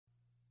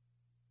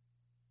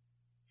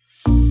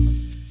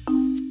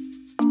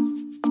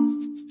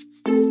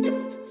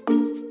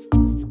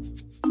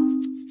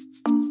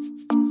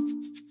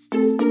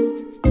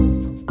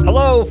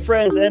Hello,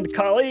 friends and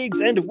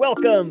colleagues, and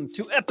welcome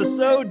to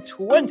episode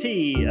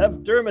 20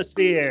 of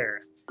Dermosphere.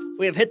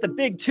 We have hit the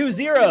big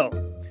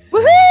 2-0.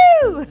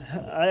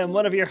 Woohoo! I am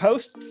one of your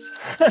hosts.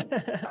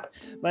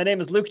 My name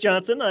is Luke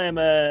Johnson. I am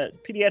a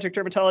pediatric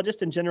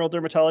dermatologist and general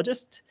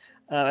dermatologist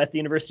at the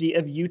University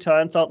of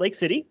Utah in Salt Lake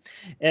City.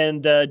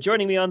 And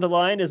joining me on the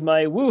line is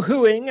my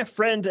woohooing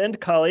friend and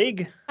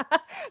colleague.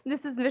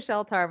 This is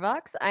Michelle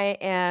Tarbox. I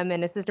am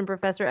an assistant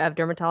professor of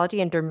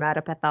dermatology and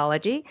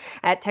dermatopathology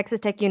at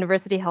Texas Tech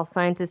University Health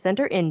Sciences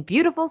Center in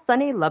beautiful,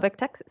 sunny Lubbock,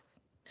 Texas.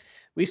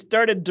 We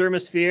started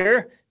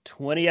Dermosphere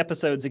 20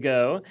 episodes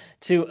ago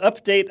to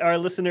update our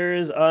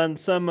listeners on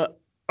some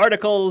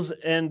articles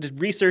and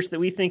research that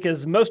we think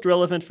is most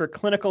relevant for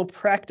clinical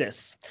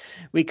practice.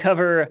 We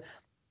cover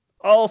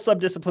all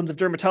subdisciplines of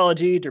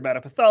dermatology,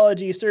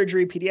 dermatopathology,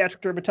 surgery,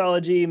 pediatric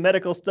dermatology,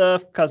 medical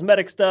stuff,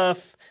 cosmetic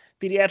stuff,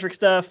 pediatric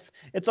stuff.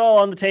 It's all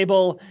on the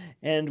table,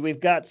 and we've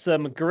got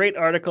some great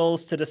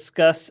articles to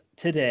discuss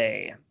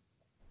today.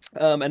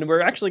 And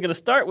we're actually going to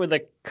start with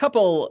a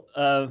couple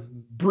of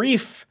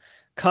brief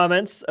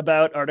comments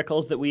about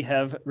articles that we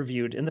have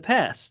reviewed in the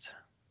past.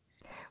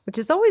 Which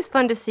is always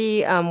fun to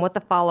see what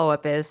the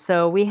follow-up is.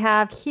 So we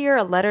have here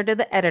a letter to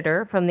the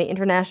editor from the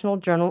International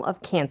Journal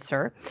of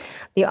Cancer.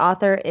 The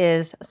author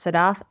is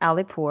Sadaf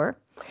Alipour.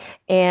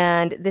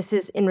 And this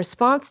is in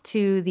response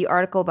to the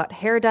article about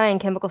hair dye and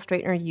chemical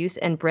straightener use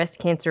and breast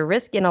cancer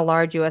risk in a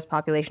large U.S.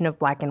 population of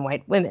Black and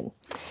white women.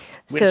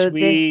 Which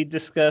we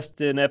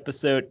discussed in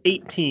episode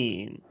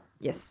 18.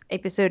 Yes,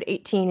 episode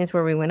 18 is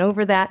where we went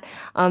over that.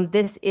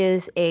 This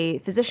is a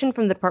physician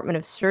from the Department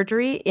of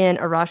Surgery in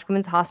Arash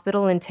Women's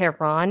Hospital in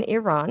Tehran,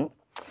 Iran.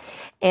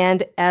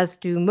 And as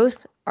do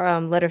most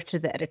letters to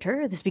the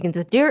editor, this begins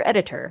with, "Dear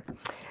Editor."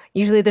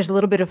 Usually there's a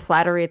little bit of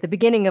flattery at the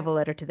beginning of a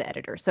letter to the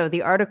editor. So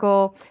the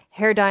article,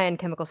 "Hair dye and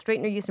chemical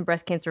straightener use and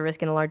breast cancer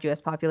risk in a large U.S.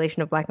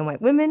 population of Black and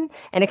white women,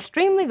 an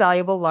extremely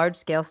valuable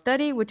large-scale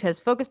study which has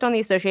focused on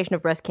the association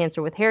of breast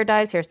cancer with hair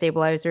dyes, hair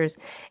stabilizers,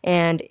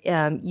 and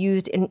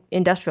used in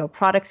industrial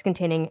products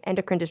containing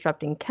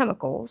endocrine-disrupting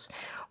chemicals,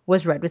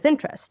 was read with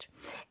interest."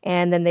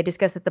 And then they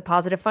discuss that the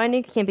positive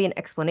findings can be an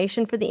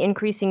explanation for the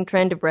increasing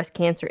trend of breast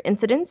cancer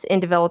incidence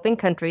in developing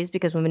countries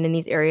because women in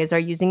these areas are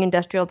using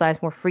industrial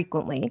dyes more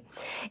frequently,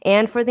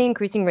 and for the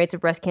increasing rates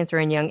of breast cancer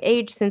in young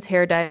age, since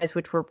hair dyes,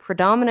 which were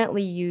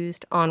predominantly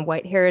used on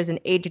white hairs and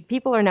aged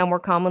people, are now more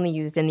commonly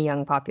used in the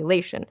young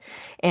population.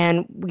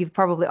 And we've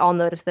probably all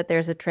noticed that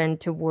there's a trend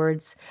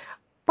towards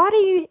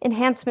body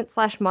enhancement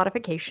 /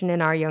 modification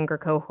in our younger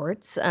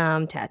cohorts,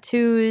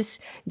 tattoos,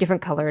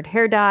 different colored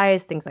hair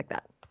dyes, things like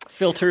that.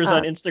 Filters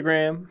on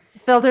Instagram.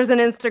 Filters on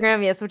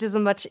Instagram, yes, which is a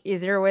much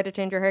easier way to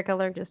change your hair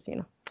color. Just,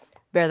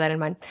 bear that in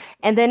mind.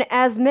 And then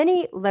as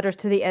many letters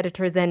to the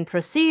editor then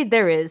proceed,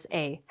 there is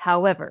a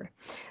however.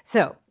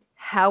 So,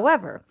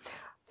 however,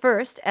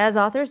 first, as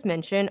authors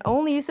mention,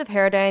 only use of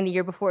hair dye in the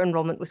year before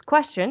enrollment was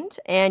questioned,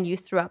 and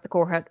use throughout the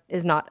cohort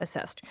is not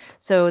assessed.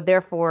 So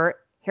therefore,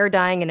 hair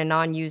dyeing in a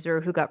non-user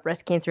who got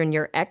breast cancer in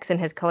year X and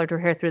has colored her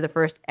hair through the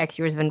first X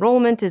years of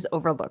enrollment is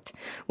overlooked,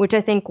 which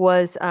I think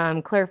was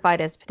clarified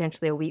as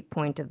potentially a weak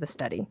point of the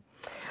study.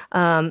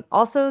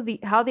 Also,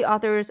 how the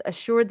authors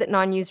assured that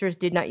non-users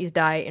did not use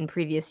dye in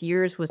previous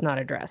years was not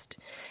addressed,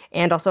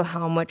 and also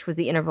how much was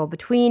the interval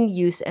between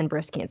use and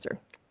breast cancer.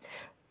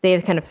 They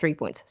have kind of 3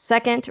 points.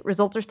 Second,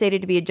 results are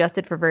stated to be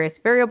adjusted for various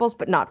variables,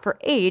 but not for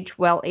age.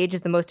 Well, age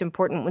is the most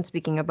important when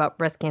speaking about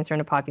breast cancer in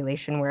a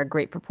population where a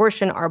great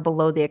proportion are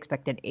below the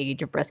expected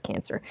age of breast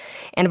cancer.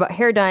 And about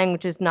hair dyeing,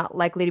 which is not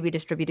likely to be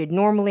distributed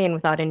normally and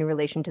without any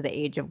relation to the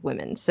age of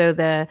women. So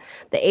the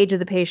age of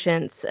the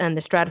patients and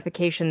the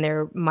stratification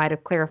there might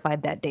have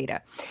clarified that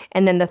data.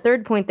 And then the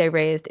third point they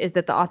raised is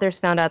that the authors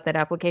found out that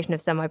application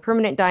of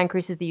semi-permanent dye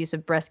increases the use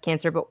of breast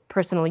cancer, but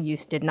personal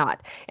use did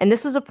not. And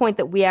this was a point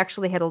that we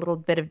actually had a little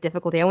bit of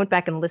difficulty. I went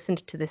back and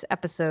listened to this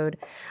episode,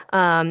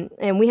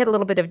 and we had a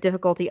little bit of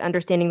difficulty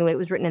understanding the way it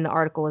was written in the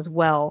article as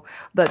well.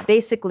 But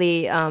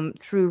basically,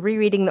 through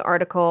rereading the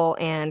article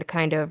and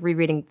kind of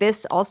rereading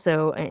this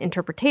also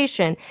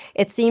interpretation,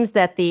 it seems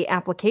that the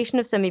application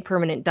of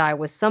semi-permanent dye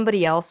was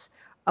somebody else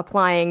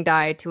applying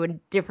dye to a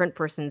different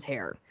person's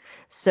hair.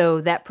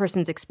 So that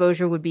person's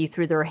exposure would be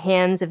through their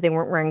hands if they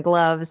weren't wearing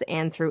gloves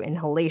and through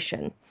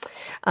inhalation.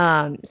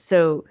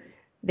 So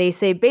they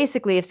say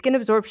basically if skin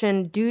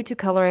absorption due to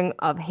coloring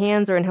of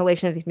hands or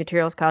inhalation of these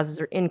materials causes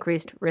an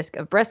increased risk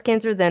of breast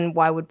cancer, then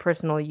why would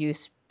personal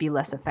use be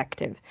less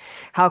effective?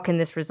 How can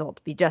this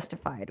result be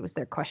justified was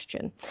their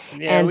question.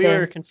 Yeah, and we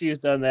were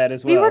confused on that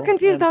as well. We were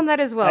confused on that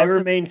as well. I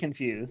remain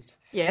confused.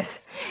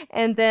 Yes.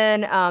 And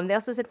then they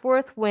also said,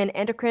 fourth, when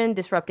endocrine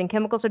disrupting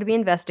chemicals are to be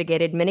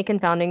investigated, many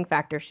confounding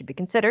factors should be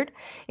considered,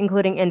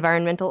 including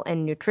environmental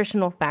and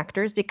nutritional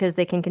factors, because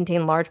they can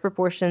contain large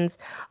proportions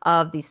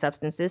of these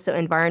substances. So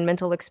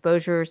environmental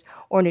exposures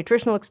or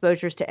nutritional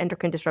exposures to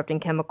endocrine disrupting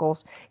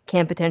chemicals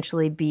can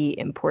potentially be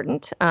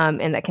important,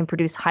 and that can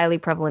produce highly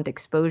prevalent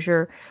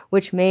exposure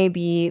which may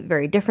be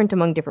very different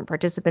among different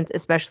participants,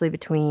 especially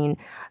between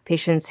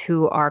patients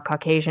who are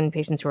Caucasian,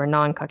 patients who are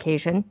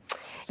non-Caucasian.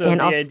 So and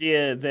the also,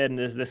 idea then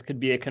is this could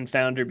be a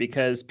confounder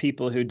because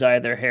people who dye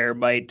their hair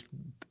might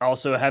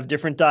also have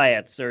different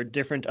diets or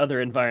different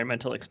other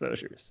environmental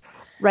exposures.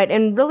 right,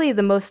 and really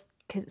the most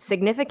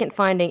significant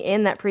finding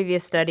in that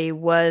previous study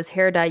was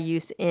hair dye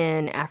use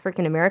in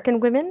African American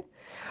women,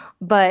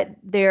 but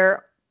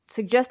they're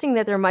suggesting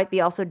that there might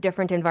be also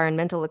different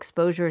environmental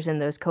exposures in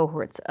those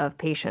cohorts of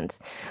patients.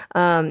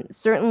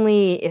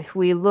 Certainly, if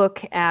we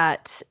look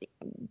at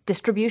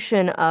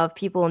distribution of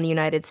people in the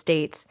United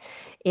States,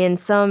 in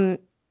some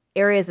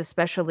areas,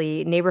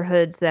 especially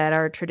neighborhoods that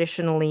are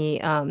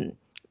traditionally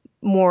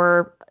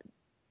more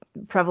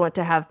prevalent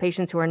to have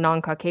patients who are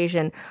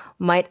non-Caucasian,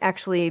 might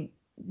actually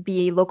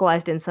be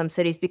localized in some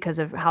cities because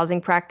of housing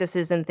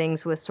practices and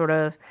things with sort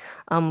of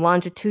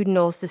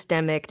longitudinal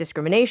systemic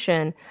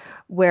discrimination,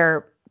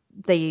 where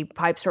the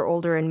pipes are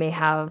older and may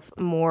have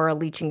more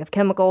leaching of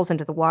chemicals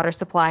into the water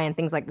supply and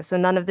things like this. So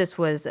none of this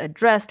was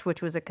addressed,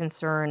 which was a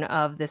concern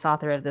of this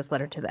author of this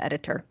letter to the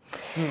editor.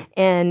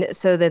 And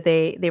so that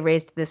they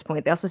raised this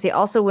point. They also say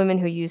also women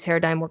who use hair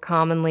dye more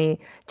commonly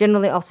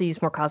generally also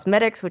use more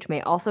cosmetics, which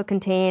may also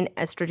contain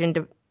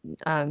estrogen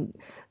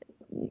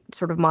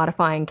sort of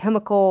modifying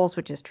chemicals,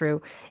 which is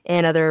true,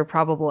 and other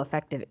probable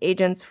effective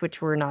agents,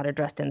 which were not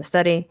addressed in the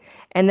study.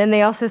 And then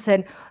they also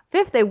said,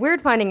 fifth, a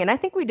weird finding, and I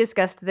think we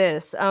discussed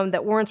this,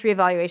 that warrants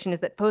reevaluation, is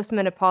that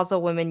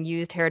postmenopausal women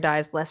used hair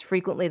dyes less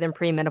frequently than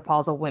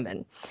premenopausal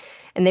women.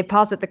 And they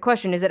posit the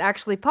question, is it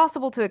actually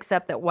possible to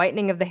accept that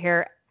whitening of the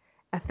hair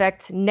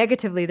affects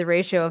negatively the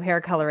ratio of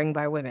hair coloring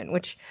by women,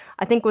 which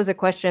I think was a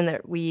question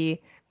that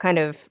we kind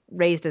of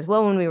raised as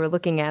well when we were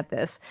looking at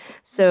this.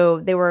 So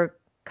they were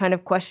kind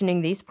of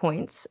questioning these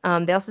points.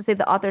 They also say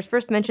the authors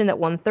first mentioned that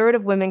 1/3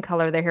 of women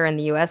color their hair in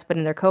the US, but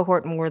in their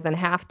cohort, more than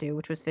half do,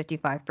 which was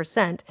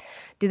 55%.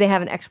 Do they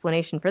have an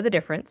explanation for the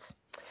difference?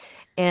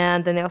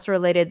 And then they also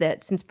related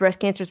that since breast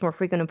cancer is more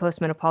frequent in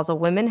postmenopausal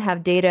women,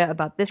 have data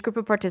about this group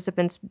of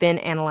participants been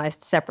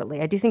analyzed separately?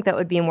 I do think that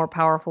would be a more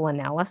powerful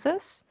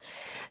analysis.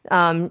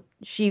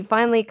 She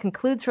finally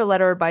concludes her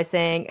letter by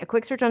saying, a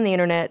quick search on the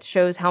internet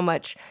shows how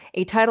much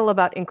a title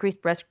about increased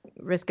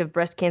risk of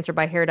breast cancer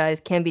by hair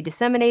dyes can be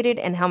disseminated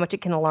and how much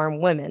it can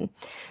alarm women.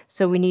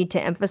 So we need to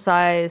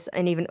emphasize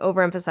and even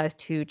overemphasize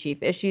two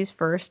chief issues.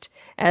 First,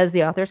 as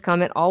the authors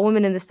comment, all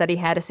women in the study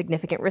had a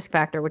significant risk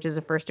factor, which is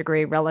a first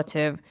degree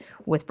relative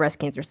with breast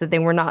cancer. So they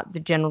were not the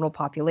general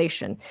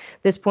population.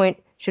 This point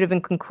should have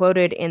been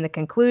quoted in the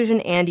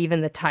conclusion and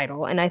even the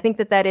title. And I think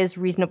that that is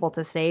reasonable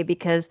to say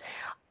because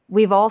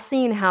we've all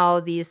seen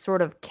how these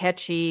sort of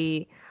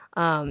catchy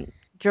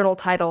journal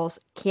titles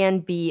can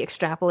be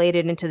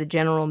extrapolated into the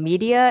general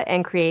media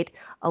and create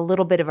a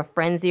little bit of a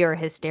frenzy or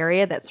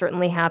hysteria. That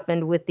certainly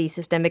happened with the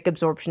systemic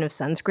absorption of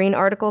sunscreen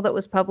article that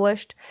was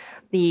published.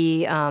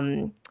 The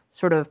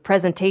sort of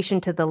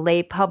presentation to the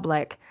lay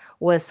public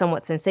was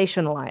somewhat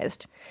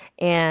sensationalized.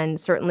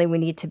 And certainly we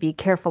need to be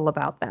careful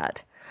about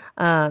that.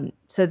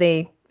 So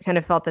they kind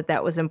of felt that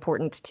that was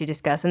important to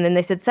discuss. And then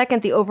they said,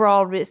 second, the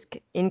overall risk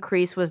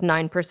increase was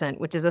 9%,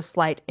 which is a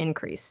slight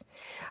increase.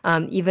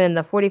 Even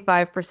the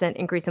 45%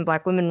 increase in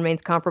Black women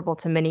remains comparable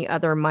to many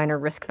other minor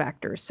risk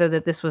factors, so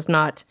that this was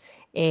not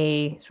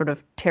a sort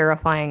of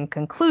terrifying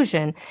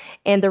conclusion.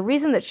 And the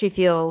reason that she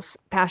feels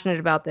passionate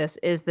about this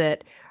is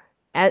that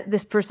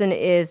this person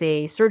is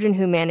a surgeon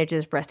who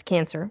manages breast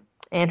cancer,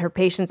 and her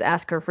patients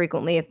ask her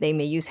frequently if they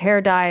may use hair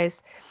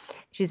dyes.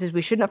 She says,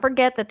 we should not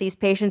forget that these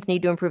patients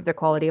need to improve their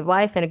quality of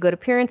life, and a good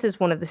appearance is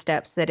one of the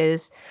steps that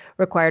is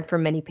required for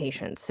many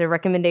patients. So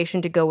recommendation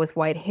to go with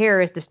white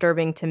hair is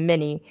disturbing to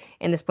many,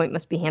 and this point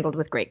must be handled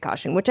with great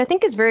caution, which I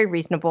think is very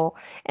reasonable.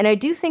 And I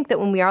do think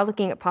that when we are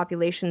looking at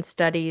population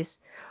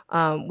studies,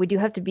 we do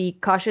have to be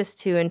cautious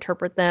to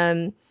interpret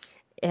them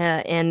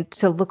and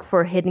to look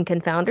for hidden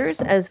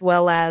confounders, as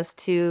well as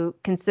to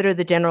consider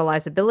the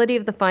generalizability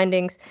of the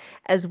findings,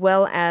 as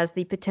well as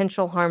the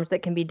potential harms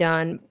that can be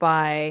done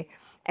by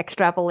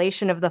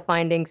extrapolation of the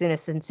findings in a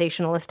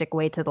sensationalistic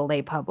way to the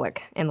lay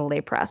public and the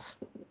lay press.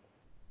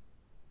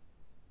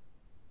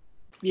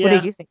 Yeah. What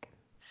did you think?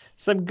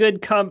 Some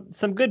good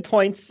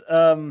points,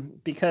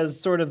 because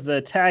sort of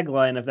the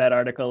tagline of that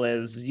article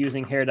is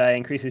using hair dye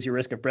increases your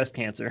risk of breast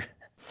cancer.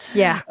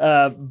 Yeah.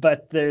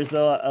 But there's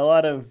a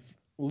lot of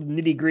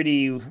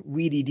nitty-gritty,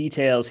 weedy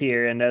details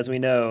here, and as we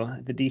know,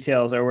 the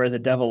details are where the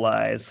devil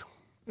lies.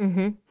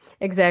 Mm-hmm.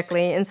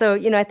 Exactly. And so,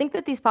 I think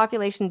that these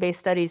population-based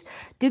studies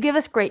do give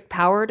us great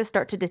power to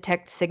start to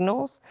detect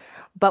signals,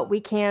 but we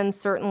can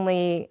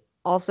certainly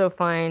also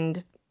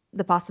find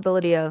the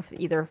possibility of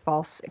either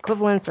false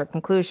equivalence or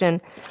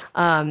conclusion.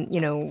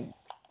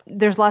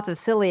 There's lots of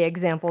silly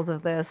examples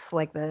of this,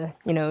 like the,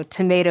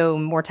 tomato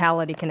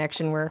mortality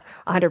connection, where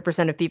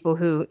 100% of people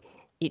who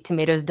eat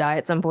tomatoes die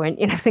at some point,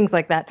 things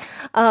like that.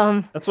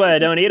 That's why I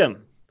don't eat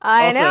them.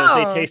 I also,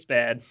 know. they taste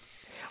bad.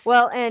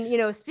 Well,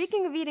 and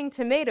speaking of eating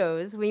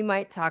tomatoes, we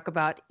might talk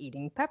about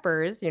eating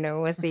peppers.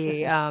 With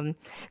the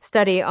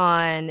study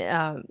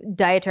on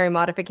dietary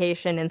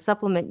modification and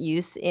supplement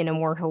use in a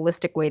more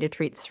holistic way to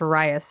treat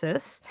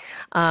psoriasis,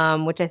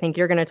 which I think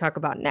you're going to talk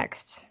about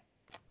next.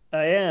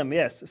 I am,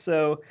 yes.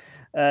 So,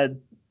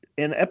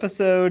 in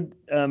episode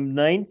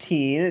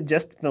 19,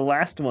 just the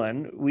last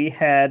one, we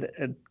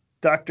had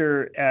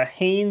Dr.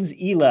 Haynes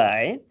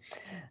Eli.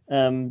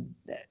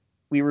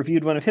 We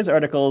reviewed one of his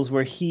articles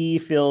where he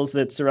feels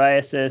that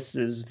psoriasis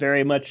is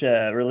very much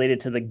related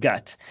to the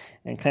gut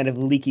and kind of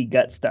leaky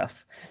gut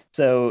stuff.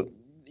 So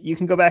you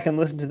can go back and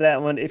listen to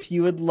that one if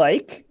you would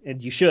like,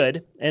 and you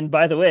should. And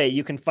by the way,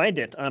 you can find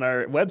it on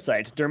our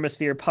website,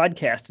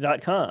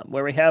 dermospherepodcast.com,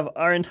 where we have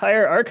our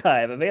entire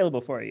archive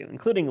available for you,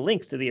 including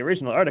links to the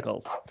original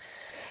articles.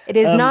 It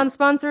is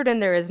non-sponsored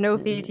and there is no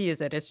fee to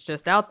use it. It's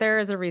just out there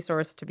as a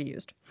resource to be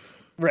used.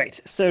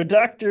 Right. So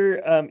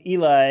Dr.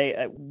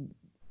 Eli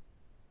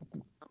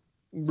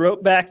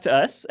wrote back to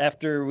us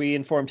after we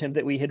informed him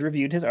that we had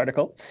reviewed his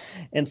article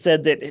and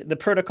said that the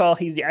protocol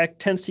he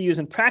tends to use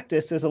in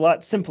practice is a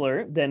lot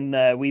simpler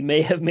than we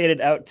may have made it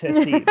out to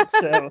seem.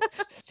 So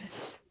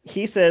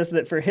he says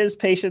that for his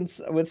patients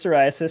with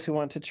psoriasis who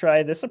want to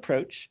try this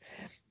approach,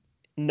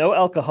 no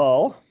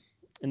alcohol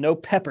and no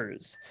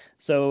peppers.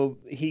 So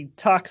he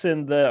talks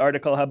in the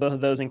article how both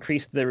of those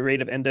increase the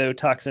rate of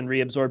endotoxin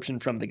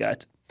reabsorption from the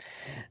gut.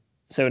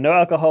 So no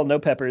alcohol, no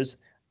peppers.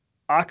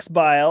 Ox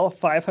bile,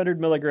 500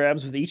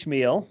 milligrams with each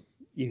meal.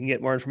 You can get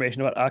more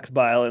information about ox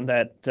bile in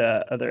that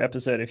other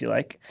episode if you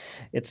like.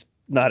 It's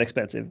not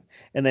expensive.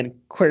 And then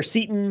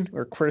quercetin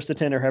or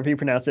quercetin or however you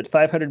pronounce it,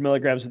 500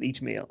 milligrams with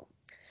each meal.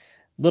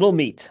 Little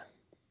meat.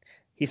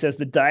 He says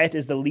the diet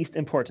is the least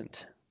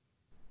important.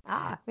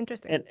 Ah,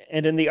 interesting.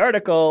 And in the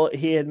article,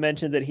 he had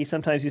mentioned that he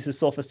sometimes uses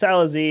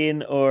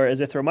sulfasalazine or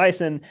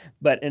azithromycin,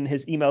 but in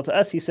his email to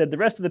us, he said the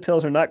rest of the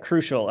pills are not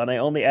crucial, and I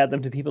only add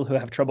them to people who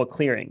have trouble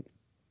clearing.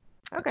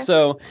 Okay.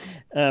 So,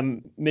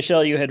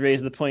 Michelle, you had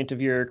raised the point of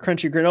your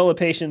crunchy granola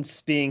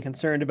patients being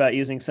concerned about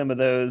using some of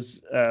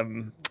those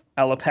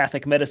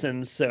allopathic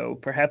medicines, so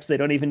perhaps they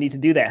don't even need to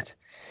do that.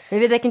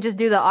 Maybe they can just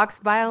do the ox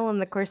bile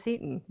and the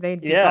quercetin.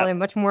 They'd be probably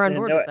much more on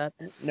board with that.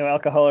 No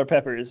alcohol or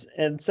peppers.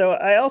 And so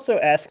I also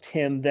asked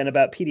him then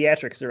about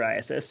pediatric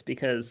psoriasis,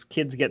 because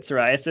kids get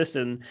psoriasis,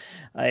 and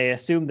I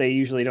assume they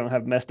usually don't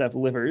have messed up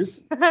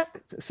livers.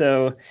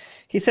 So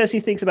he says he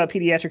thinks about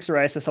pediatric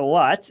psoriasis a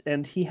lot,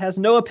 and he has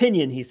no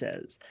opinion, he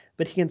says,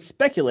 but he can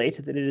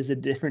speculate that it is a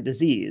different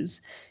disease.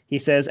 He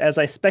says, as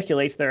I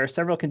speculate, there are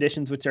several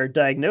conditions which are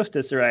diagnosed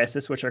as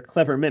psoriasis, which are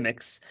clever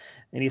mimics.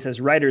 And he says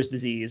Reiter's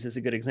disease is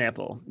a good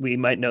example. We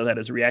might know that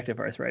as reactive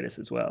arthritis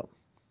as well.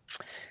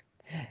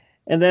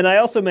 And then I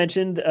also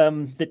mentioned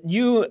that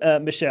you,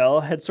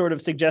 Michelle, had sort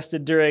of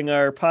suggested during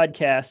our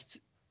podcast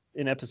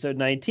in episode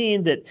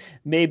 19 that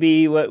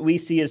maybe what we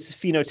see as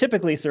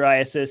phenotypically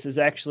psoriasis is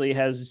actually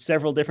has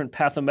several different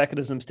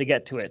pathomechanisms to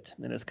get to it,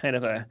 and is kind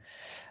of a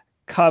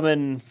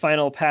common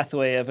final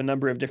pathway of a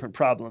number of different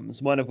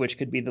problems, one of which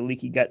could be the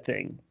leaky gut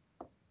thing.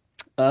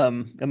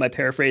 Am I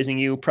paraphrasing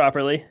you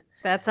properly?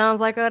 That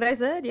sounds like what I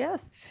said,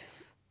 yes.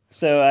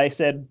 So I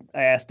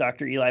asked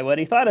Dr. Eli what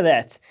he thought of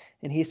that,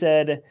 and he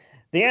said,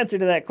 the answer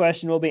to that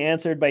question will be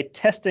answered by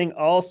testing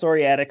all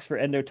psoriatics for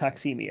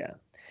endotoxemia.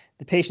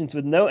 The patients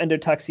with no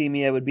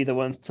endotoxemia would be the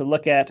ones to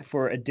look at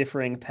for a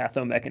differing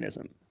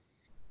pathomechanism.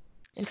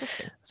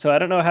 Interesting. So I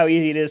don't know how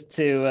easy it is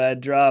to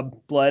draw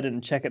blood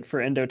and check it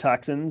for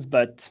endotoxins,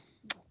 but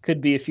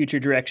could be a future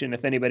direction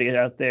if anybody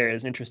out there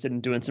is interested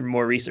in doing some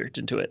more research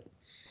into it.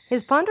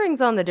 His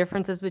ponderings on the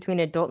differences between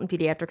adult and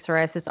pediatric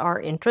psoriasis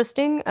are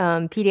interesting.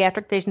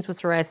 Pediatric patients with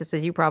psoriasis,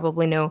 as you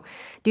probably know,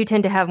 do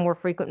tend to have more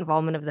frequent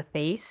involvement of the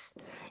face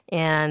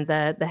and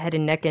the head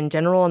and neck in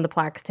general, and the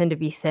plaques tend to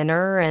be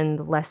thinner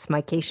and less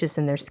micaceous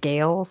in their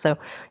scale. So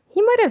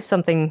he might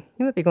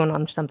be going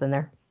on something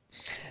there.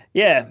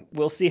 Yeah,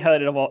 we'll see how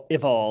it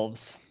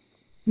evolves.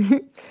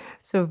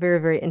 So very,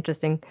 very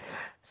interesting.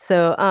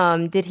 So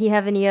did he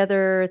have any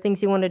other things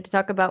he wanted to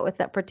talk about with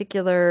that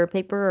particular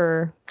paper?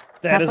 Or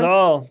that is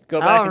all. Go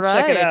back and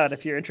check it out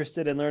if you're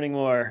interested in learning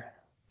more.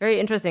 Very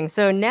interesting.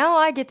 So now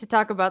I get to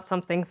talk about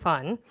something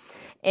fun.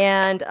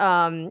 And,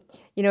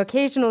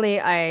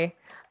 occasionally I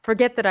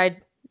forget that I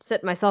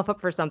set myself up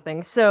for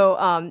something.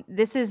 So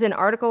this is an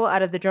article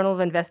out of the Journal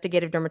of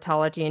Investigative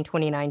Dermatology in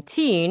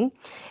 2019.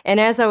 And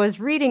as I was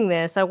reading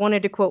this, I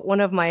wanted to quote one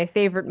of my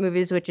favorite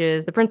movies, which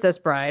is The Princess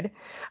Bride,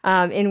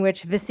 in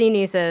which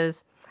Vicini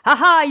says, "Ha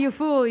ha, you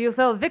fool, you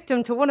fell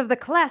victim to one of the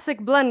classic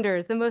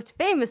blunders, the most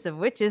famous of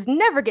which is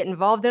never get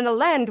involved in a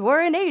land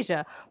war in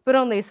Asia, but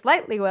only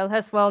slightly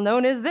less well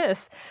known as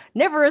this.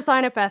 Never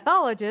assign a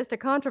pathologist a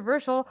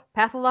controversial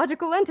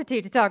pathological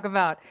entity to talk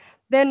about.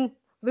 Then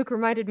Luke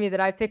reminded me that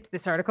I picked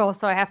this article,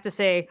 so I have to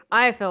say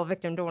I fell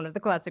victim to one of the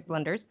classic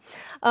blunders.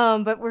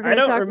 But we're going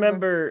to talk about...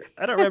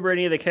 I don't remember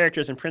any of the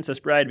characters in Princess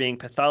Bride being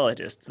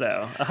pathologists,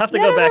 though. I'll have to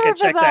None go of back them and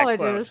are check that quote.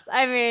 pathologists.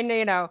 I mean,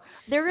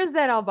 there is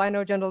that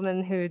albino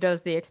gentleman who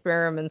does the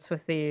experiments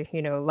with the,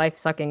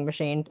 life-sucking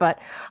machine, but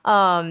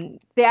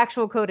the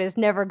actual quote is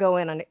never go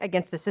in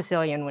against a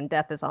Sicilian when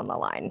death is on the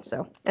line.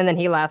 So, and then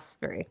he laughs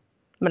very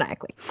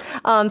maniacally.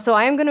 So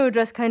I am going to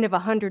address kind of a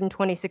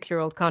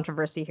 126-year-old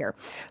controversy here.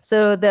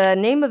 So the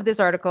name of this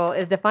article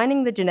is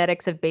Defining the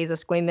Genetics of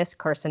Basosquamous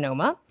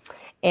Carcinoma,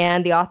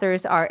 and the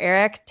authors are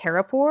Eric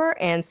Tarapour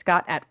and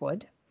Scott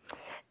Atwood.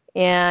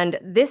 And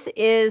this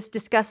is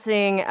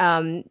discussing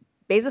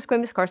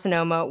basosquamous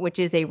carcinoma, which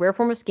is a rare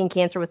form of skin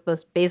cancer with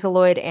both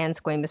basaloid and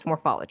squamous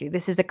morphology.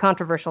 This is a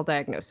controversial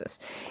diagnosis,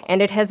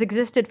 and it has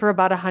existed for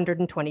about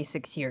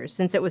 126 years,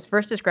 since it was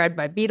first described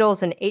by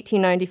Beatles in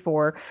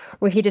 1894,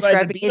 where he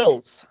described it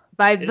as...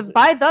 By the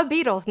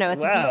Beatles. No,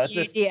 it's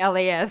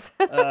Beatles.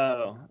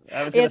 Oh,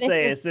 I was going to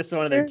say, is this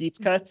one of their deep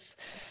cuts?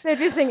 They're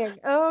just singing,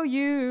 "Oh,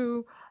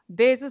 you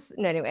basis."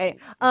 No, anyway.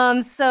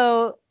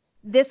 So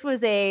this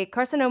was a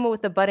carcinoma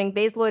with the budding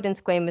basaloid and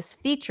squamous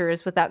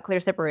features without clear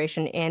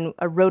separation and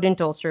a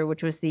rodent ulcer,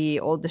 which was the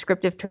old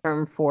descriptive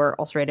term for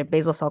ulcerative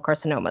basal cell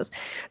carcinomas.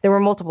 There were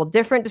multiple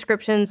different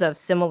descriptions of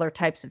similar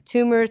types of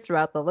tumors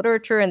throughout the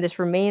literature, and this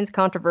remains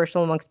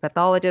controversial amongst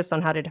pathologists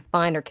on how to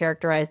define or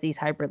characterize these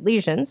hybrid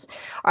lesions.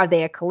 Are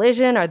they a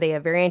collision? Are they a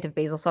variant of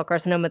basal cell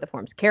carcinoma that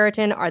forms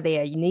keratin? Are they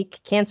a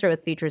unique cancer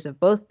with features of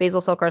both basal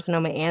cell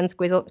carcinoma and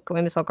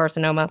squamous cell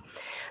carcinoma?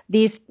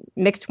 These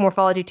mixed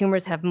morphology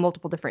tumors have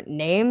multiple different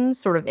names,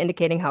 sort of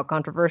indicating how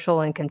controversial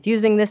and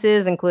confusing this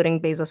is,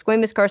 including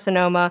basosquamous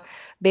carcinoma,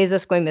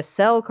 basosquamous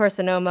cell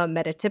carcinoma,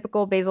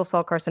 metatypical basal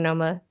cell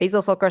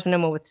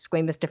carcinoma with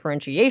squamous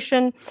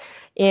differentiation,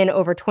 in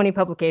over 20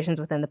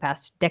 publications within the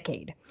past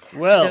decade.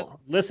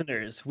 Well,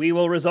 listeners, we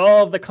will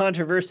resolve the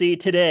controversy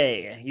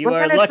today. You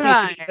are lucky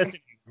to be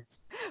listening.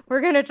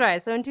 We're going to try.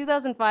 So in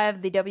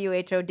 2005, the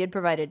WHO did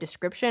provide a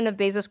description of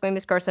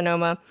basosquamous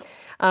carcinoma,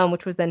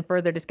 which was then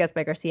further discussed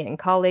by Garcia and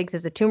colleagues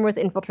as a tumor with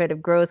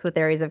infiltrative growth with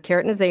areas of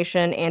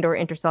keratinization and or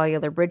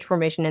intercellular bridge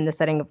formation in the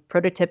setting of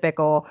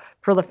prototypical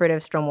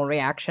proliferative stromal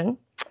reaction.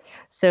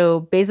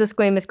 So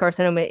basosquamous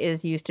carcinoma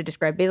is used to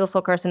describe basal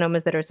cell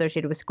carcinomas that are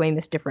associated with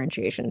squamous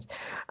differentiations.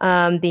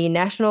 The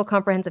National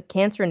Comprehensive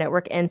Cancer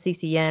Network,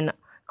 NCCN,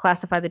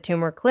 classify the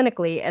tumor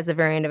clinically as a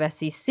variant of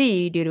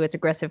SCC due to its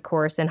aggressive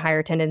course and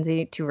higher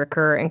tendency to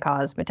recur and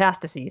cause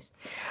metastases.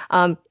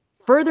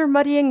 Further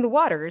muddying the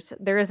waters,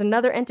 there is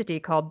another entity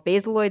called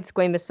basaloid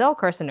squamous cell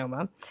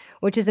carcinoma,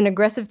 which is an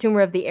aggressive tumor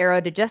of the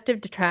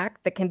aerodigestive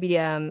tract that can be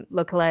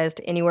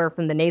localized anywhere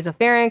from the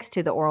nasopharynx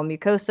to the oral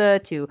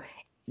mucosa to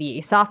the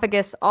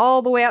esophagus,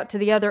 all the way out to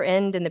the other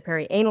end in the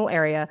perianal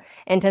area,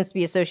 and tends to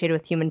be associated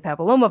with human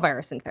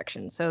papillomavirus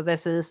infection. So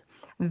this is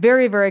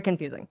very, very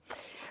confusing.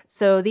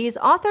 So these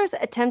authors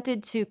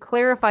attempted to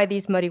clarify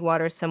these muddy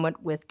waters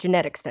somewhat with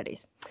genetic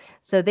studies.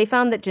 So they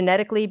found that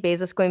genetically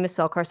basosquamous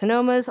cell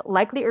carcinomas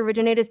likely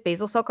originate as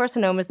basal cell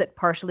carcinomas that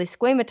partially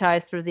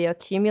squamatize through the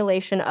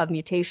accumulation of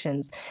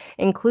mutations,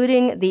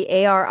 including the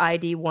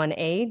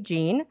ARID1A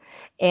gene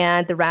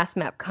and the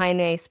RAS-MAP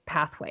kinase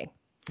pathway.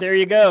 There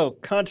you go.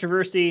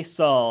 Controversy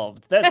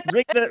solved.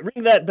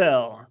 Ring that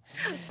bell.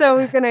 So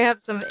we're going to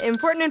have some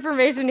important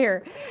information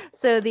here.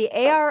 So the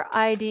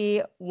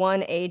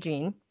ARID1A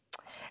gene,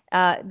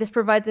 this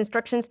provides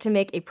instructions to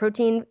make a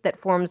protein that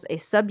forms a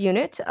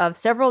subunit of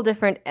several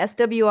different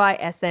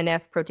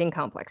SWI-SNF protein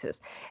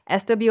complexes.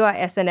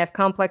 SWI-SNF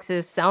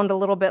complexes sound a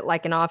little bit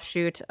like an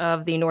offshoot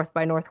of the North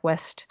by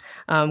Northwest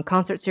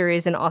concert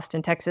series in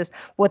Austin, Texas.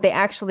 What they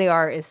actually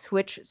are is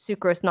switch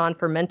sucrose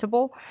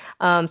non-fermentable.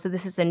 So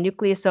this is a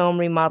nucleosome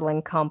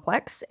remodeling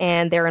complex,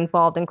 and they're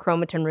involved in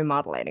chromatin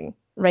remodeling.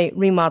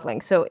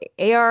 So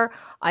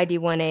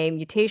ARID1A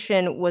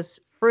mutation was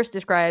first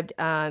described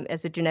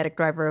as a genetic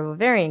driver of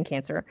ovarian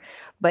cancer,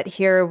 but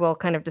here we'll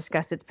kind of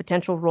discuss its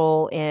potential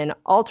role in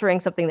altering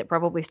something that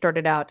probably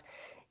started out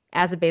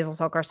as a basal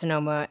cell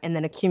carcinoma and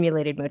then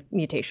accumulated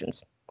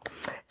mutations.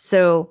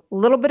 So a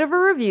little bit of a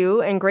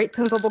review and great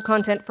pimpable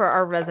content for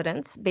our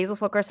residents. Basal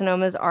cell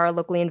carcinomas are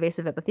locally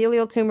invasive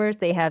epithelial tumors.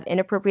 They have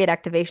inappropriate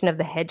activation of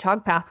the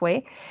hedgehog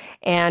pathway,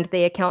 and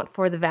they account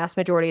for the vast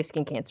majority of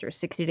skin cancers,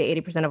 60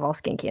 to 80% of all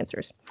skin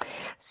cancers.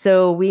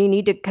 So we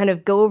need to kind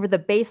of go over the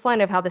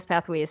baseline of how this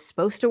pathway is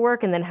supposed to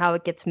work and then how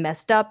it gets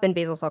messed up in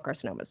basal cell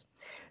carcinomas.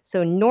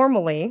 So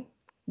normally,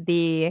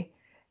 the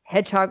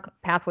hedgehog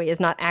pathway is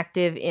not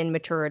active in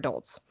mature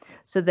adults.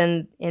 So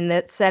then in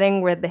that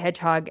setting where the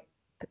hedgehog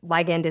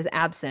ligand is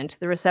absent,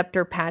 the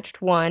receptor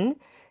patched 1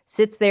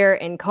 sits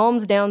there and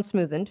calms down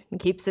smoothened and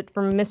keeps it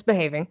from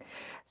misbehaving.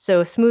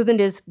 So smoothened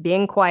is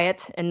being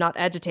quiet and not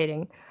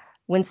agitating.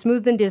 When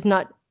smoothened is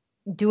not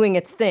doing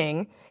its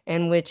thing,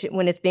 and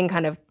when it's being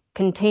kind of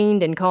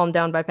contained and calmed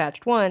down by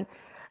patched 1,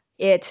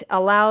 It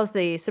allows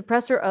the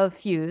suppressor of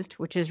fused,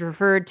 which is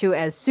referred to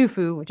as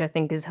SUFU, which I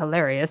think is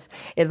hilarious.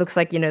 It looks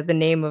like, the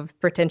name of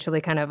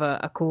potentially kind of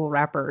a cool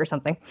rapper or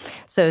something.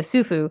 So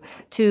SUFU,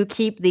 to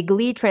keep the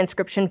GLI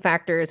transcription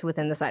factors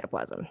within the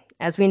cytoplasm.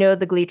 As we know,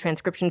 the GLI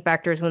transcription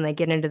factors, when they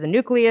get into the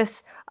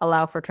nucleus,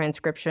 allow for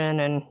transcription,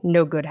 and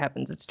no good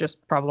happens. It's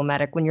just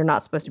problematic when you're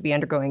not supposed to be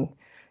undergoing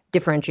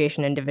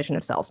differentiation and division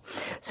of cells.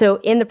 So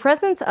in the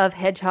presence of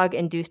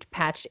hedgehog-induced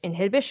patched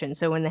inhibition,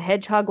 so when the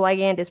hedgehog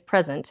ligand is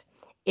present,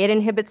 it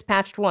inhibits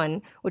patched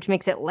 1, which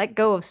makes it let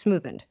go of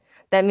smoothened.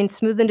 That means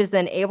smoothened is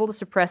then able to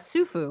suppress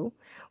SUFU,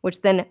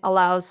 which then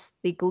allows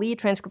the GLI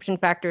transcription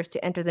factors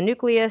to enter the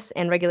nucleus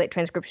and regulate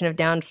transcription of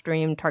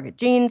downstream target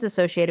genes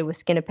associated with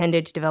skin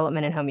appendage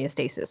development and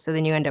homeostasis. So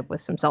then you end up with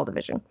some cell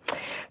division.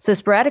 So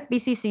sporadic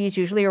BCCs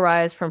usually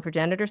arise from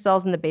progenitor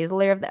cells in the basal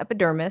layer of the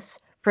epidermis,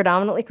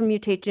 predominantly from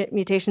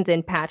mutations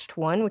in patched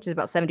 1, which is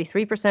about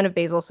 73% of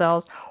basal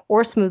cells,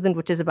 or smoothened,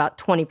 which is about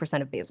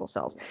 20% of basal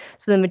cells.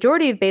 So the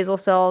majority of basal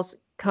cells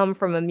come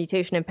from a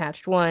mutation in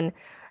patched 1.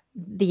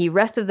 The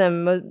rest of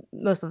them,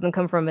 most of them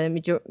come from a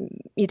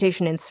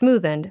mutation in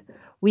smoothened.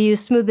 We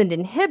use smoothened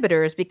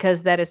inhibitors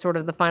because that is sort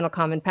of the final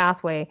common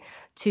pathway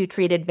to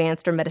treat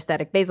advanced or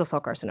metastatic basal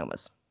cell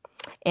carcinomas.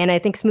 And I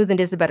think smoothened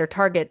is a better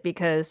target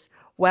because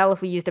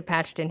if we used a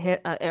patched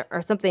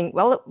or something,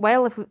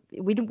 if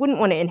we wouldn't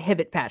want to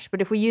inhibit patch,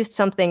 but if we used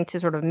something to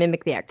sort of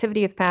mimic the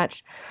activity of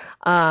patch,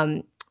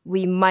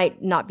 we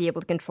might not be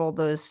able to control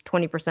those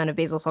 20% of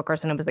basal cell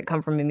carcinomas that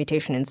come from a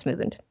mutation in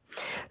smoothened.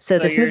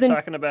 So you're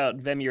talking about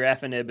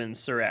vemurafenib and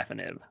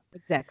sorafenib.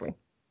 Exactly.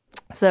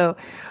 So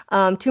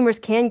tumors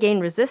can gain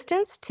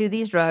resistance to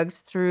these drugs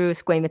through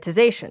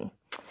squamatization.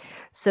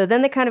 So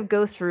then they kind of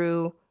go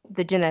through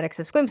the genetics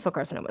of squamous cell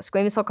carcinoma.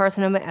 Squamous cell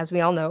carcinoma, as we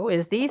all know,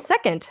 is the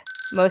second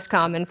most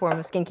common form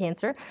of skin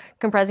cancer,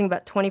 comprising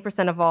about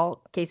 20% of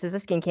all cases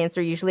of skin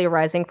cancer, usually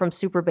arising from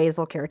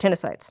suprabasal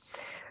keratinocytes.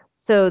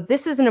 So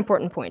this is an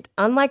important point.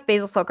 Unlike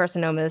basal cell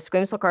carcinomas,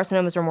 squamous cell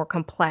carcinomas are more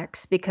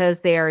complex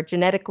because they are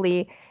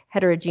genetically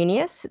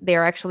heterogeneous. They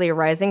are actually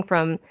arising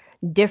from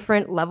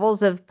different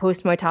levels of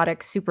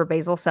postmitotic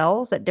suprabasal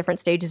cells at different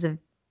stages of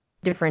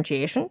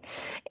differentiation.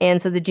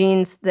 And so the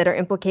genes that are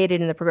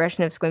implicated in the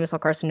progression of squamous cell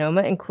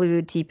carcinoma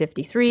include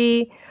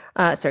TP53,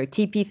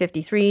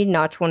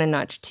 Notch1 and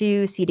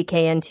Notch2,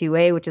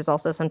 CDKN2A, which is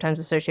also sometimes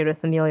associated with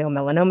familial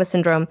melanoma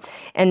syndrome,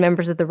 and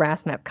members of the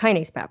RAS-MAP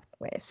kinase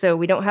pathway. So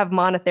we don't have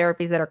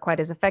monotherapies that are quite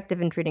as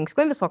effective in treating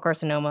squamous cell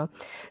carcinoma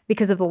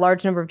because of the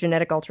large number of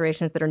genetic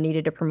alterations that are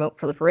needed to promote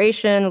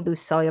proliferation,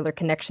 loose cellular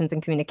connections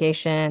and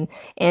communication,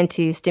 and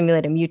to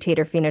stimulate a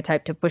mutator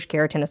phenotype to push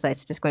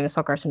keratinocytes to squamous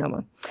cell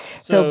carcinoma.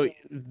 So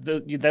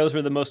those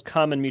were the most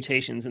common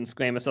mutations in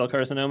squamous cell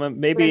carcinoma.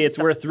 Maybe it's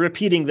worth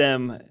repeating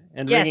them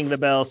and ringing the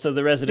bell so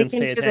the residents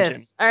pay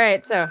attention. All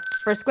right, so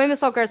for squamous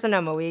cell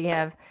carcinoma, we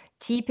have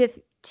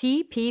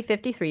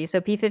TP53. So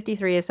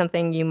P53 is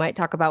something you might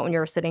talk about when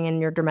you're sitting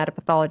in your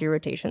dermatopathology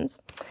rotations.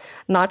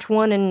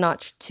 Notch1 and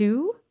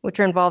Notch2, which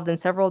are involved in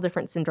several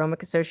different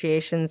syndromic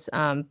associations,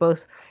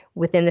 both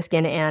within the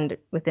skin and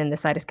within the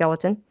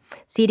cytoskeleton.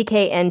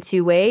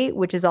 CDKN2A,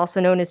 which is also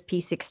known as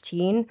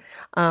P16,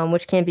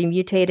 which can be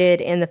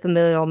mutated in the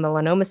familial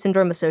melanoma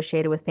syndrome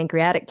associated with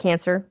pancreatic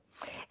cancer.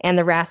 And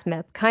the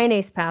RAS-MAP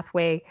kinase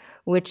pathway,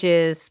 which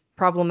is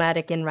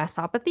problematic in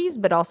RASopathies,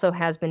 but also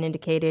has been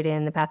indicated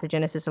in the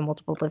pathogenesis of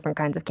multiple different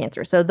kinds of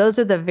cancer. So those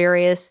are the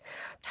various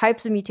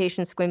types of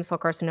mutations squamous cell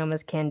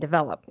carcinomas can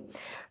develop.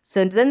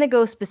 So then they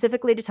go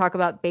specifically to talk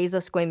about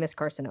basosquamous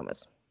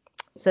carcinomas.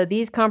 So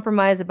these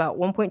comprise about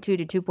 1.2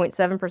 to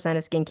 2.7%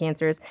 of skin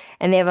cancers,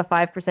 and they have a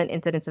 5%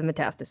 incidence of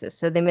metastasis.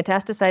 So they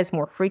metastasize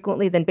more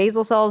frequently than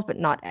basal cells, but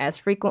not as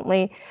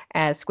frequently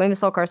as squamous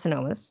cell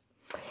carcinomas.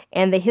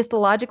 And they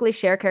histologically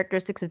share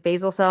characteristics of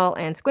basal cell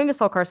and squamous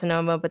cell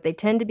carcinoma, but they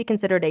tend to be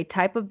considered a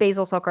type of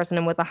basal cell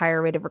carcinoma with a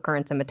higher rate of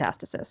recurrence and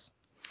metastasis.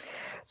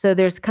 So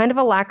there's kind of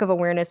a lack of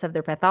awareness of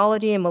their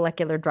pathology and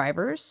molecular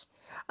drivers.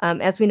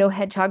 As we know,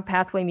 hedgehog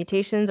pathway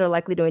mutations are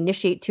likely to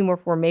initiate tumor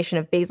formation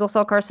of basal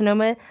cell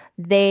carcinoma.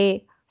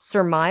 They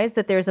surmise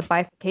that there's a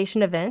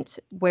bifurcation event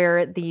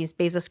where these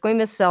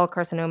basosquamous cell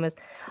carcinomas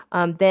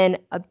then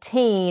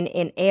obtain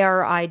an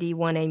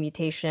ARID1A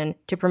mutation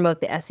to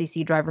promote the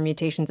SCC driver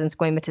mutations and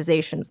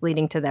squamatizations,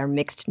 leading to their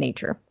mixed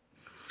nature.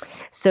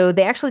 So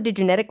they actually did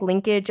genetic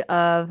linkage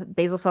of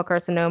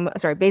basosquamous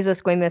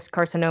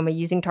carcinoma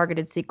using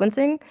targeted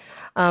sequencing.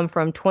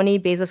 From 20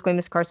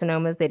 basosquamous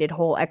carcinomas, they did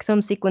whole exome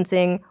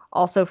sequencing,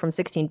 also from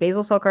 16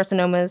 basal cell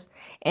carcinomas,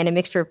 and a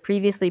mixture of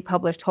previously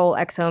published whole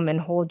exome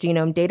and whole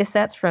genome data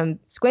sets from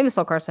squamous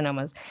cell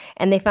carcinomas.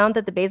 And they found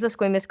that the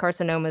basosquamous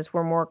carcinomas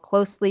were more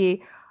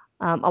closely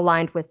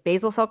aligned with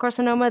basal cell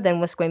carcinoma than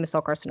with squamous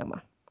cell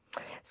carcinoma.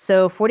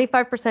 So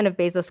 45% of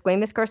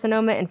basosquamous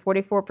carcinoma and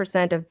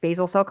 44% of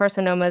basal cell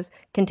carcinomas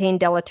contain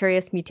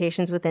deleterious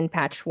mutations within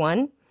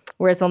patch1,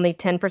 whereas only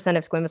 10%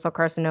 of squamous cell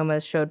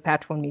carcinomas showed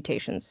patch1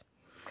 mutations.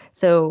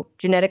 So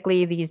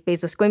genetically, these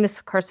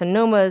basosquamous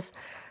carcinomas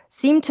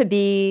seem to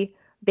be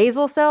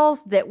basal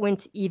cells that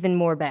went even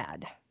more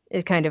bad.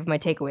 is kind of my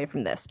takeaway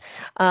from this.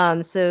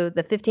 So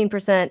the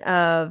 15%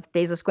 of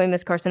basal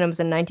squamous carcinomas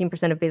and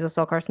 19% of basal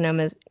cell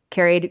carcinomas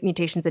carried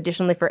mutations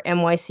additionally for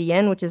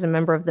MYCN, which is a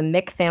member of the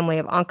MYC family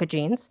of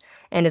oncogenes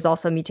and is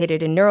also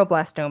mutated in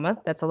neuroblastoma.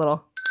 That's a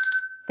little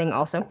thing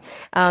also.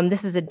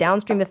 This is a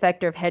downstream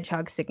effector of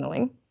hedgehog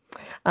signaling.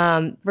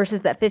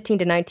 Versus that 15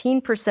 to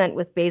 19%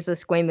 with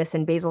basosquamous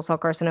and basal cell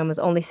carcinomas,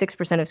 only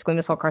 6% of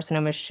squamous cell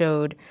carcinomas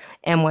showed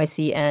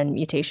MYCN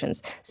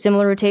mutations.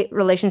 Similar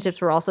relationships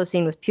were also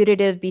seen with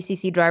putative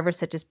BCC drivers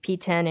such as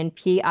PTEN and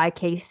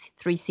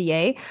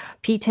PIK3CA.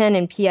 PTEN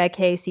and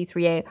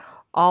PIK3CA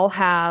all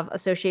have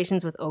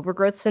associations with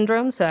overgrowth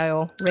syndrome, so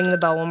I'll ring the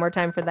bell one more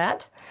time for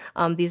that.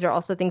 These are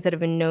also things that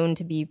have been known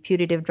to be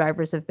putative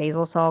drivers of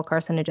basal cell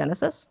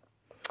carcinogenesis.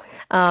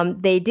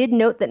 They did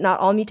note that not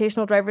all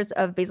mutational drivers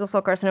of basal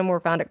cell carcinoma were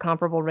found at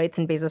comparable rates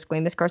in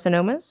basosquamous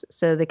carcinomas.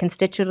 So the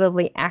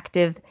constitutively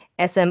active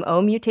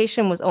SMO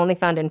mutation was only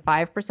found in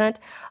 5%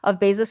 of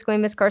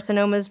basosquamous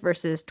carcinomas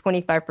versus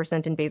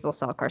 25% in basal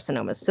cell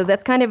carcinomas. So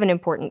that's kind of an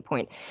important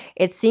point.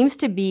 It seems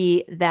to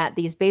be that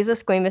these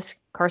basosquamous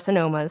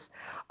carcinomas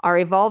are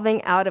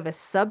evolving out of a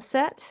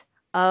subset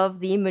of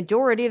the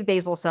majority of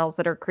basal cells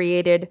that are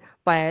created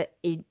by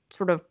a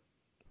sort of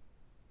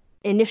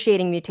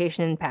initiating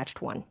mutation in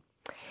patched1.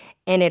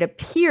 And it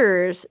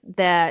appears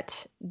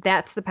that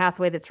that's the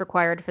pathway that's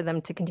required for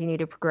them to continue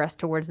to progress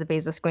towards the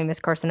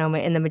basosquamous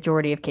carcinoma in the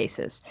majority of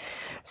cases.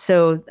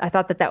 So I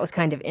thought that that was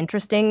kind of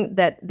interesting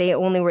that they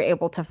only were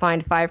able to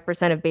find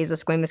 5% of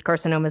basosquamous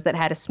carcinomas that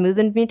had a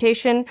smoothened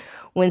mutation,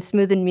 when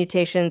smoothened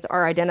mutations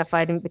are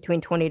identified in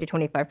between 20 to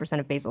 25%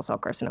 of basal cell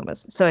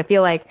carcinomas. So I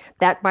feel like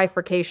that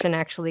bifurcation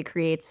actually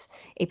creates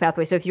a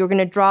pathway. So if you were going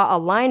to draw a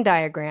line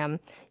diagram,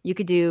 you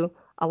could do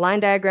a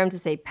line diagram to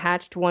say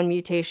patched1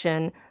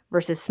 mutation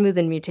versus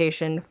smoothened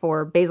mutation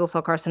for basal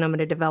cell carcinoma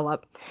to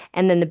develop.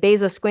 And then the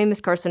basosquamous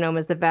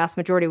carcinomas, the vast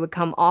majority would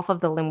come off of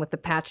the limb with the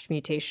patched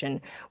mutation,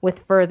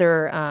 with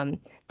further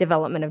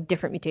development of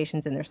different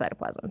mutations in their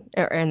cytoplasm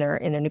or in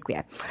their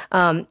nuclei.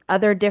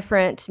 Other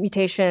different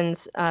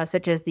mutations,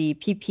 such as the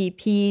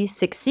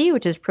PPP6C,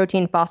 which is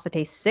protein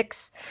phosphatase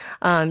 6,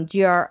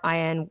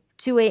 GRIN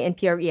 2A and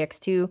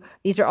PREX2.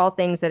 These are all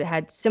things that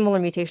had similar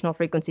mutational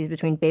frequencies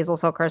between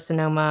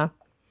basosquamous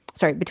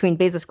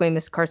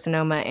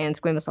carcinoma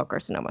and squamous cell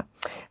carcinoma.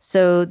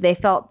 So they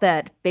felt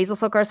that basal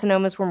cell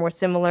carcinomas were more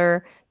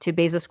similar to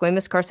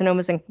basosquamous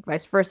carcinomas and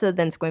vice versa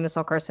than squamous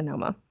cell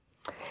carcinoma,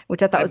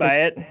 which I thought was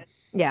it.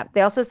 Yeah.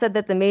 They also said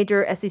that the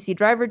major SEC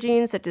driver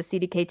genes, such as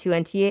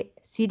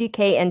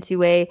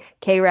CDKN2A,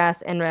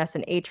 KRAS, NRAS,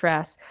 and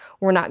HRAS,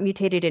 were not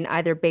mutated in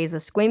either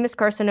basosquamous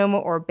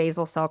carcinoma or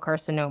basal cell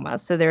carcinoma.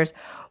 So there's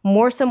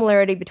more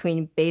similarity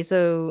between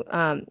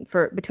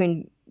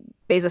basosquamous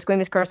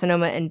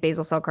carcinoma and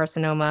basal cell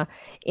carcinoma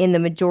in the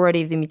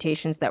majority of the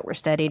mutations that were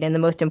studied. And the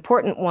most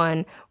important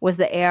one was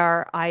the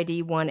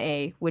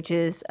ARID1A, which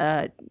is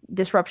a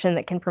disruption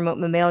that can promote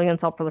mammalian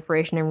cell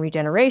proliferation and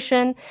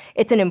regeneration.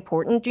 It's an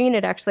important gene.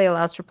 It actually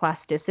allows for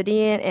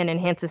plasticity and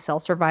enhances cell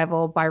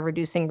survival by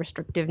reducing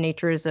restrictive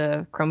natures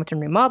of chromatin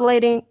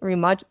remodeling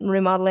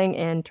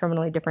in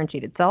terminally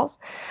differentiated cells.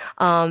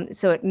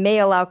 So it may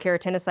allow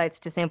keratinocytes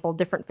to sample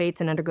different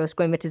fates and undergo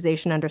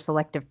squamatization under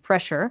selective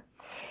pressure.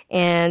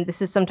 And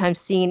this is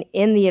sometimes seen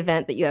in the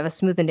event that you have a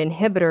smoothened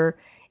inhibitor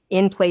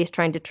in place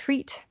trying to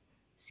treat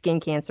skin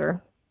cancer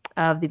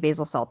of the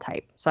basal cell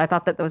type. So I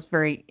thought that was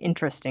very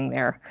interesting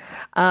there.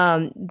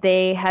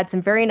 They had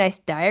some very nice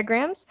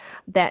diagrams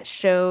that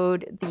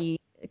showed the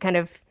kind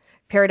of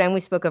paradigm we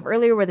spoke of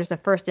earlier, where there's a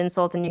first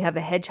insult and you have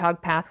a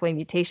hedgehog pathway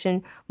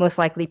mutation, most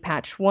likely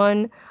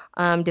patch1,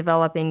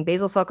 developing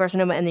basal cell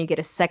carcinoma, and then you get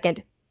a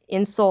second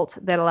insult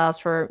that allows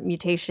for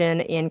mutation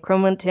in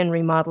chromatin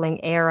remodeling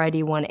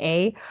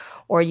ARID1A,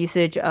 or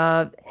usage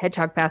of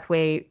hedgehog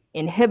pathway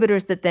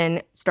inhibitors that then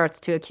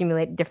starts to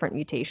accumulate different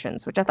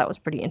mutations, which I thought was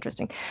pretty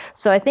interesting.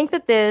 So I think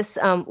that this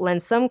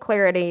lends some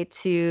clarity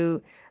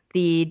to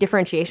the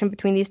differentiation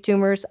between these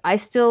tumors. I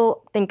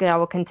still think I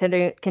will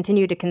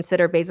continue to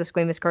consider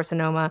basosquamous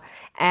carcinoma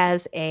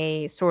as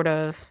a sort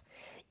of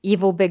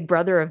evil big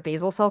brother of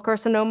basal cell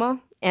carcinoma,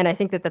 and I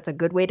think that that's a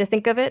good way to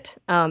think of it.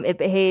 It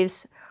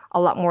behaves a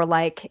lot more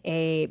like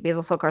a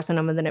basal cell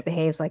carcinoma than it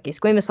behaves like a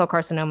squamous cell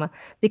carcinoma.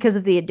 Because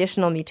of the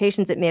additional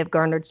mutations it may have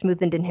garnered,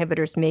 smoothened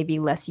inhibitors may be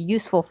less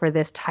useful for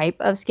this type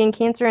of skin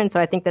cancer. And so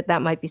I think that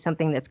that might be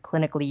something that's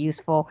clinically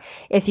useful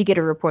if you get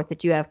a report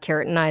that you have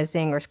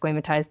keratinizing or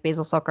squamatized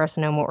basal cell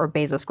carcinoma or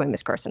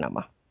basosquamous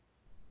carcinoma.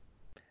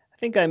 I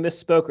think I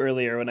misspoke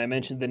earlier when I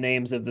mentioned the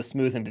names of the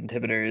smoothened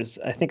inhibitors.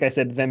 I think I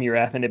said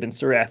vemurafenib and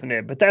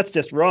sorafenib, but that's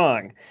just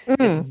wrong.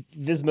 It's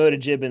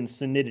vismodegib and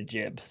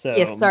sunitinib. So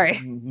yes, sorry.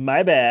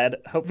 My bad.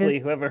 Hopefully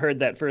whoever heard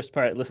that first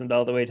part listened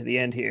all the way to the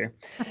end here.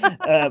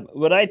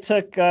 What I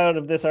took out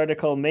of this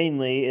article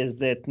mainly is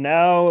that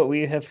now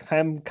we have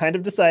kind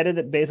of decided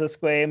that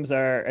basosquames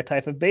are a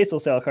type of basal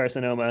cell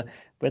carcinoma,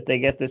 but they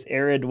get this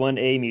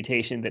ARID1A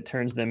mutation that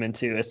turns them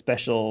into a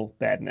special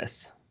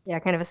badness. Yeah,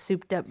 kind of a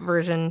souped up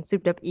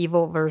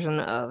evil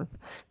version of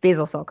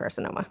basal cell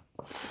carcinoma.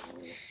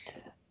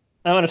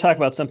 I want to talk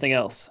about something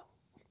else.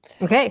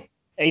 Okay.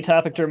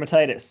 Atopic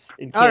dermatitis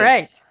in kids. All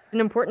right. It's an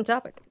important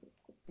topic.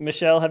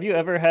 Michelle, have you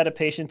ever had a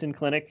patient in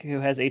clinic who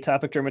has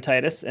atopic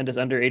dermatitis and is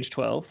under age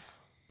 12?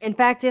 In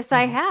fact, yes,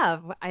 I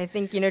have. I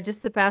think,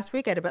 just the past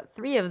week, I had about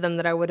 3 of them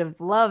that I would have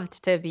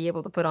loved to be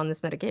able to put on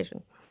this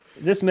medication.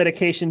 This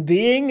medication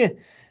being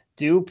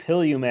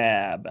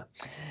dupilumab.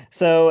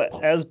 So,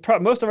 as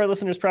most of our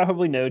listeners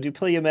probably know,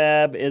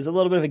 dupilumab is a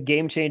little bit of a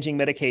game-changing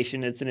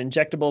medication. It's an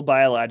injectable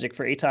biologic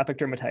for atopic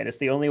dermatitis,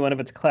 the only one of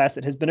its class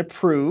that has been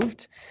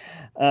approved.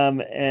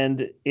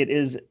 And it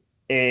is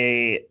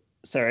a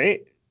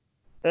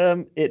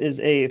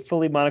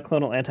fully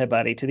monoclonal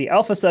antibody to the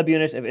alpha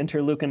subunit of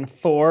interleukin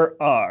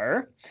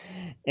 4R,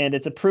 and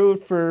it's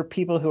approved for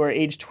people who are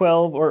age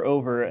 12 or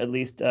over, at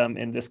least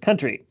in this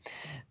country.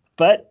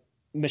 But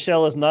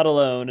Michelle is not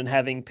alone in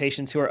having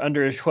patients who are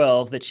under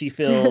 12 that she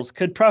feels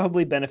could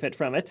probably benefit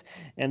from it.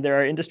 And there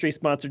are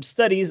industry-sponsored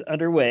studies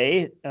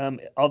underway,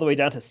 all the way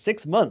down to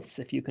 6 months,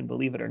 if you can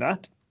believe it or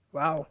not.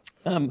 Wow.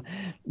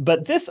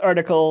 But this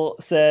article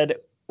said,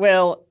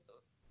 well,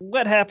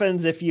 what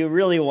happens if you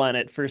really want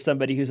it for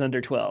somebody who's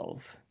under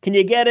 12? Can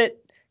you get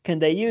it? Can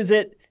they use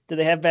it? Do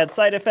they have bad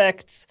side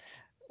effects?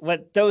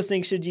 What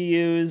dosing should you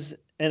use?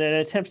 And in an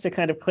attempt to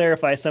kind of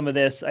clarify some of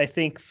this, I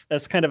think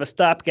as kind of a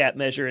stopgap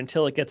measure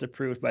until it gets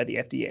approved by the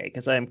FDA,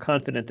 because I am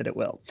confident that it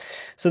will.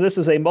 So this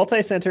was a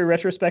multi-center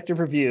retrospective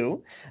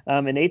review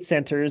in 8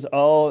 centers,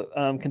 all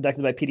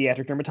conducted by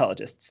pediatric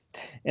dermatologists.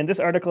 And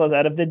this article is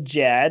out of the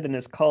JAD and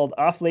is called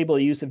Off-Label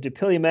Use of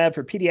Dupilumab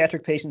for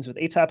Pediatric Patients with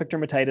Atopic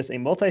Dermatitis, a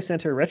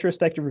multi-center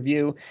retrospective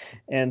review.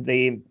 And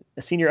the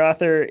senior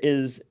author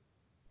is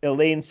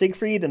Elaine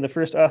Siegfried, and the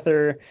first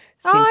author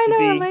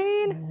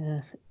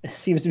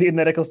seems to be a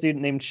medical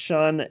student named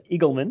Sean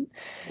Eagleman.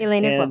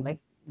 Elaine is lovely.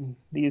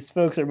 These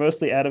folks are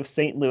mostly out of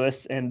St.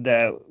 Louis, and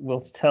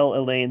we'll tell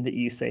Elaine that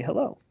you say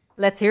hello.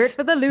 Let's hear it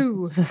for the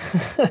Lou.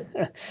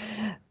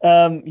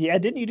 Yeah,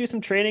 didn't you do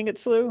some training at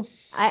SLU?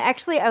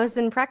 I was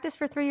in practice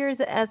for 3 years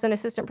as an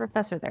assistant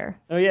professor there.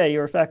 Oh yeah, you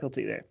were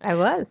faculty there. I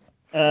was.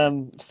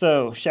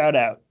 So shout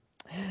out.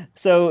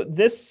 So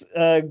this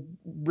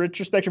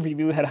retrospective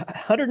review had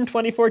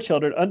 124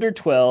 children under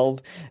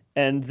 12,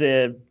 and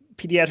the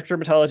pediatric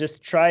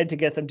dermatologist tried to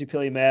get them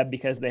dupilumab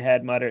because they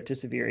had moderate to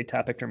severe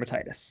atopic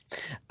dermatitis.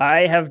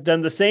 I have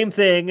done the same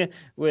thing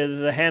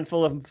with a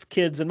handful of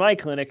kids in my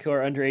clinic who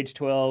are under age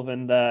 12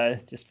 and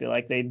just feel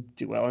like they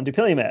do well on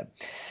dupilumab.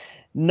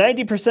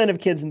 90% of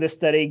kids in this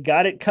study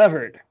got it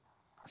covered.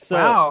 So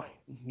wow.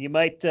 You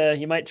might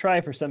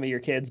try for some of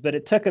your kids, but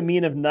it took a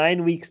mean of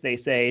 9 weeks, they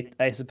say,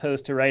 I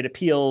suppose, to write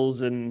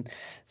appeals and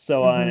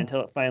so on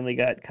until it finally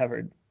got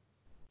covered.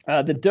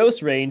 The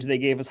dose range they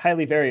gave was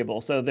highly variable.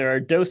 So there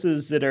are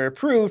doses that are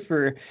approved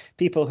for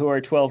people who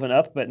are 12 and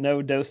up, but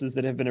no doses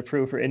that have been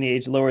approved for any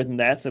age lower than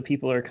that. So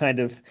people are kind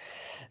of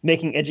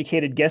making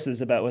educated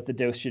guesses about what the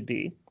dose should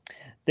be.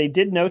 They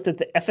did note that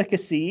the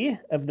efficacy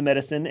of the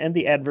medicine and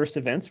the adverse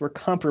events were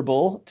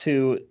comparable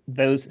to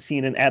those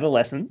seen in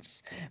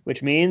adolescents,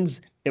 which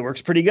means it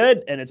works pretty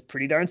good and it's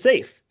pretty darn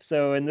safe.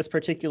 So in this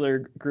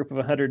particular group of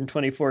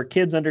 124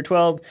 kids under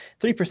 12,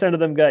 3%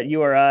 of them got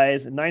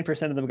URIs,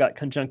 9% of them got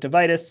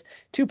conjunctivitis,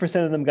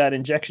 2% of them got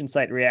injection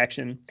site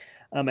reaction,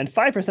 and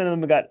 5% of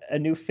them got a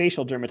new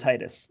facial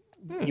dermatitis.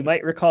 You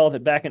might recall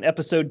that back in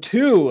episode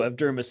 2 of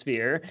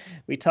Dermosphere,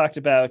 we talked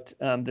about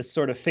this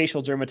sort of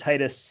facial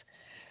dermatitis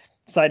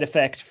side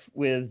effect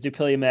with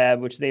dupilumab,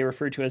 which they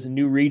referred to as a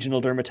new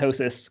regional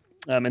dermatosis.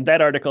 In that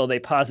article, they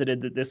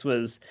posited that this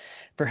was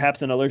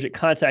perhaps an allergic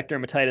contact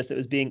dermatitis that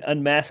was being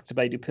unmasked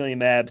by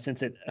dupilumab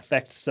since it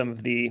affects some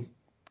of the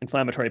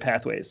inflammatory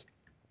pathways.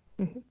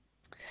 Mm-hmm.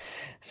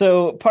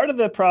 So part of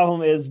the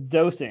problem is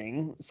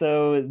dosing.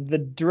 So the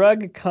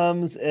drug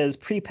comes as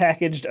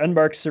prepackaged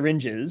unmarked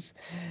syringes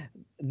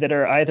that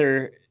are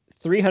either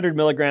 300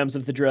 milligrams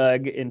of the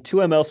drug in 2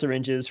 ml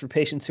syringes for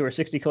patients who are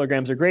 60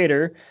 kilograms or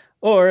greater,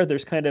 or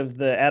there's kind of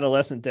the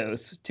adolescent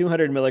dose,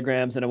 200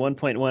 milligrams in a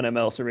 1.1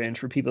 ml syringe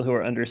for people who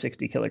are under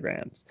 60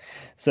 kilograms.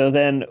 So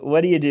then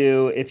what do you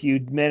do if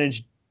you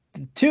manage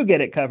to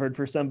get it covered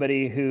for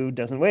somebody who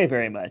doesn't weigh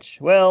very much?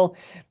 Well,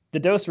 the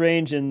dose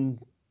range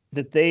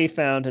that they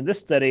found in this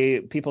study,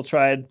 people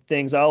tried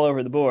things all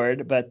over the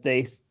board, but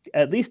they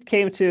at least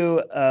came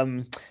to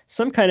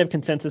some kind of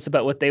consensus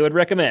about what they would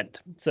recommend.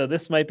 So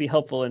this might be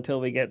helpful until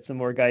we get some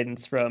more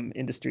guidance from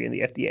industry and the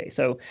FDA.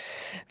 So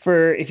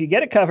if you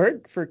get it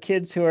covered for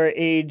kids who are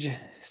age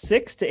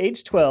 6 to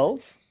age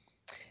 12,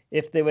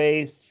 if they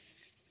weigh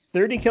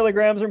 30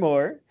 kilograms or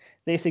more,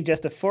 they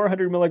suggest a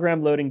 400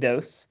 milligram loading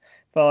dose,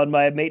 followed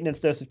by a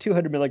maintenance dose of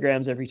 200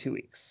 milligrams every 2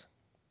 weeks.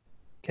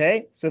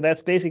 Okay, so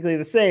that's basically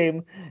the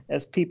same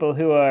as people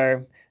who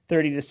are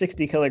 30 to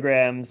 60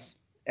 kilograms,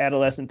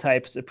 adolescent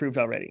types approved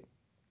already.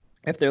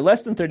 If they're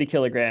less than 30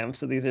 kilograms,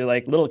 so these are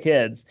like little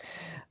kids,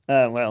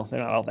 well,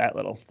 they're not all that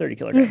little, 30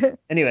 kilograms.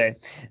 Anyway,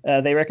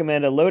 they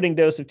recommend a loading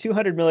dose of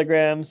 200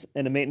 milligrams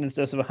and a maintenance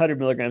dose of 100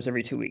 milligrams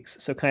every 2 weeks.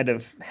 So kind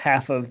of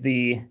half of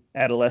the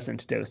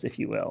adolescent dose, if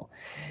you will.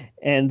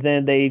 And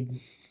then they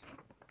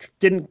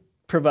didn't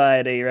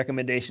provide a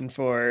recommendation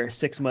for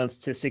 6 months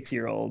to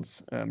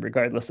 6-year-olds,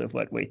 regardless of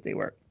what weight they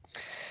were.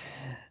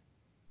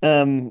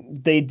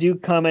 They do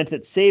comment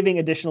that saving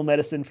additional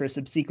medicine for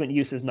subsequent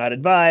use is not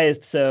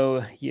advised.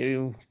 So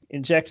you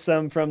inject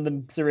some from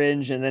the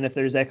syringe, and then if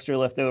there's extra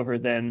left over,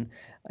 then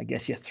I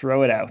guess you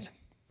throw it out,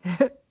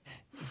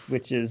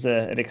 which is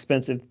an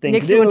expensive thing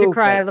Makes to do. you want to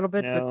cry a little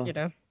bit, but you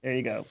know. There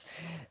you go.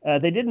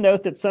 They did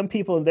note that some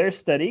people in their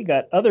study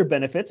got other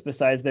benefits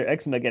besides their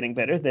eczema getting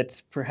better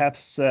that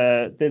perhaps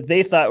that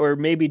they thought were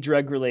maybe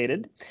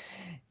drug-related.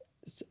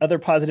 Other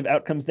positive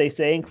outcomes, they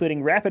say,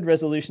 including rapid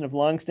resolution of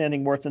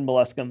long-standing warts and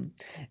molluscum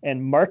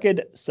and marked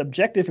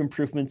subjective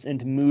improvements in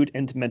mood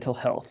and mental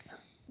health.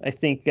 I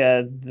think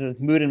the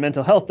mood and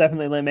mental health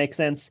definitely make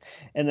sense.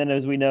 And then,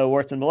 as we know,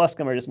 warts and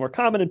molluscum are just more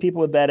common in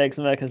people with bad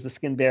eczema because the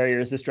skin barrier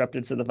is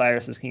disrupted so the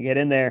viruses can get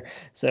in there.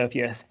 So if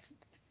you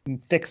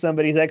fix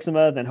somebody's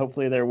eczema, then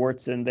hopefully their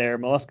warts and their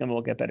molluscum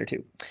will get better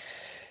too.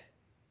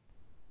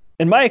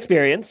 In my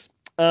experience,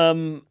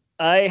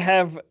 I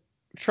have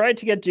tried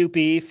to get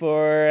Dupixent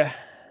for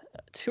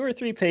 2 or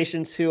 3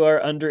 patients who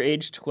are under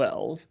age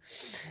 12.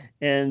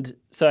 And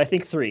so I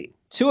think 3.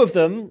 2 of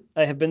them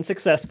I have been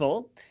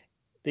successful.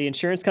 The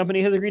insurance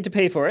company has agreed to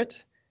pay for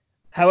it.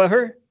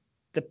 However,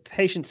 the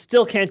patient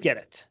still can't get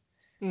it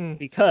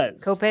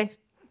because copay?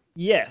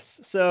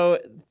 Yes. So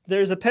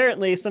there's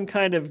apparently some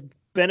kind of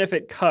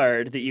benefit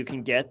card that you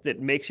can get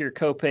that makes your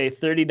copay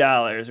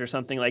 $30 or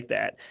something like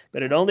that.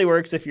 But it only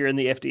works if you're in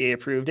the FDA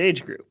approved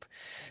age group.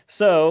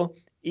 So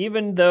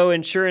even though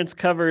insurance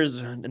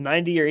covers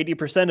 90 or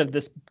 80% of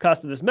this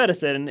cost of this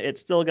medicine,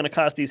 it's still going to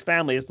cost these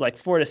families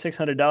like $400 to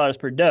 $600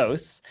 per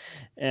dose.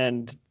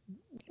 And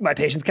my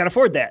patients can't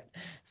afford that.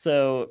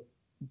 So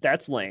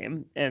that's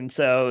lame. And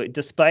so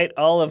despite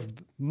all of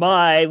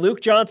my,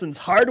 Luke Johnson's,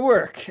 hard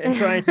work in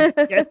trying to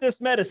get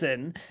this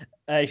medicine,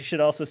 I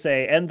should also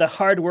say, and the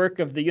hard work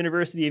of the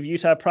University of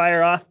Utah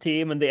prior auth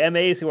team and the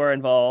MAs who are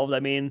involved, I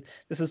mean,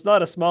 this is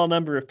not a small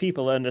number of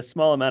people and a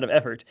small amount of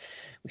effort.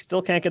 We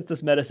still can't get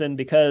this medicine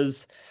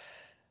because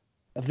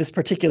of this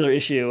particular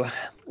issue,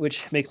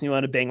 which makes me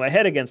want to bang my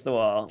head against the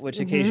wall, which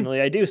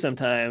occasionally I do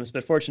sometimes,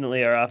 but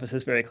fortunately our office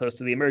is very close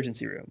to the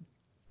emergency room.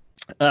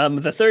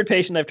 The third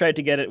patient I've tried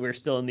to get it, we're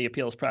still in the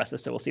appeals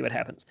process, so we'll see what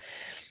happens.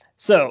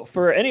 So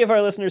for any of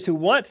our listeners who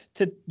want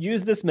to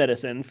use this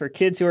medicine for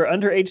kids who are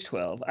under age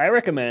 12, I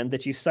recommend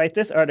that you cite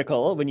this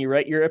article when you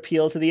write your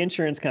appeal to the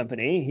insurance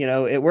company. You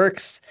know, it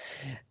works.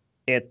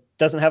 It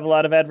doesn't have a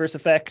lot of adverse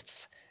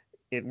effects.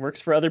 It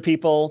works for other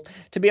people.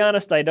 To be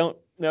honest, I don't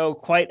know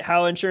quite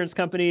how insurance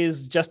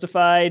companies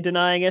justify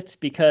denying it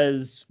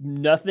because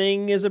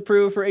nothing is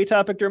approved for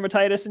atopic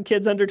dermatitis in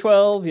kids under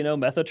 12. You know,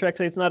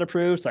 methotrexate's not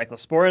approved,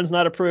 cyclosporin's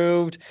not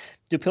approved,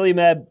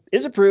 dupilumab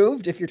is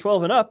approved if you're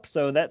 12 and up,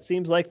 so that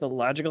seems like the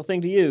logical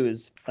thing to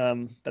use.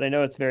 But I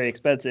know it's very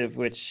expensive,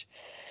 which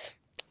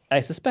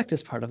I suspect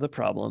is part of the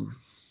problem.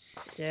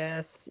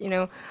 Yes,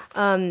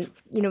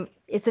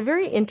 it's a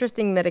very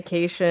interesting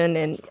medication,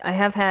 and I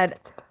have had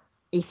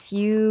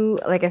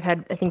I've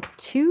had, I think,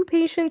 2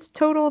 patients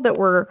total that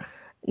were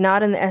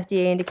not in the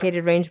FDA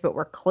indicated range, but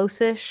were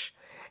close-ish.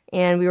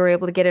 And we were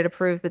able to get it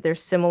approved, but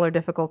there's similar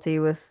difficulty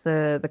with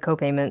the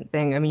copayment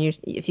thing. I mean,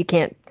 if you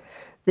can't,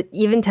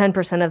 even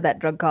 10% of that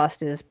drug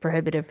cost is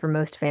prohibitive for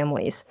most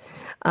families.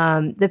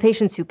 The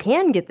patients who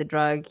can get the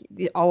drug,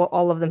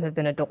 all of them have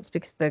been adults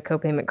because the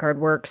copayment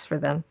card works for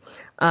them,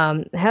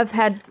 have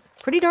had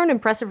pretty darn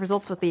impressive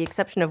results with the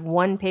exception of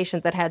one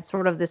patient that had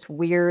sort of this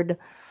weird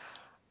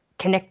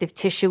connective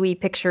tissue-y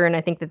picture, and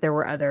I think that there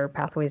were other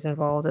pathways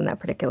involved in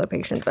that particular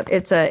patient. But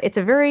it's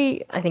a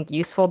very, I think,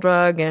 useful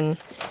drug, and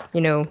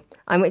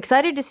I'm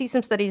excited to see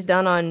some studies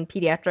done on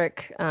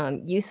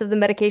pediatric use of the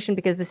medication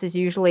because this is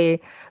usually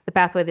the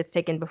pathway that's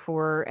taken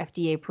before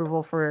FDA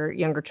approval for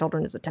younger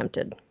children is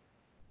attempted.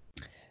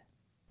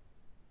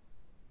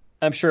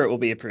 I'm sure it will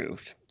be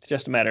approved. It's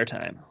just a matter of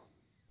time.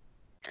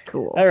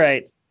 Cool. All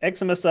right.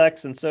 Eczema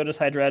sucks, and so does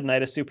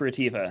hidradenitis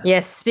suppurativa.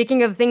 Yes,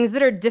 speaking of things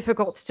that are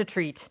difficult to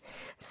treat.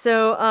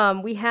 So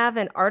we have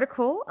an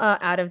article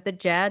out of the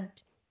JAD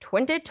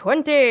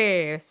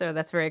 2020. So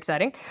that's very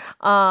exciting.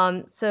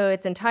 So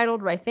it's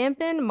entitled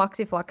Rifampin,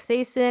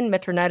 Moxifloxacin,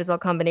 Metronidazole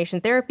Combination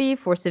Therapy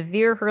for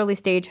Severe Early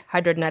Stage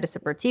Hidradenitis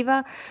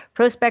Suppurativa,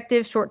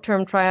 Prospective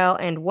Short-Term Trial,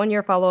 and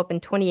 1-year follow-up in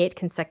 28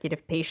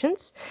 consecutive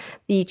patients.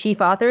 The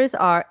chief authors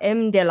are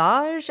M.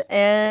 Delage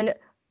and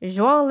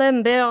Jean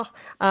Lambert.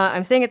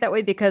 I'm saying it that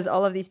way because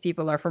all of these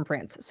people are from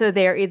France. So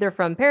they are either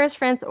from Paris,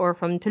 France, or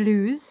from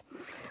Toulouse,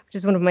 which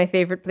is one of my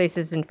favorite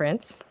places in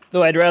France.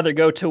 Though I'd rather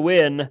go to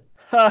win.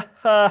 Ha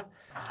ha.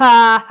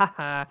 Ha ha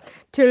ha.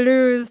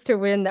 Toulouse to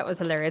win. That was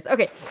hilarious.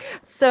 Okay.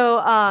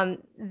 So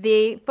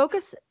they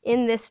focus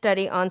in this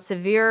study on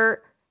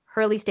severe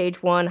early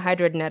stage 1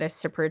 hidradenitis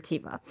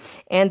suppurativa.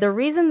 And the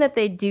reason that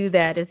they do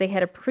that is they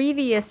had a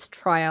previous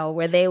trial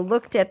where they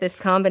looked at this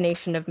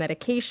combination of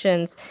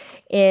medications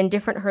in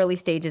different early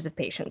stages of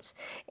patients.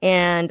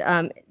 And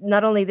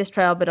not only this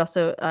trial, but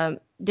also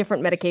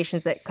different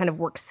medications that kind of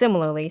work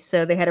similarly.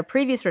 So they had a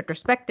previous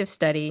retrospective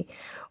study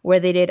where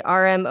they did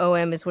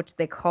RMOM, is what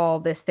they call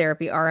this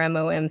therapy,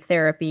 RMOM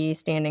therapy,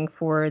 standing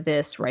for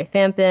this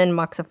rifampin,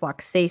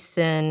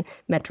 moxifloxacin,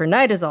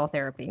 metronidazole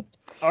therapy.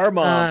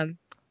 RMOM.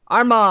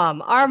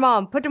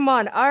 RMOM, put them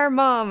on,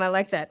 RMOM. I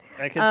like that.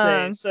 I could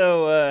say,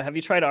 so have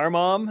you tried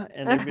RMOM?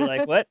 And they'd be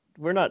like, what?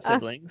 We're not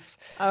siblings.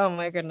 Oh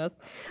my goodness.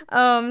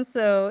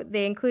 So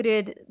they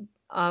included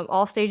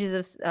all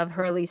stages of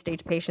early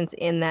stage patients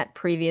in that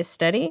previous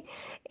study.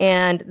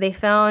 And they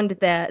found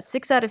that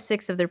 6 out of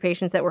 6 of their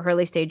patients that were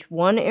early stage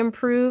 1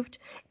 improved,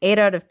 8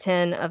 out of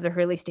 10 of the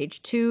early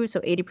stage 2, so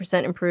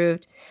 80%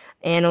 improved,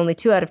 and only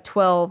 2 out of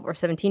 12 or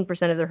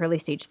 17% of the early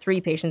stage 3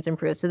 patients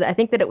improved. So I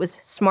think that it was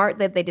smart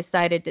that they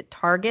decided to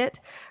target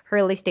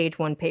early stage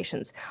 1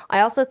 patients. I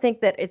also think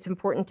that it's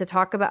important to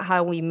talk about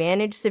how we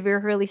manage severe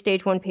early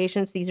stage 1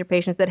 patients. These are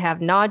patients that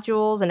have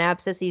nodules and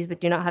abscesses but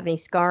do not have any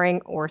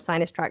scarring or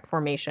sinus tract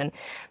formation,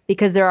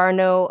 because there are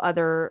no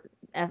other,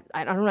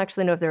 I don't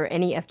actually know if there are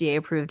any FDA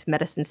approved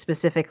medicines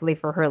specifically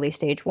for early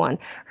stage 1.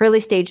 Early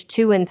stage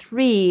 2 and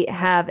 3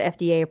 have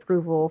FDA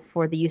approval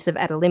for the use of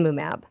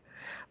adalimumab,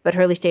 but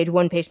early stage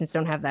 1 patients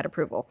don't have that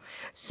approval.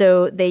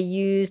 So they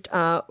used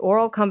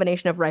oral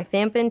combination of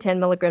rifampin, 10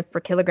 milligrams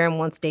per kilogram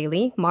once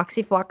daily,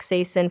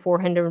 moxifloxacin,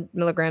 400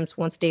 milligrams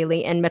once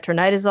daily, and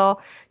metronidazole,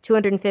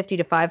 250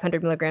 to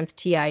 500 milligrams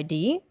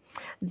TID.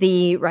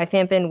 The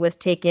rifampin was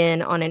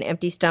taken on an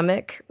empty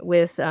stomach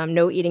with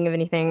no eating of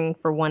anything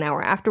for 1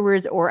 hour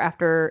afterwards, or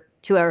after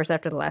 2 hours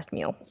after the last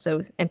meal.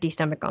 So empty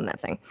stomach on that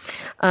thing.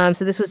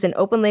 So this was an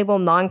open label,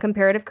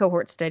 non-comparative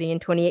cohort study in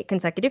 28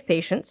 consecutive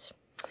patients.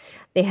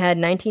 They had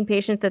 19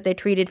 patients that they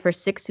treated for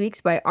 6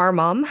 weeks by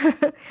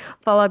RMOM,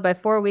 followed by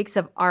 4 weeks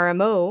of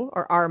RMO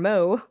or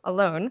RMO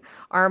alone,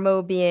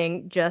 RMO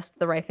being just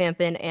the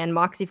rifampin and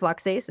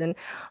moxifloxacin.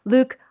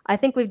 Luke, I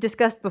think we've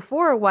discussed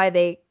before why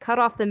they cut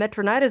off the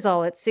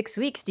metronidazole at 6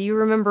 weeks. Do you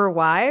remember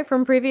why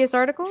from previous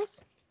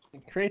articles?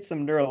 It creates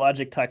some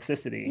neurologic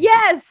toxicity.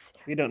 Yes!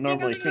 We don't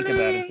normally think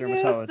about in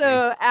dermatology.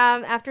 So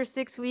after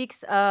 6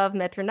 weeks of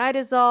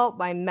metronidazole,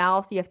 by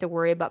mouth, you have to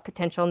worry about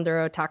potential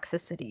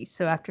neurotoxicity.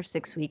 So after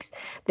 6 weeks,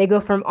 they go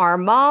from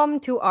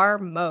RMOM to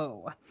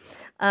RMO.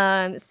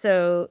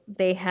 So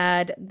they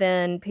had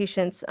then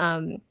patients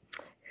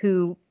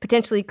who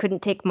potentially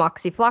couldn't take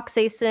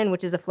moxifloxacin,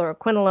 which is a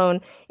fluoroquinolone,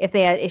 if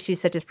they had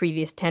issues such as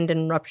previous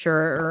tendon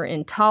rupture or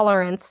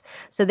intolerance.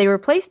 So they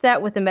replaced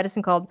that with a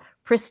medicine called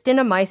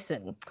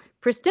pristinamycin.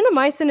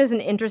 Pristinamycin is an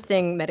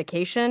interesting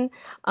medication.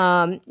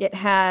 It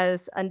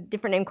has a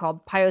different name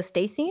called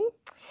pyostacine,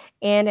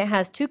 and it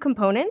has 2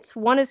 components.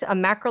 One is a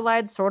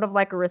macrolide, sort of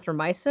like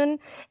erythromycin,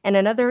 and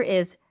another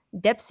is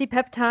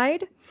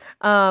depsipeptide,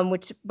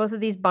 which both of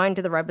these bind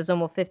to the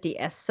ribosomal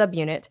 50S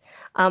subunit.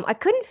 I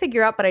couldn't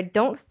figure out, but I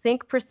don't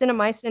think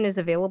pristinamycin is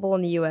available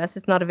in the US.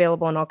 It's not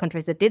available in all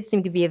countries. It did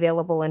seem to be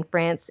available in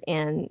France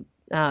and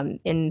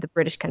in the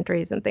British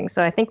countries and things.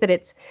 So I think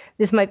that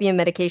this might be a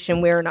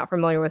medication we're not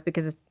familiar with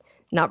because it's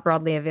not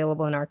broadly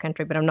available in our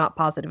country, but I'm not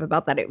positive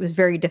about that. It was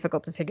very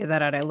difficult to figure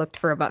that out. I looked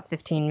for about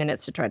 15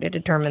 minutes to try to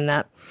determine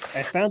that.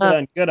 I found it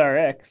on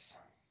GoodRx.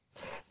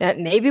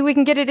 Maybe we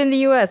can get it in the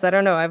US. I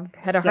don't know. I've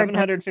had a hard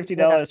time.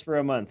 $750 for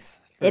a month.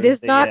 It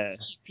is not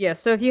cheap. Yeah,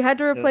 so if you had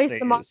to replace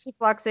the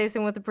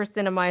moxifloxacin with the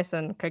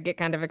pristinamycin, could get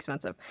kind of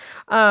expensive.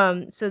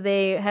 So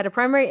they had a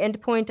primary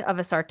endpoint of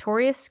a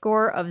Sartorius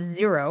score of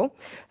 0.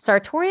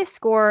 Sartorius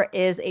score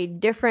is a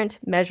different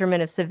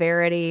measurement of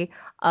severity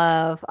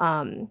of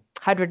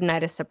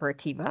hidradenitis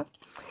suppurativa.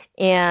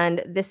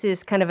 And this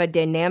is kind of a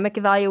dynamic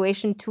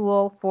evaluation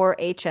tool for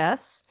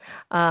HS.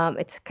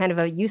 It's kind of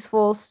a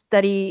useful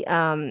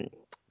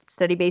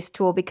study-based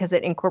tool because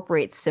it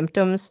incorporates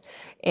symptoms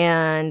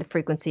and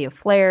frequency of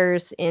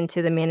flares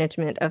into the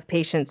management of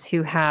patients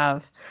who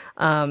have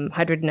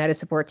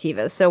hidradenitis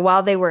suppurativa. So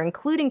while they were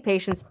including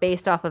patients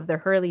based off of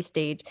their early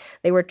stage,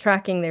 they were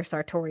tracking their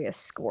Sartorius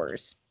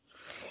scores.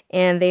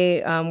 And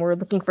they were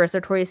looking for a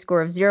Sartorius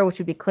score of 0, which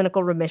would be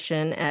clinical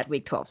remission at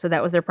week 12. So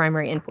that was their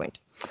primary endpoint.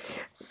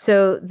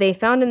 So they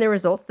found in their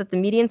results that the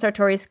median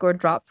Sartorius score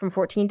dropped from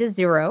 14 to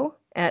 0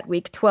 at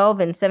week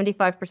 12 in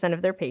 75%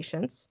 of their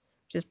patients,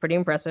 which is pretty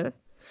impressive.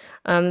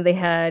 They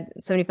had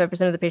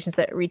 75% of the patients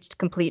that reached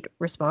complete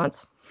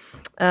response,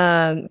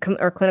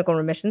 or clinical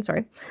remission,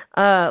 sorry.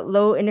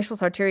 Low initial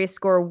Sartorius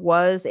score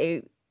was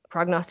a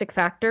prognostic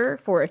factor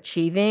for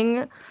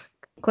achieving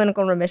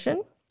clinical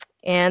remission.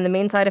 And the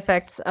main side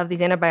effects of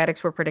these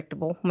antibiotics were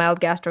predictable: mild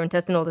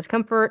gastrointestinal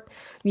discomfort,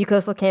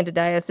 mucosal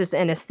candidiasis,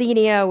 and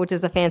asthenia, which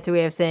is a fancy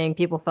way of saying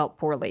people felt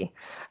poorly.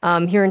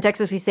 Here in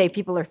Texas, we say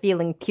people are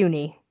feeling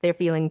puny. They're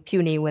feeling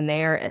puny when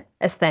they are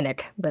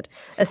asthenic, but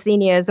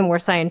asthenia is a more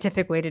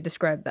scientific way to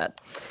describe that.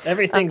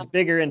 Everything's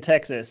bigger in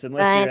Texas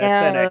unless you're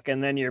asthenic,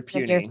 and then you're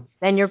puny.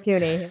 Then you're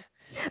puny.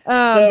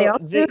 They So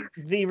also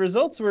the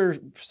results were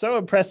so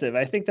impressive.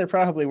 I think they're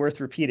probably worth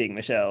repeating,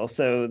 Michelle.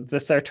 So the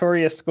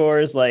Sartorius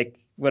scores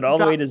went all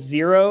the way dropped, to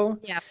 0.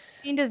 yeah,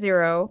 15 to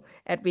 0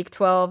 at week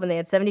 12, and they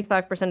had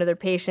 75% of their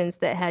patients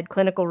that had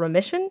clinical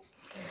remission,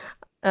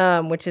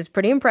 which is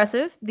pretty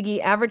impressive.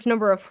 The average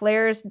number of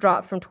flares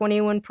dropped from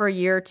 21 per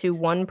year to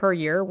 1 per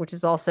year, which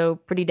is also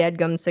pretty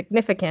deadgum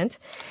significant.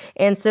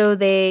 And so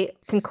they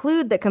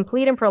conclude that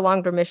complete and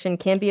prolonged remission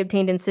can be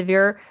obtained in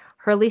severe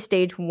early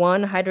stage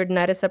 1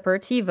 hidradenitis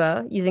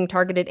suppurativa using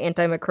targeted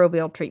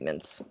antimicrobial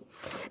treatments.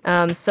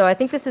 So I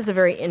think this is a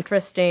very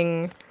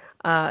interesting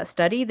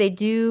study. They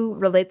do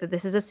relate that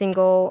this is a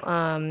single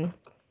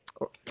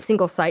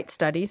site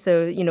study.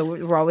 So,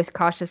 we're always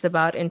cautious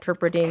about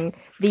interpreting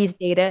these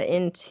data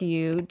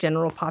into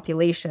general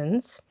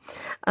populations.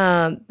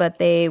 But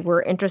they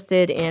were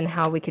interested in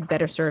how we could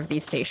better serve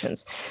these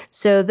patients.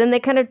 So then they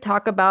kind of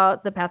talk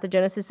about the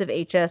pathogenesis of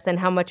HS and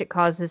how much it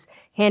causes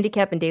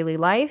handicap in daily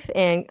life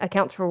and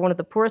accounts for one of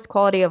the poorest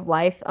quality of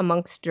life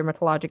amongst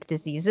dermatologic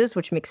diseases,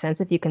 which makes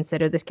sense if you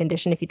consider this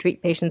condition, if you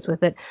treat patients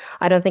with it.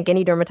 I don't think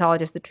any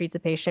dermatologist that treats a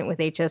patient with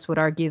HS would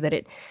argue that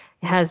it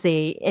has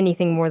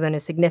anything more than a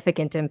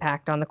significant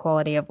impact on the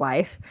quality of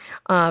life.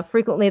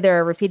 Frequently, there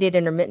are repeated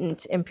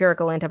intermittent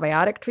empirical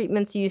antibiotic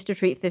treatments used to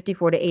treat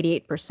 54 to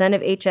 88%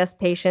 of HS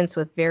patients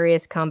with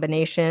various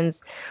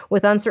combinations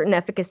with uncertain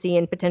efficacy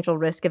and potential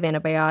risk of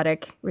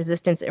antibiotic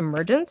resistance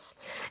emergence.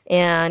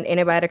 And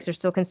antibiotics are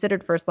still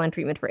considered first-line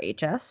treatment for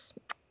HS.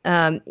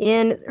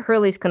 In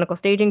Hurley's clinical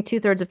staging,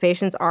 2/3 of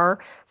patients are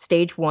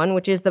stage 1,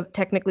 which is the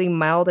technically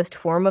mildest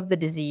form of the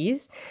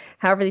disease.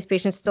 However, these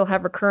patients still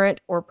have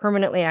recurrent or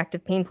permanently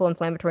active painful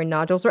inflammatory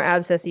nodules or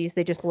abscesses.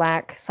 They just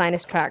lack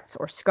sinus tracts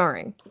or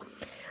scarring.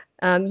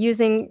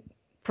 Using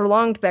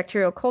prolonged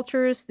bacterial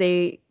cultures,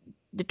 they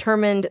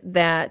determined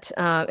that,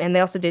 and they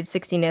also did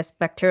 16S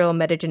bacterial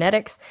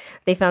metagenetics.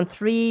 They found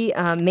 3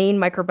 main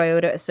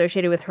microbiota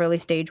associated with early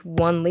stage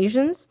 1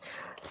 lesions.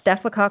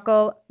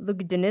 Staphylococcal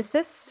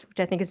lugdunensis,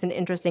 which I think is an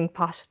interesting,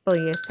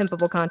 possibly a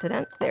pimpable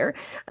continent there,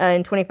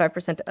 in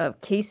 25%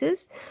 of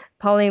cases.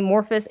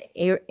 Polymorphous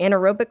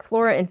anaerobic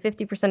flora in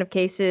 50% of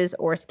cases,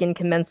 or skin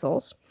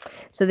commensals.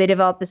 So they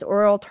developed this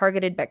oral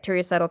targeted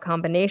bactericidal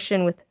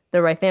combination with the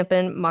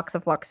rifampin,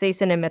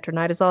 moxifloxacin, and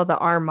metronidazole, the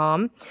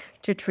RMOM,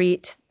 to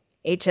treat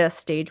HS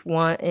stage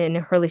 1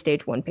 in early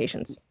stage 1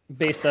 patients.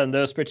 Based on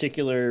those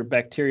particular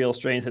bacterial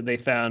strains that they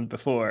found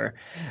before.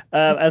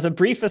 As a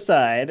brief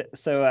aside,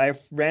 so I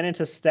ran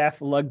into Staph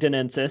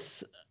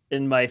lugdunensis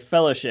in my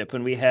fellowship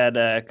when we had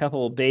a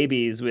couple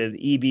babies with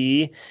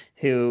EB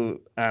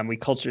who we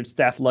cultured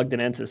Staph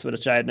lugdunensis,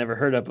 which I had never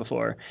heard of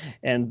before.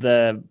 And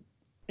the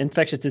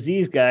infectious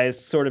disease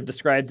guys sort of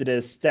described it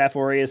as Staph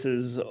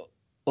aureus's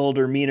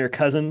older, meaner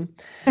cousin.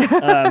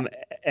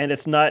 And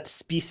it's not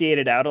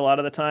speciated out a lot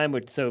of the time,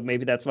 so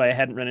maybe that's why I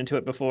hadn't run into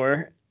it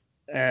before.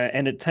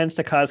 And it tends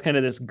to cause kind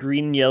of this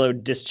green-yellow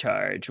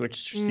discharge,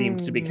 which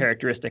seemed to be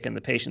characteristic in the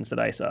patients that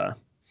I saw.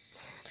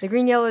 The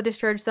green-yellow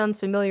discharge sounds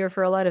familiar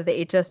for a lot of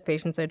the HS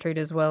patients I treat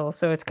as well.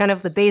 So it's kind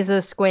of the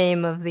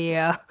basosquame of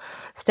the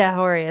Staph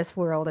aureus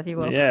world, if you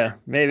will. Yeah,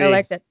 maybe. I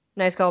like that.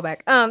 Nice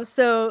callback.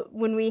 So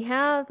when we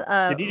have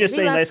did you just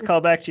say nice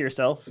callback to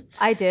yourself?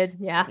 I did,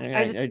 yeah.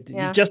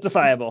 Yeah.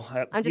 Justifiable.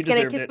 I'm just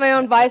gonna kiss my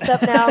own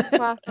bicep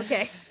now.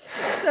 Okay.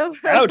 So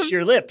ouch,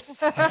 your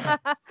lips.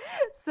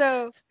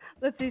 So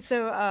let's see.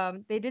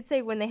 So they did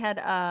say when they had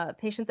a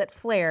patient that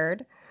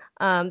flared,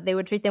 they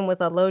would treat them with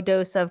a low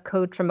dose of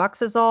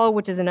cotrimoxazole,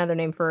 which is another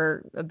name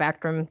for a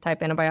Bactrim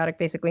type antibiotic,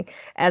 basically,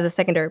 as a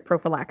secondary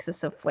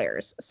prophylaxis of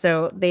flares.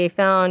 So they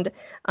found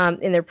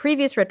in their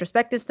previous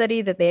retrospective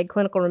study that they had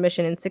clinical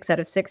remission in 6 out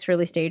of 6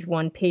 early stage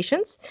 1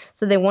 patients.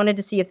 So they wanted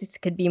to see if this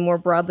could be more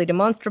broadly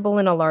demonstrable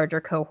in a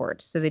larger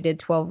cohort. So they did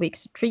 12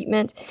 weeks of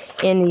treatment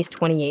in these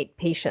 28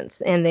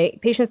 patients. And the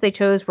patients they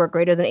chose were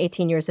greater than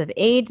 18 years of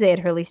age. They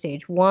had early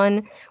stage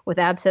 1 with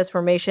abscess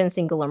formation,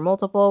 single or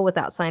multiple,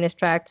 without sinus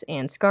tracts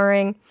and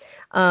scarring.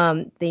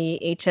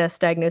 The HS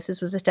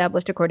diagnosis was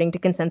established according to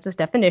consensus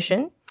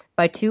definition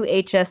by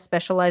 2 HS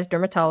specialized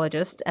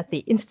dermatologists at the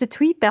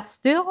Institut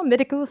Pasteur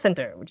Medical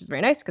Center, which is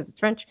very nice because it's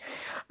French.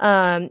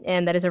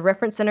 And that is a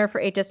reference center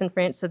for HS in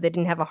France, so they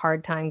didn't have a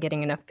hard time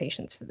getting enough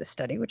patients for this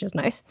study, which is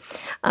nice.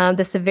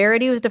 The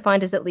severity was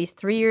defined as at least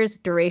 3 years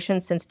duration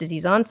since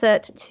disease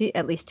onset,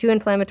 at least 2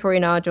 inflammatory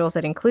nodules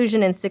at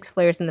inclusion, and 6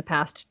 flares in the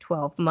past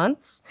 12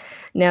 months.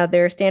 Now,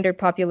 their standard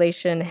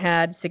population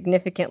had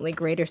significantly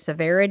greater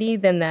severity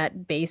than that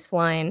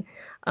baseline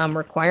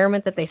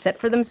requirement that they set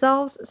for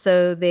themselves.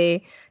 So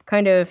they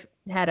kind of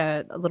had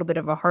a little bit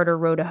of a harder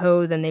row to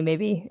hoe than they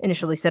maybe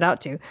initially set out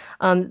to.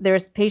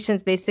 There's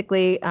patients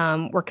basically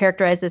were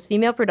characterized as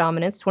female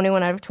predominance,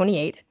 21 out of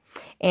 28,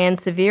 and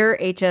severe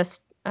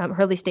HS,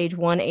 early stage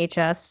 1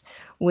 HS,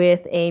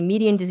 with a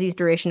median disease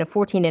duration of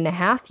 14 and a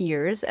half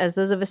years. As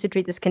those of us who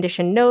treat this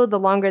condition know, the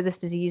longer this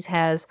disease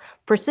has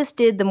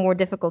persisted, the more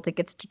difficult it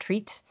gets to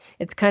treat.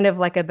 It's kind of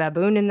like a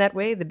baboon in that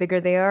way. The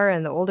bigger they are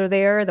and the older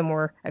they are, the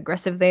more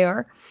aggressive they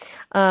are.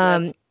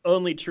 That's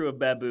only true of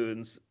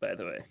baboons, by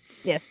the way.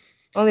 Yes,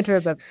 only true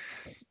of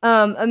baboons.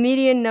 A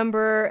median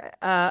number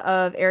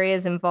of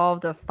areas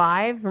involved of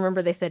 5.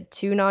 Remember, they said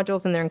 2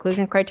 nodules in their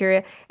inclusion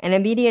criteria, and a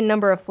median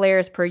number of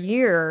flares per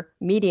year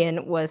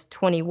median was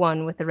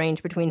 21, with the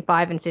range between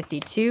 5 and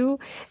 52.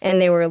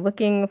 And they were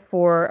looking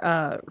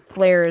for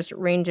flares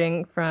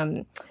ranging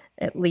from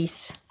at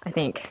least, I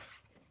think,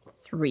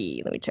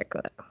 3. Let me check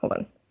that. Hold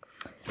on.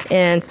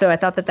 And so I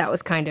thought that that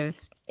was kind of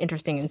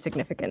interesting and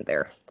significant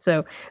there.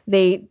 So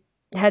they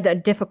had a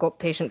difficult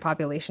patient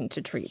population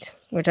to treat,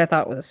 which I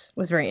thought was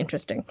very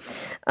interesting.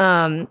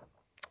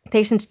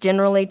 Patients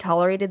generally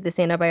tolerated this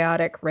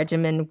antibiotic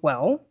regimen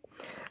well.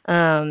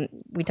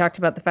 We talked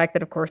about the fact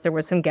that, of course, there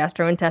was some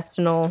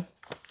gastrointestinal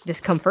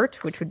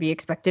discomfort, which would be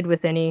expected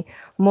with any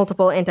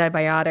multiple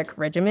antibiotic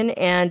regimen,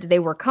 and they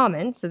were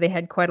common. So they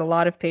had quite a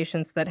lot of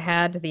patients that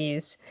had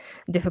these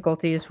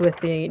difficulties with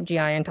the GI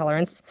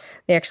intolerance.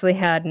 They actually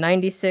had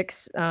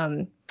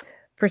 96%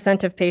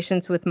 of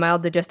patients with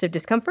mild digestive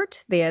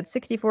discomfort. They had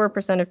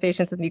 64% of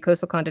patients with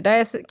mucosal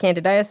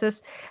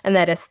candidiasis, and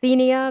that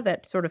asthenia,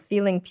 that sort of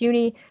feeling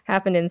puny,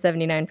 happened in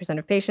 79%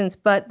 of patients,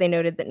 but they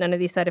noted that none of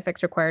these side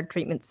effects required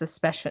treatment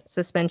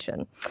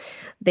suspension.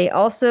 They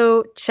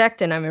also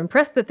checked, and I'm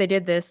impressed that they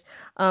did this,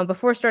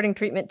 before starting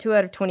treatment, 2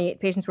 out of 28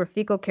 patients were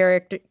fecal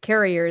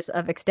carriers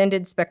of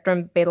extended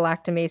spectrum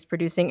beta-lactamase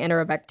producing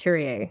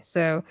Enterobacteriae,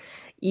 so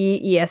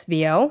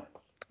ESBL,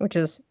 which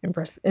is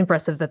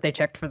impressive that they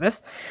checked for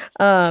this,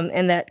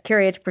 and that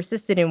carriage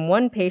persisted in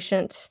 1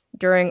 patient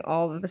during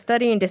all of the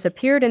study and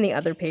disappeared in the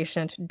other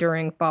patient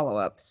during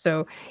follow-up.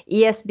 So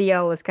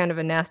ESBL is kind of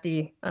a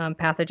nasty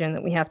pathogen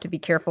that we have to be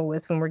careful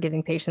with when we're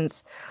giving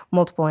patients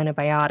multiple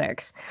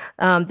antibiotics.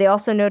 They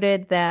also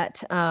noted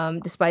that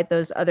despite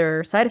those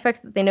other side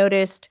effects that they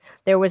noticed,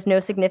 there was no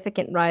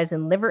significant rise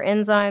in liver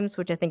enzymes,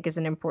 which I think is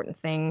an important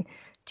thing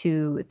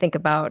to think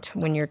about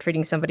when you're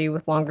treating somebody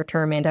with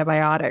longer-term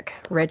antibiotic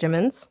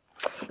regimens.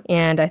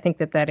 And I think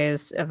that that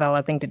is a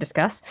valid thing to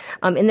discuss.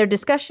 In their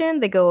discussion,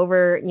 they go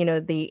over,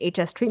 the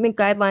HS treatment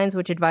guidelines,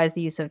 which advise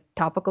the use of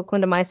topical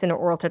clindamycin or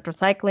oral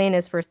tetracycline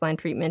as first-line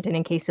treatment, and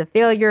in case of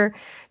failure,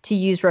 to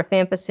use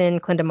rifampicin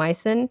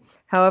clindamycin.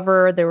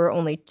 However, there were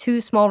only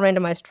 2 small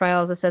randomized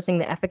trials assessing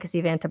the efficacy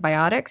of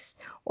antibiotics,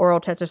 oral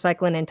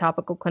tetracycline and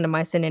topical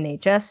clindamycin in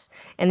HS,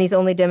 and these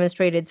only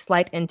demonstrated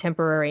slight and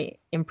temporary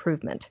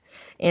improvement.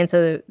 And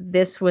so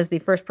this was the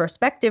first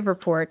prospective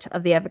report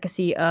of the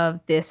efficacy of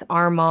this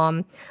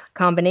RMOM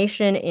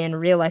combination in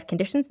real-life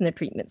conditions in the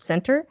treatment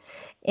center.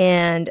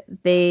 And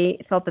they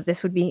felt that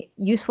this would be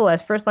useful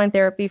as first-line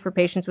therapy for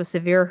patients with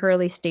severe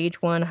Hurley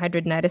stage 1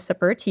 hidradenitis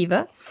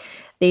suppurativa.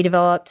 They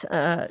developed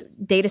a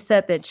data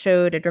set that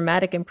showed a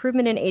dramatic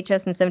improvement in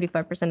HS in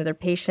 75% of their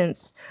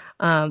patients,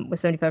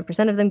 with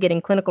 75% of them getting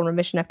clinical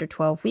remission after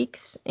 12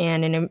 weeks,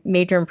 and a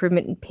major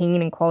improvement in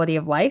pain and quality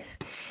of life.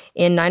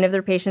 In 9 of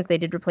their patients, they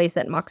did replace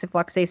that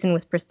moxifloxacin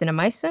with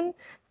pristinamycin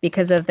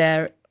because of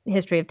their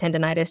history of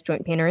tendinitis,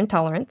 joint pain, or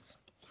intolerance.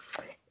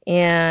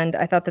 And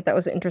I thought that that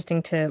was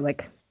interesting to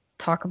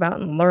talk about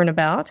and learn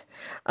about.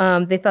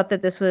 They thought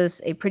that this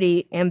was a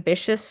pretty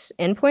ambitious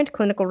endpoint,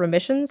 clinical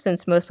remission,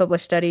 since most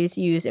published studies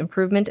use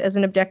improvement as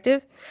an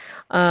objective.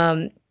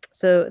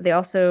 So they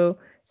also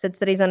said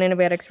studies on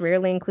antibiotics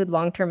rarely include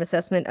long-term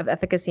assessment of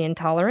efficacy and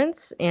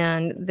tolerance,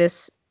 and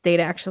this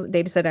data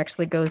set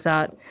actually goes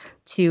out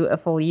to a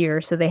full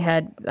year. So they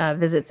had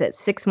visits at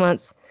 6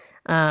 months,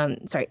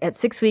 at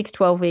 6 weeks,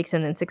 12 weeks,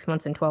 and then 6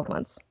 months and 12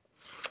 months.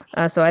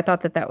 So I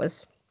thought that that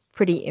was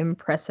pretty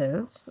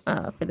impressive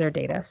for their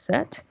data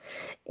set,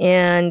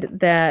 and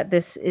that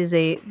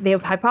they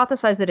have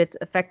hypothesized that it's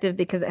effective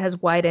because it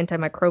has wide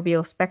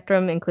antimicrobial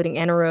spectrum, including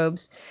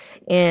anaerobes,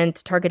 and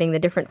targeting the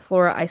different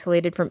flora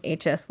isolated from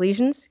HS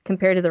lesions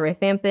compared to the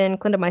rifampin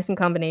clindamycin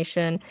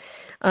combination,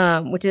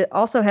 which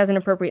also has an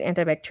appropriate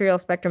antibacterial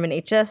spectrum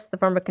in HS. The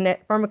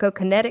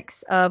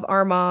pharmacokinetics of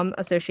RMOM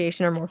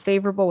association are more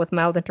favorable, with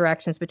mild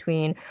interactions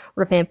between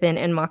rifampin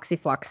and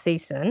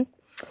moxifloxacin,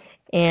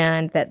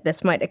 and that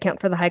this might account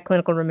for the high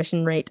clinical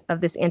remission rate of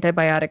this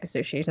antibiotic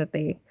association that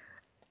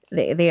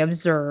they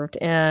observed.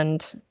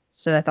 And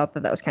so I thought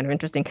that was kind of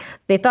interesting.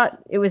 They thought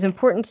it was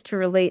important to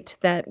relate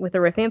that with the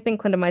rifampin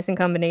clindamycin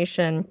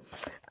combination,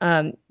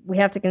 we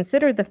have to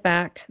consider the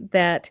fact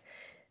that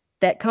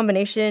that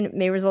combination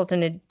may result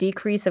in a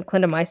decrease of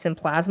clindamycin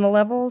plasma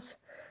levels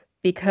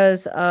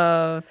because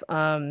of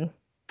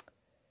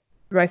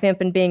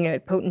rifampin being a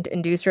potent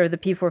inducer of the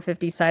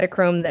P450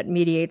 cytochrome that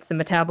mediates the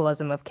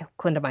metabolism of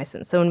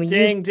clindamycin. So when we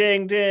ding.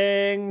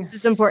 This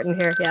is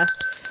important here, yeah.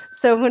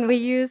 So when we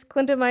use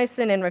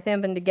clindamycin and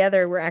rifampin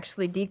together, we're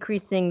actually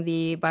decreasing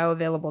the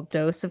bioavailable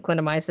dose of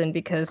clindamycin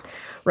because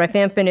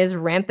rifampin is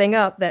ramping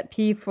up that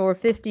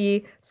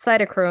P450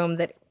 cytochrome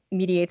that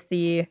mediates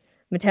the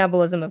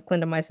metabolism of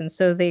clindamycin.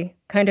 So they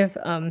kind of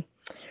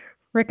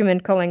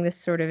recommend calling this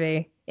sort of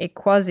a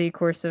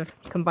quasi-course of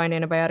combined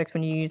antibiotics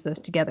when you use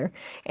those together.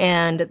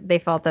 And they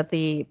felt that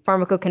the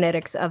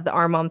pharmacokinetics of the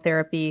RMOM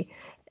therapy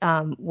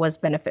was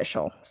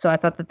beneficial. So I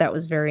thought that that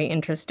was very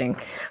interesting.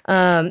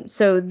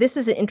 So this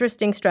is an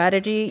interesting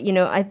strategy.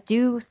 I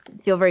do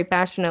feel very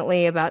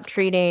passionately about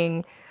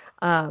treating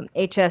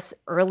HS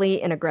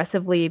early and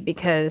aggressively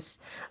because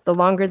the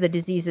longer the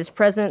disease is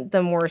present,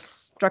 the more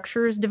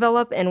structures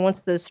develop. And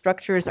once those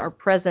structures are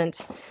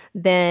present,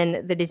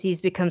 then the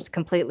disease becomes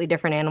completely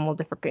different animal,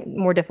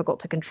 more difficult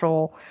to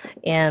control.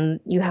 And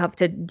you have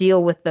to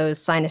deal with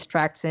those sinus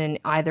tracts in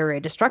either a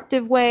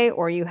destructive way,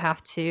 or you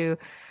have to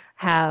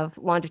have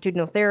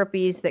longitudinal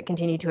therapies that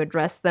continue to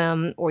address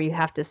them, or you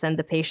have to send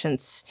the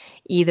patients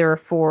either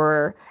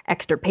for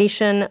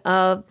extirpation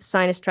of the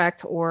sinus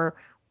tract or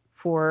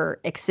for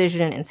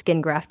excision and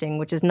skin grafting,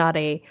 which is not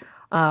a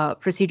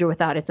procedure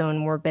without its own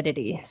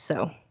morbidity.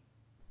 So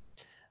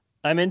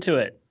I'm into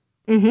it.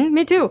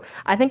 Me too.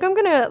 I think I'm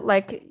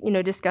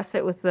gonna discuss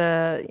it with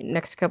the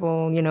next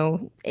couple,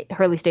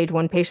 early stage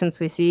 1 patients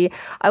we see.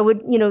 I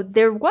would,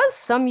 there was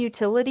some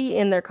utility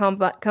in their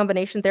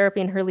combination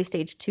therapy in early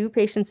stage 2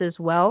 patients as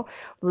well.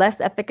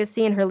 Less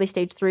efficacy in early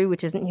stage 3,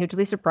 which isn't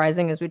hugely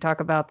surprising as we talk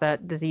about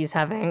that disease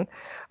having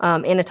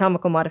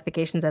anatomical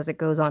modifications as it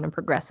goes on and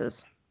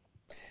progresses.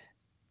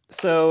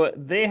 So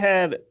they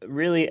had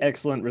really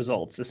excellent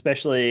results,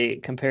 especially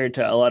compared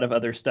to a lot of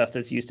other stuff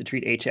that's used to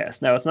treat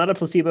HS. Now, it's not a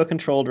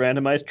placebo-controlled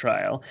randomized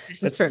trial,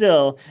 but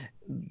still,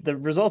 the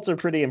results are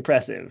pretty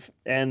impressive.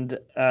 And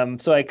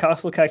so I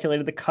also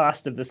calculated the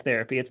cost of this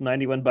therapy. It's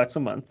 $91 a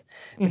month,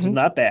 which is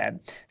not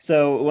bad.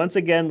 So once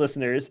again,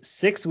 listeners,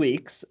 6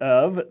 weeks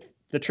of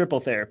the triple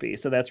therapy.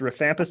 So that's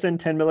rifampicin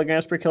 10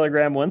 milligrams per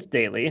kilogram once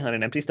daily on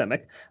an empty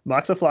stomach,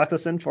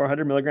 moxifloxacin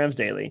 400 milligrams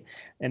daily,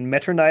 and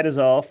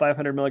metronidazole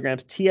 500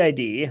 milligrams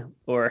TID,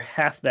 or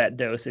half that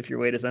dose if your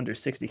weight is under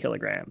 60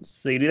 kilograms.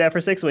 So you do that for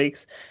 6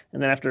 weeks,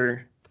 and then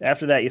after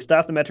that, you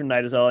stop the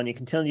metronidazole and you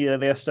continue the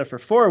other stuff for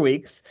 4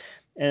 weeks.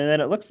 And then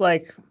it looks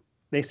like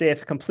they say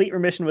if complete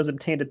remission was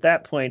obtained at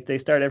that point, they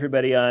start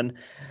everybody on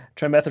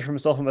trimethoprim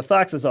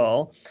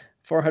sulfamethoxazole,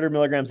 400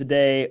 milligrams a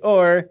day,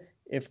 or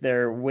if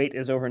their weight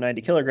is over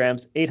 90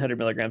 kilograms, 800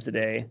 milligrams a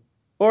day.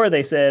 Or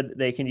they said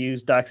they can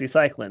use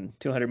doxycycline,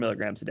 200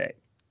 milligrams a day.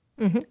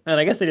 And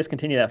I guess they just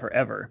continue that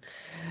forever.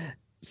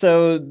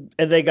 So,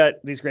 and they got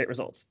these great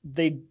results.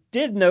 They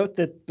did note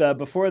that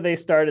before they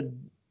started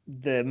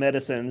the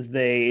medicines,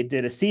 they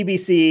did a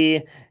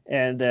CBC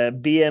and a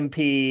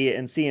BMP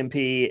and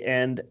CMP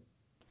and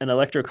an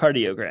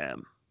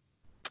electrocardiogram.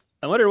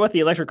 I wonder what the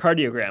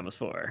electrocardiogram was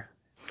for.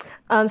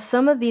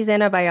 Some of these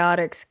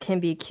antibiotics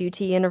can be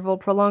QT interval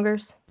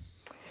prolongers.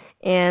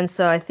 And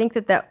so I think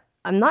that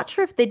I'm not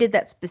sure if they did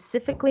that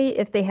specifically,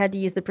 if they had to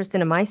use the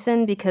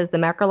pristinamycin, because the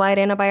macrolide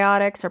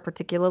antibiotics are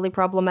particularly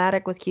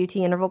problematic with QT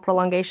interval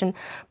prolongation.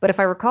 But if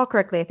I recall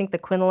correctly, I think the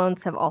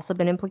quinolones have also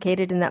been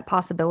implicated in that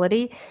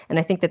possibility. And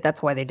I think that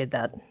that's why they did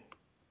that.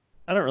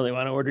 I don't really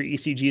want to order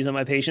ECGs on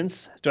my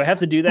patients. Do I have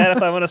to do that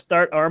if I want to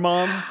start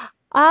RMOM?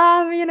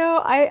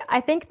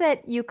 I think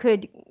that you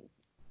could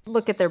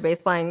look at their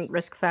baseline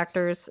risk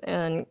factors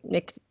and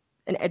make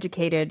an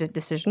educated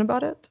decision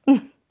about it.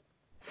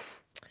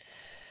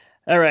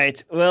 All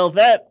right. Well,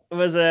 that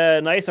was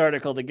a nice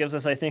article that gives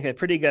us, I think, a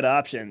pretty good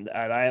option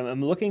that I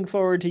am looking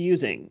forward to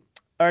using.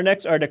 Our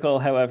next article,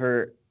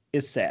 however,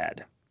 is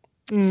sad.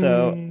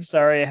 So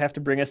sorry I have to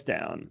bring us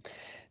down,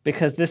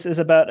 because this is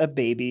about a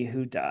baby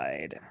who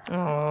died.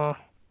 Oh,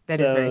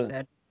 that is very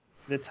sad.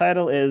 The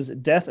title is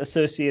Death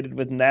Associated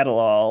with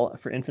Nadolol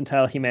for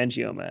Infantile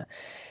Hemangioma,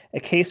 a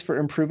Case for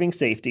Improving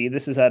Safety.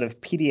 This is out of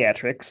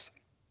Pediatrics.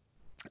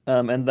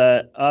 And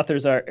the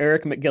authors are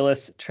Eric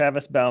McGillis,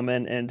 Travis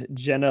Bauman, and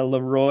Jenna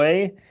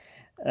Leroy.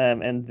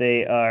 And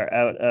they are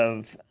out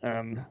of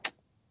the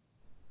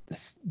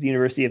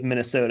University of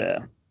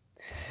Minnesota.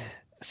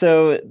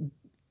 So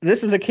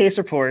this is a case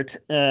report,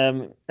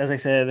 as I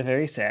said,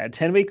 very sad.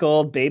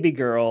 10-week-old baby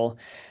girl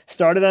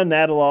started on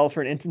Nadolol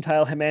for an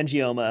infantile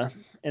hemangioma,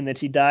 and then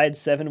she died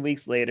 7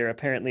 weeks later,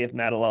 apparently of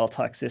Nadolol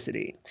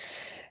toxicity.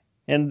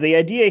 And the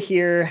idea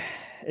here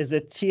is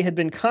that she had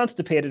been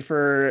constipated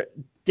for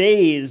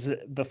days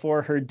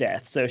before her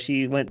death. So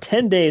she went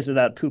 10 days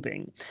without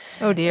pooping.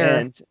 Oh, dear.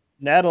 And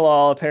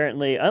Nadolol,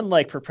 apparently,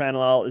 unlike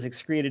propranolol, is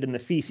excreted in the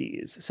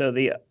feces. So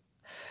the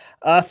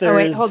authors... Oh,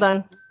 wait, hold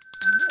on.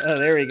 Oh,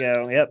 there we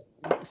go. Yep.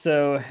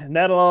 So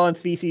Nadolol in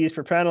feces,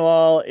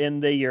 propranolol in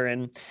the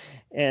urine.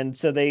 And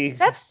so they...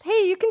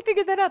 Hey, you can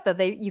figure that out, though.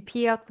 You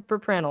pee out the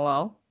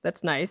propranolol.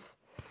 That's nice.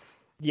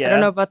 Yeah. I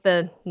don't know about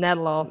the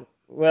Nadolol.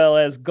 Well,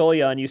 as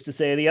Golion used to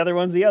say, the other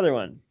one's the other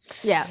one.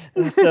 Yeah.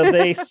 So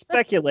they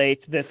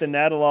speculate that the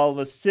Nadolol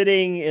was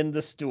sitting in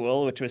the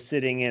stool, which was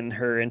sitting in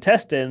her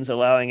intestines,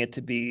 allowing it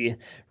to be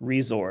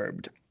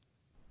resorbed.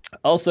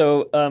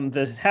 Also,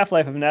 the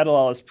half-life of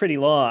Nadolol is pretty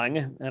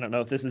long. I don't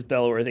know if this is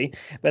bell-worthy,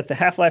 but the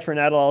half-life for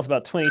Nadolol is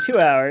about 22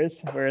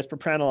 hours, whereas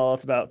propranolol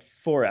is about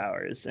 4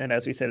 hours, and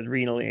as we said,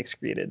 renally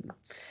excreted.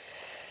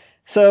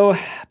 So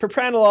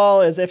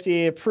propranolol is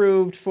FDA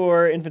approved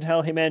for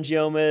infantile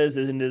hemangiomas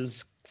and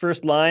is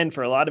first line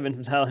for a lot of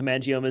infantile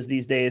hemangiomas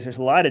these days. There's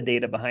a lot of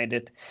data behind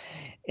it.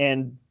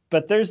 And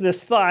But there's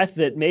this thought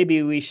that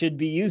maybe we should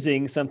be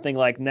using something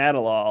like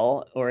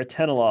Nadolol or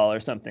atenolol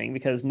or something,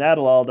 because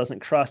Nadolol doesn't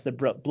cross the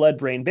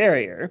blood-brain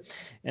barrier,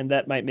 and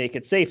that might make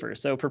it safer.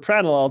 So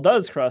propranolol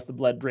does cross the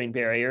blood-brain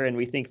barrier, and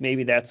we think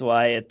maybe that's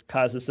why it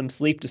causes some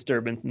sleep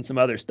disturbance and some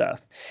other stuff.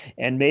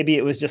 And maybe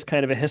it was just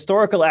kind of a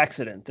historical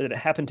accident that it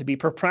happened to be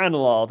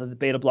propranolol that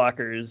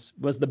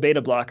was the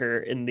beta blocker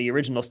in the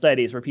original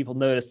studies where people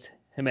noticed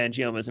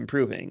hemangiomas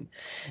improving.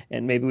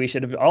 And maybe we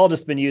should have all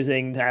just been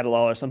using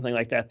Nadolol or something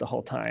like that the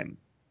whole time.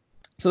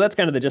 So that's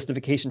kind of the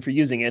justification for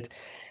using it.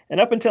 And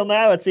up until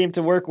now, it seemed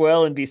to work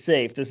well and be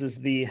safe. This is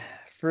the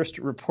first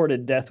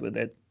reported death with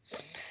it.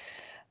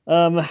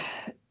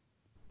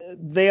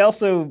 They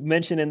also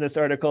mention in this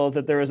article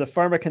that there was a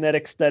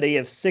pharmacokinetic study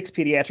of 6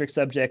 pediatric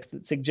subjects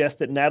that suggests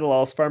that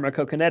Nadolol's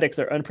pharmacokinetics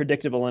are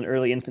unpredictable in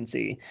early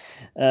infancy,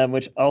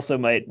 which also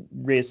might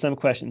raise some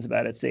questions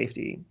about its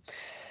safety.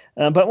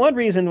 But one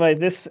reason why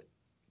this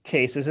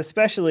case is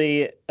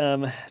especially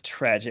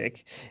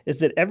tragic is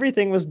that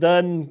everything was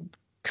done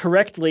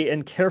correctly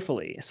and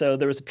carefully. So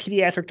there was a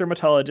pediatric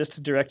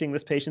dermatologist directing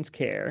this patient's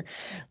care.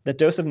 The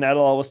dose of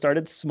Nadolol was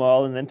started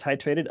small and then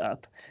titrated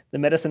up. The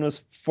medicine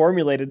was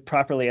formulated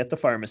properly at the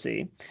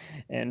pharmacy.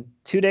 And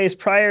 2 days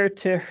prior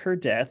to her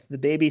death, the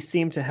baby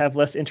seemed to have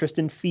less interest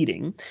in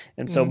feeding.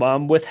 And so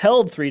mom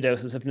withheld 3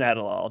 doses of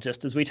Nadolol,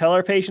 just as we tell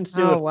our patients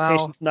to. If the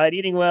patient's not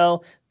eating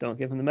well, don't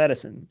give them the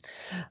medicine.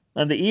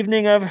 On the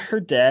evening of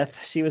her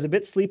death, she was a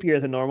bit sleepier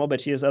than normal,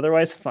 but she was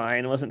otherwise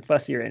fine, wasn't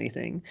fussy or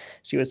anything.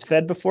 She was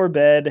fed before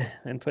bed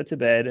and put to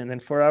bed, and then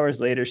 4 hours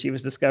later, she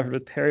was discovered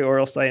with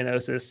perioral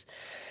cyanosis,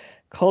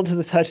 cold to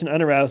the touch and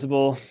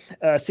unarousable.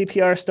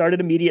 CPR started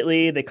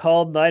immediately. They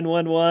called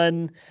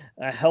 911.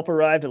 Help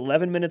arrived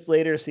 11 minutes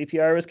later.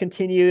 CPR was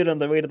continued on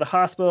the way to the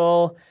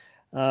hospital,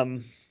 but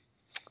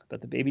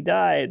the baby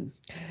died.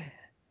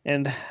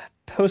 And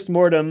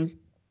post-mortem,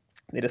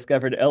 they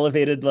discovered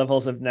elevated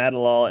levels of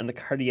Nadolol in the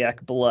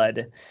cardiac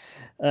blood.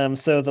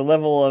 So the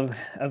level of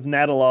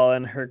Nadolol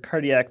in her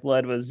cardiac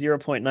blood was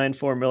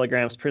 0.94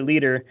 milligrams per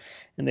liter.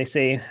 And they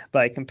say,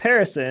 by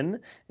comparison,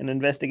 an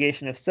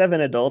investigation of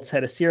 7 adults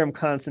had a serum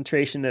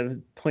concentration of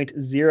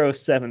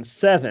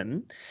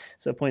 0.077.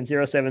 So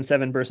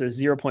 0.077 versus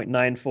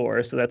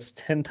 0.94. So that's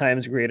 10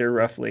 times greater,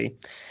 roughly.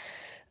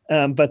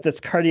 But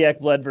that's cardiac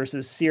blood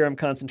versus serum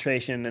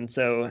concentration. And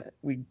so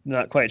we're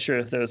not quite sure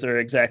if those are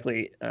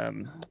exactly...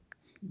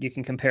 you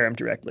can compare them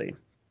directly.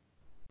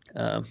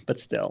 But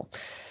still.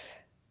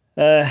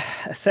 A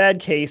sad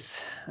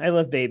case. I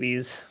love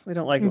babies. I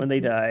don't like it when they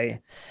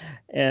die.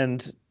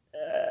 And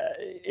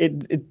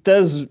it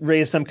does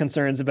raise some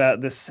concerns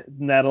about this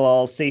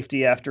Nadolol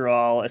safety after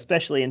all,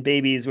 especially in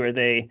babies where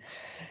they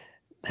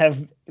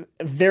have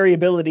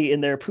variability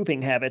in their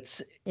pooping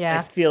habits. Yeah.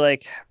 I feel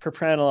like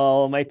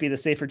propranolol might be the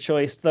safer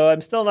choice, though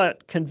I'm still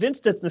not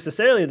convinced it's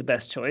necessarily the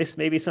best choice.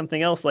 Maybe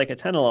something else like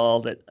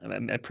atenolol that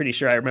I'm pretty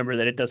sure I remember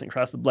that it doesn't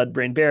cross the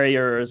blood-brain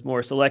barrier or is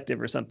more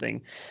selective or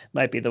something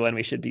might be the one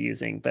we should be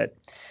using. But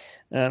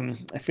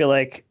I feel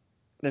like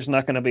there's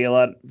not going to be a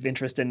lot of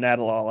interest in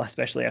Nadolol,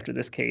 especially after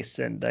this case,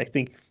 and I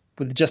think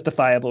with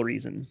justifiable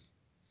reason.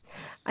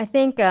 I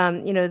think,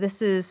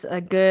 this is a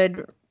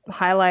good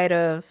highlight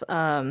of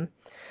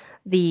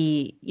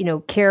the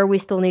care we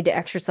still need to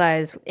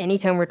exercise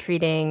anytime we're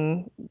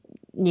treating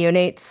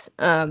neonates.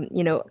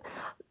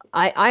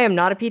 I am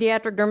not a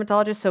pediatric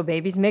dermatologist, so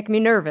babies make me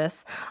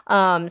nervous.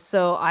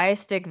 So I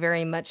stick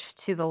very much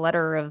to the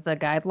letter of the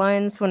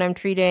guidelines when I'm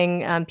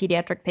treating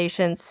pediatric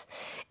patients,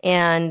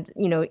 and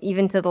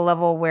even to the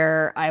level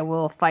where I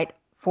will fight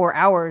 4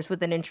 hours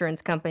with an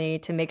insurance company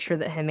to make sure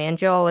that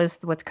hemangiol is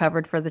what's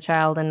covered for the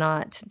child and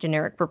not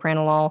generic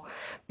propranolol,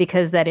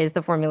 because that is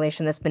the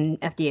formulation that's been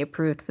FDA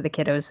approved for the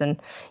kiddos. And,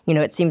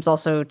 it seems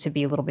also to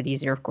be a little bit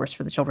easier, of course,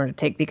 for the children to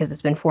take because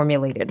it's been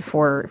formulated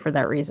for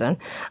that reason.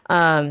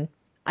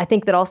 I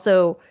think that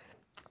also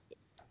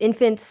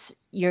infants,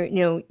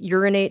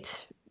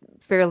 urinate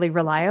fairly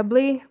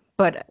reliably,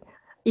 but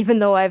even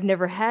though I've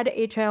never had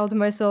a child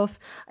myself,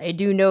 I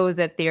do know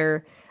that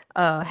their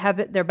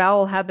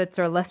bowel habits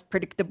are less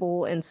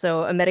predictable, and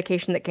so a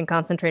medication that can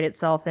concentrate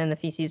itself in the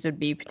feces would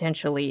be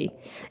potentially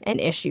an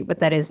issue. But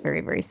that is very,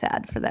 very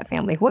sad for that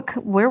family.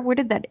 Where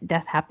did that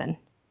death happen?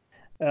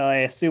 Well, I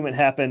assume it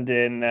happened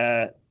in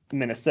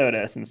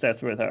Minnesota, since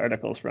that's where the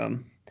article's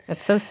from.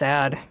 That's so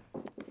sad.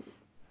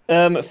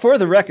 For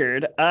the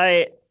record,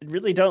 I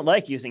really don't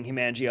like using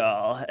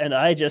hemangiol, and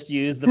I just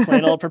use the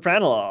plain old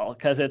propranolol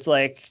because it's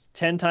like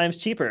 10 times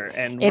cheaper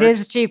and it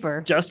is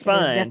cheaper. Just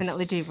fine. It is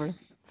definitely cheaper.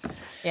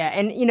 Yeah,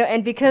 and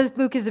and because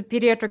Luke is a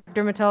pediatric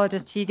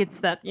dermatologist, he gets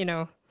that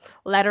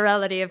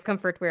laterality of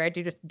comfort where I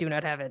just do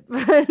not have it.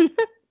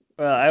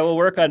 Well, I will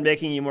work on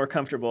making you more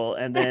comfortable,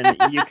 and then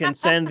you can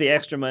send the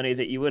extra money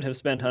that you would have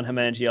spent on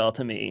hemangiol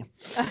to me.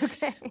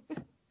 Okay.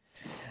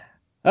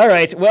 All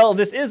right. Well,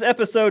 this is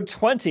episode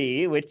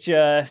 20, which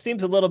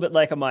seems a little bit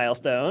like a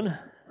milestone.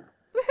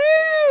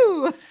 Woohoo!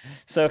 Woohoo!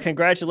 So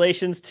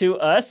congratulations to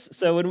us.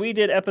 So when we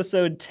did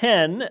episode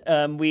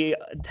 10, we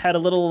had a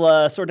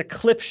little sort of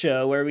clip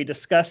show where we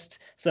discussed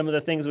some of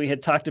the things we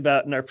had talked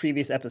about in our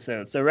previous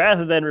episodes. So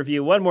rather than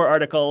review one more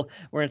article,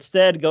 we're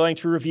instead going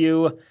to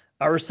review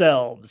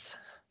ourselves.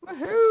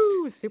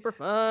 Woohoo! Super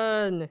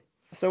fun.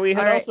 So we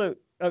had also...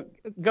 Oh,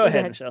 go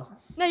ahead, Michelle.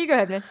 No, you go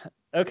ahead, man.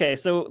 Okay,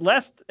 so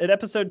at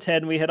episode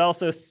 10, we had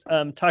also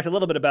talked a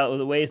little bit about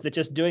the ways that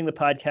just doing the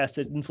podcast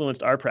had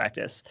influenced our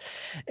practice.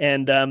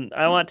 And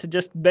I want to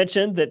just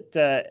mention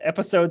that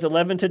episodes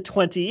 11 to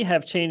 20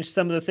 have changed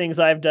some of the things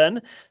I've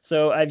done.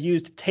 So I've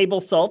used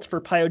table salt for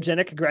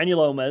pyogenic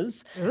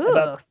granulomas,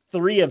 about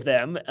 3 of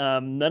them.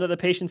 None of the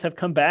patients have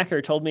come back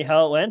or told me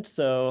how it went,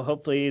 so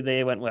hopefully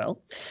they went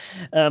well.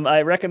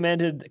 I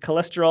recommended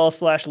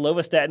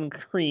cholesterol/lovastatin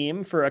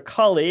cream for a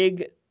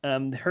colleague.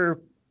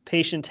 Her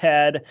patient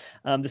had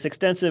this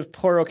extensive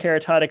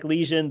porokeratotic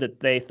lesion that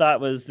they thought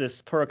was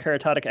this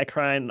porokeratotic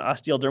eccrine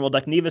osteodermal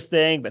duct nevus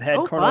thing, but had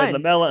choroid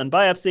lamella and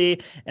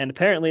biopsy. And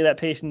apparently that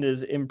patient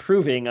is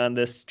improving on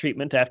this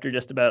treatment after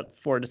just about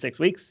 4 to 6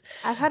 weeks.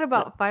 I've had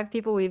about 5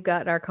 people we've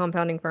got our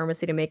compounding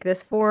pharmacy to make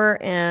this for,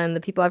 and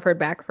the people I've heard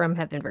back from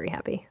have been very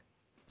happy.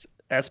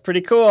 That's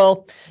pretty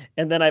cool.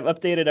 And then I've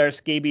updated our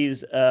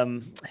scabies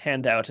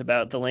handout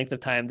about the length of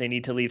time they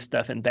need to leave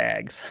stuff in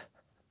bags.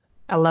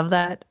 I love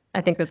that. I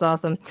think that's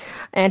awesome.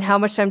 And how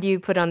much time do you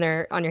put on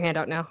your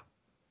handout now?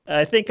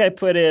 I think I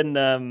put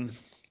in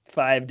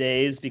 5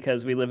 days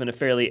because we live in a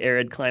fairly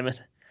arid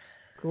climate.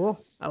 Cool.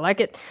 I like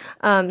it.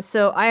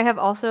 So I have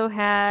also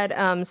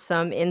had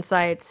some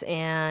insights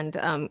and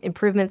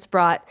improvements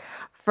brought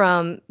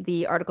from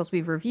the articles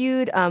we've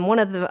reviewed. One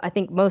of the, I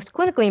think, most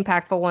clinically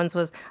impactful ones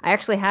was I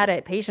actually had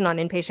a patient on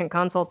inpatient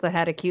consults that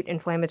had acute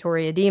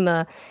inflammatory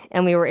edema,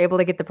 and we were able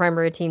to get the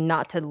primary team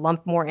not to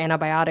lump more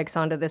antibiotics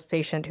onto this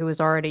patient who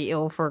was already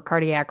ill for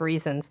cardiac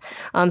reasons.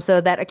 So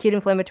that acute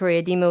inflammatory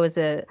edema was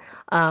a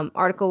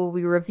article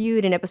we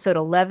reviewed in episode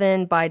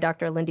 11 by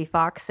Dr. Lindy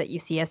Fox at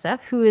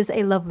UCSF, who is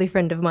a lovely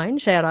friend of mine.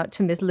 Shout out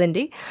to Miss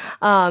Lindy,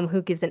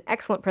 who gives an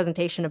excellent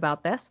presentation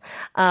about this.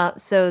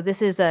 So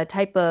this is a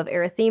type of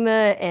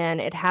erythema,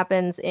 and it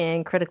happens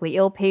in critically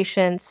ill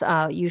patients,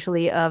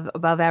 usually of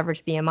above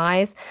average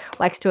BMIs,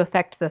 likes to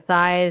affect the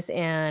thighs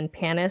and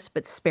pannus,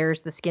 but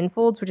spares the skin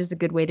folds, which is a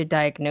good way to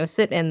diagnose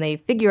it. And the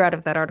figure out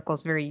of that article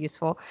is very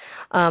useful.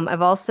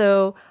 I've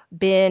also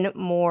been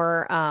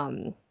more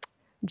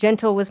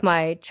gentle with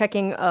my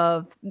checking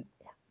of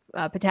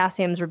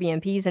potassiums or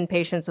BMPs in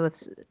patients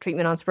with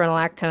treatment on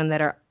spironolactone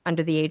that are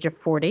under the age of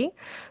 40.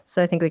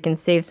 So I think we can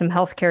save some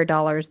healthcare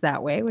dollars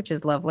that way, which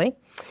is lovely.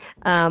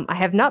 I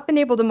have not been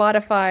able to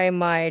modify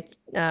my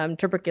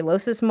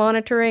tuberculosis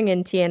monitoring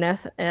in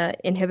TNF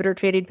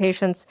inhibitor-treated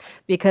patients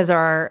because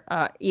our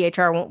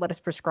EHR won't let us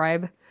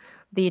prescribe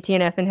the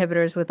TNF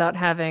inhibitors without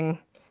having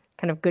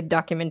kind of good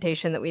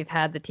documentation that we've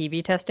had the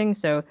TB testing.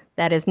 So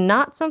that is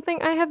not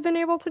something I have been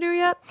able to do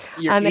yet.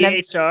 Your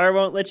EHR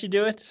won't let you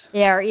do it?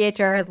 Yeah, our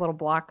EHR has a little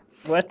block.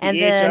 What? The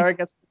EHR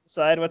gets to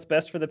decide what's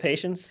best for the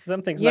patients?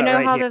 Something's not right here.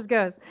 You know how this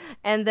goes.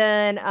 And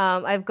then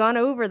I've gone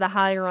over the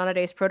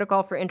hyaluronidase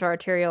protocol for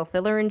intraarterial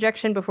filler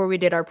injection before we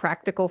did our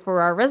practical for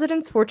our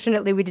residents.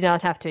 Fortunately, we did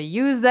not have to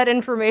use that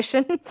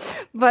information,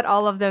 but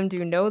all of them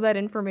do know that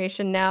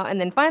information now. And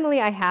then finally,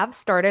 I have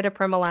started a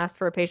Premolast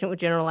for a patient with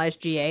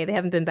generalized GA. They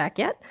haven't been back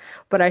yet,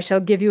 but I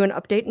shall give you an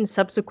update in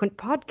subsequent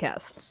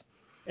podcasts.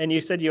 And you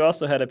said you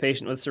also had a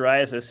patient with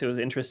psoriasis who was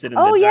interested in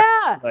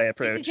the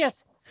approach.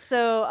 Yes.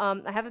 So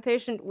I have a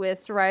patient with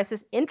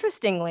psoriasis.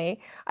 Interestingly,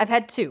 I've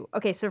had 2.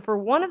 Okay, so for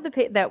one of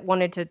the that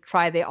wanted to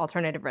try the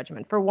alternative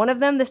regimen. For one of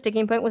them, the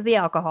sticking point was the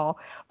alcohol.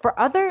 For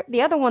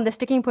the other one, the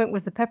sticking point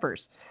was the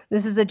peppers.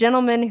 This is a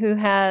gentleman who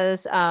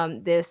has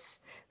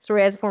this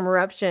psoriasiform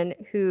eruption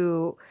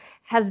who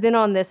has been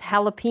on this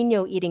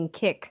jalapeno eating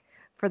kick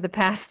for the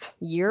past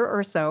year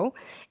or so.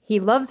 He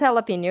loves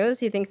jalapenos.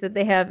 He thinks that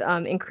they have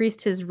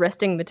increased his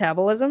resting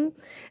metabolism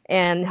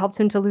and helped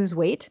him to lose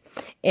weight.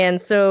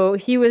 And so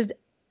he was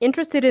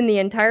interested in the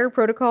entire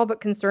protocol, but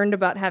concerned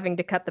about having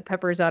to cut the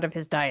peppers out of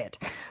his diet.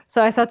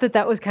 So I thought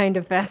that was kind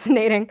of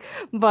fascinating.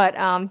 But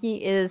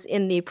he is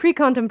in the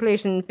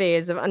pre-contemplation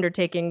phase of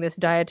undertaking this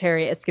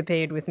dietary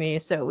escapade with me.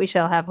 So we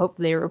shall have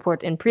hopefully a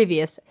report in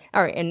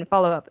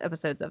follow-up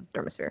episodes of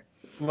Dermosphere.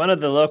 One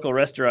of the local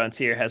restaurants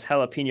here has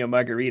jalapeno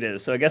margaritas,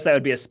 so I guess that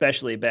would be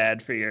especially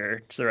bad for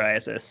your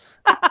psoriasis.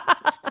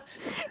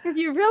 If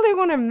you really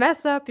want to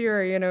mess up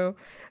your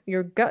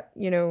gut,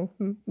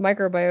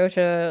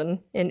 microbiota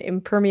and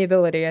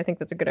impermeability, I think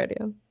that's a good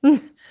idea.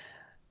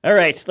 All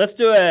right, let's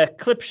do a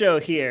clip show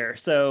here.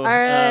 So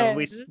right.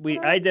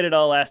 I did it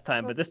all last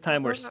time, but this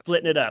time we're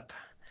splitting it up.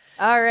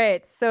 All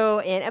right. So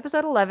in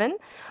episode 11,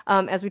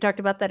 as we talked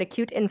about, that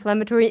acute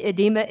inflammatory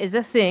edema is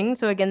a thing.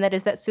 So again, that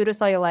is that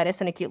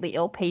pseudocellulitis in acutely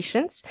ill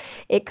patients.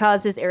 It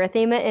causes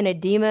erythema and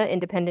edema in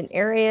dependent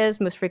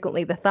areas, most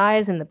frequently the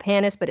thighs and the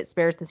pannus, but it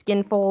spares the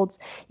skin folds.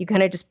 You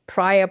kind of just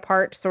pry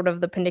apart sort of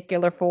the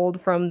penicular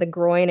fold from the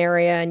groin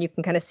area, and you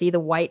can kind of see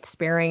the white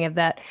sparing of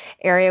that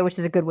area, which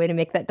is a good way to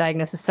make that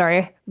diagnosis.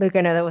 Sorry, Luke,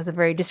 I know that was a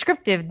very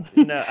descriptive.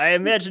 No, I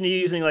imagine you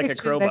using like a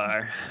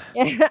crowbar.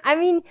 Yeah, I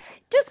mean,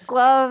 just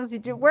gloves.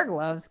 Wear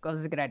gloves. Gloves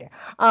is a good idea.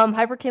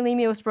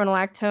 Hyperkalemia with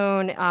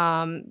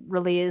spironolactone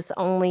really is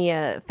only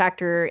a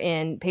factor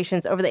in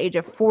patients over the age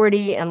of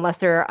 40 unless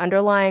there are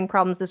underlying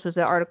problems. This was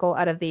an article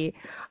out of the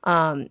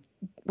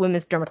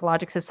Women's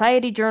Dermatologic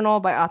Society Journal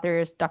by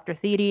authors Dr.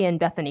 Thede and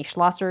Bethany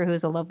Schlosser, who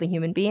is a lovely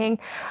human being.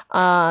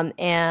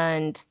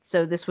 And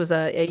so this was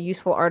a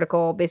useful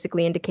article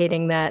basically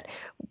indicating that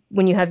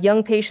when you have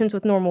young patients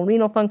with normal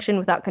renal function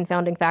without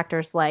confounding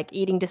factors like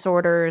eating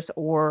disorders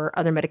or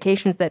other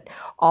medications that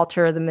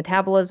alter the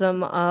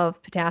metabolism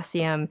of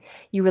potassium,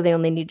 you really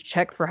only need to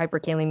check for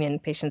hyperkalemia in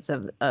patients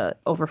of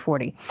over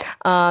 40.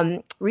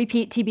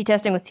 Repeat TB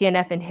testing with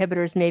TNF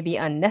inhibitors may be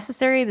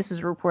unnecessary. This was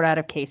a report out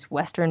of Case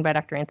Western by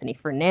Dr. Anthony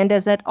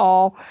Fernandez et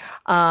al.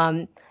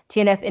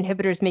 TNF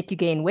inhibitors make you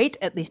gain weight,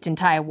 at least in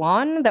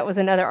Taiwan. That was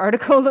another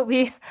article that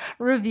we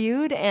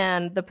reviewed.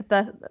 And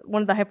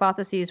one of the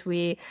hypotheses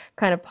we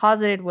kind of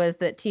posited was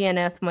that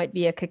TNF might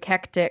be a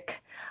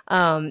cachectic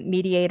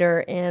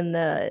mediator in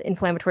the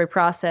inflammatory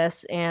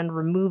process, and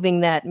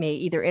removing that may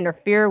either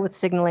interfere with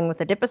signaling with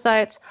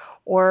adipocytes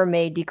or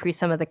may decrease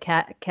some of the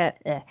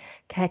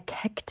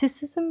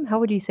cachecticism. How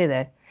would you say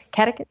that?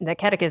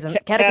 Catechism.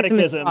 Catechism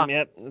is wrong.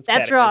 Yep.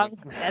 That's wrong.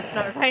 That's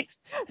not right.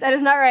 That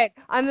is not right.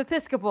 I'm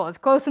Episcopal. It's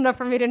close enough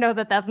for me to know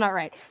that that's not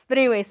right. But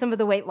anyway, some of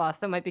the weight loss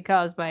that might be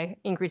caused by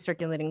increased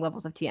circulating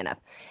levels of TNF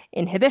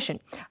inhibition.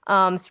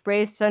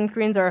 Spray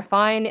sunscreens are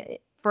fine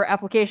for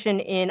application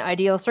in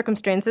ideal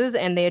circumstances,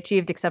 and they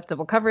achieved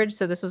acceptable coverage.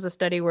 So this was a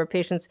study where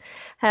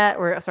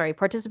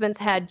participants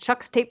had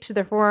chucks taped to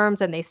their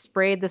forearms, and they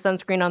sprayed the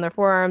sunscreen on their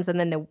forearms, and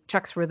then the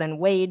chucks were then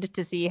weighed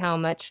to see how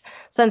much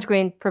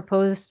sunscreen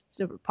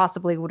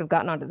possibly would have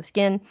gotten onto the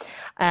skin.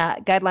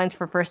 Guidelines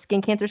for first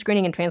skin cancer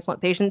screening in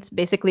transplant patients.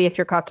 Basically, if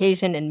you're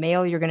Caucasian and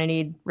male, you're going to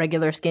need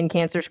regular skin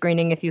cancer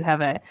screening. If you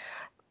have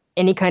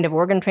any kind of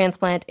organ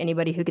transplant,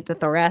 anybody who gets a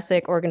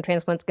thoracic organ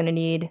transplant is going to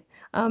need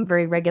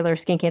very regular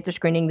skin cancer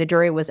screening. The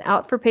jury was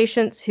out for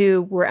patients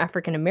who were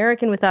African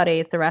American without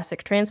a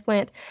thoracic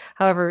transplant.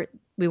 However,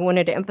 we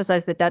wanted to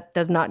emphasize that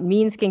does not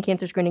mean skin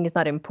cancer screening is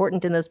not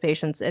important in those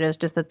patients. It is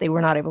just that they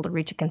were not able to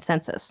reach a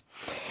consensus.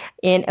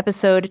 In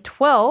episode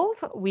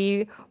 12,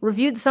 we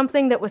reviewed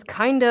something that was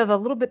kind of a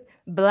little bit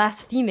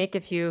blasphemic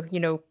if you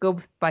go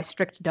by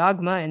strict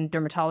dogma in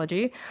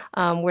dermatology,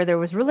 where there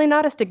was really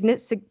not a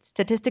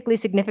statistically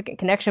significant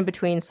connection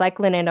between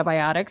cyclin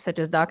antibiotics such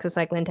as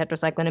doxycycline,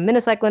 tetracycline, and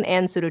minocycline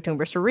and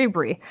Pseudotumor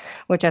cerebri,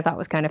 which I thought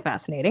was kind of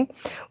fascinating.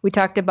 We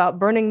talked about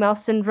burning mouth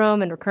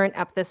syndrome and recurrent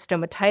aphthous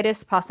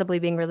stomatitis possibly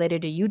being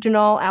related to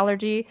eugenol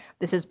allergy.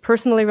 This is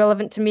personally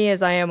relevant to me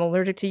as I am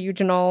allergic to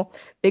eugenol.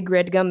 Big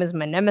red gum is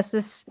my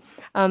nemesis.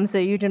 So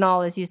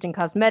eugenol is used in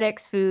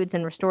cosmetics, foods,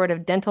 and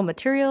restorative dental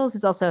materials.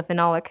 It's also a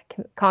phenolic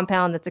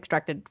compound that's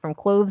extracted from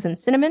cloves and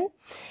cinnamon.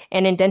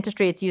 And in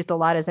dentistry, it's used a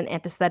lot as an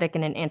anesthetic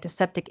and an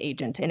antiseptic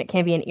agent, and it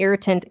can be an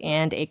irritant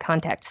and a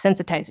contact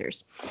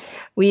sensitizers.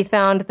 We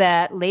found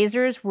that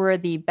lasers were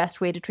the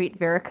best way to treat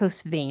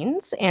varicose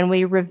veins, and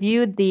we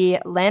reviewed the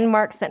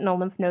landmark sentinel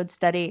lymph node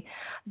study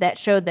that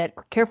showed that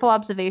careful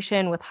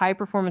observation with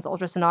high-performance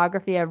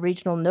ultrasonography of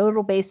regional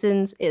nodal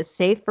basins is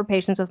safe for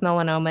patients with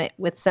melanoma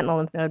with sentinel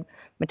lymph node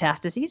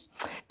metastases.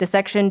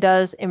 Dissection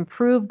does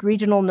improved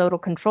regional nodal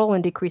control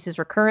and decreases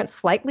recurrence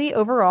slightly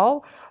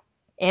overall,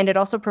 and it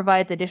also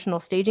provides additional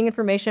staging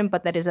information,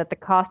 but that is at the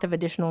cost of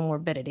additional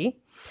morbidity.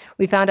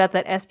 We found out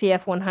that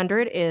SPF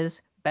 100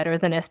 is better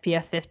than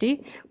SPF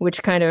 50,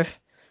 which kind of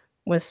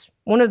was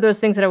one of those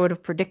things that I would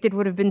have predicted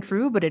would have been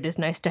true, but it is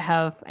nice to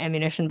have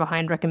ammunition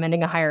behind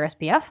recommending a higher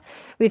SPF.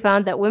 We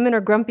found that women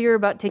are grumpier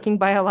about taking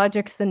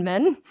biologics than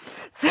men.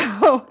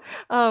 So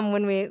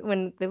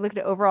when they looked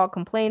at overall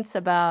complaints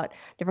about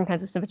different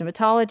kinds of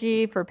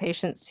symptomatology for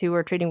patients who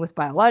are treating with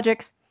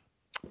biologics,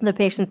 the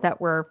patients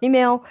that were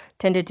female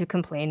tended to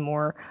complain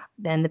more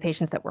than the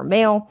patients that were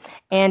male.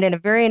 And in a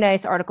very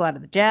nice article out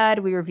of the JAD,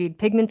 we reviewed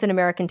pigments in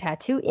American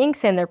tattoo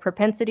inks and their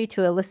propensity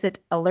to elicit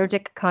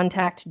allergic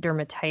contact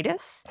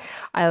dermatitis.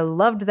 I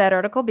loved that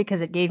article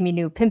because it gave me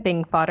new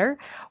pimping fodder.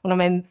 One of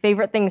my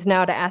favorite things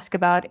now to ask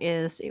about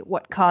is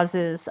what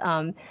causes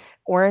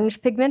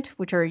orange pigment,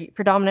 which are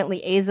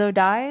predominantly azo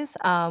dyes,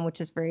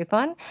 which is very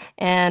fun.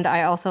 And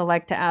I also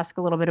like to ask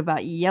a little bit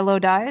about yellow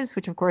dyes,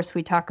 which of course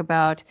we talk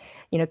about,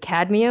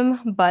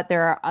 cadmium, but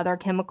there are other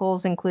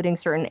chemicals, including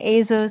certain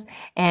azos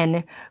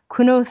and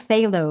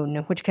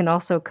quinothalone, which can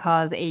also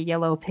cause a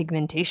yellow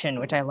pigmentation,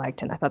 which I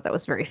liked, and I thought that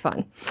was very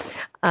fun.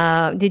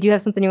 Did you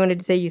have something you wanted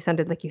to say? You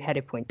sounded like you had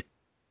a point.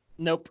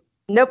 Nope.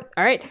 Nope.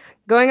 All right.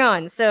 Going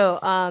on. So,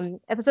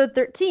 episode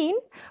 13,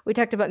 we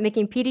talked about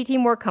making PDT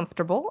more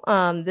comfortable.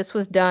 This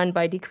was done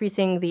by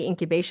decreasing the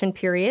incubation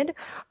period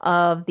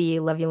of the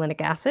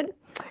levulinic acid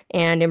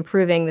and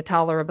improving the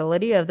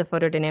tolerability of the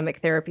photodynamic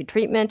therapy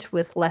treatment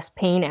with less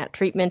pain at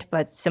treatment,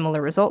 but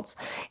similar results.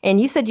 And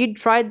you said you'd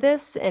tried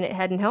this and it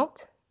hadn't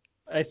helped?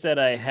 I said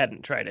I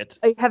hadn't tried it.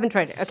 Oh, you haven't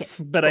tried it. Okay.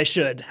 But I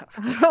should.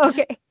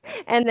 Okay.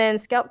 And then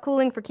scalp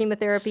cooling for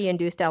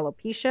chemotherapy-induced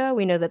alopecia.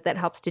 We know that that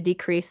helps to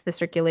decrease the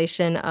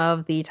circulation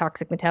of the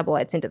toxic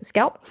metabolites into the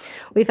scalp.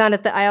 We found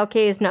that the ILK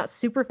is not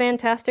super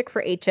fantastic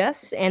for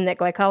HS, and that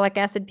glycolic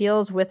acid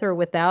peels with or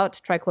without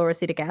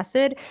trichloroacetic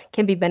acid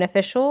can be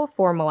beneficial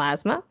for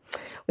melasma.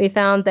 We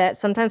found that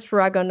sometimes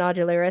prurigo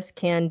nodularis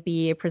can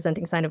be a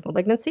presenting sign of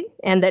malignancy,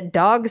 and that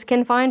dogs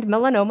can find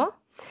melanoma.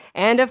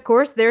 And of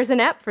course, there's an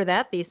app for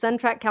that, the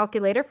SunTrack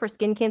Calculator for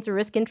skin cancer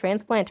risk in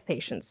transplant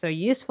patients. So,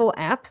 useful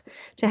app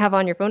to have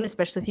on your phone,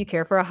 especially if you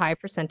care for a high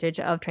percentage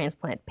of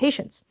transplant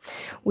patients.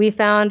 We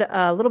found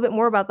a little bit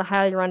more about the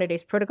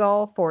hyaluronidase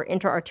protocol for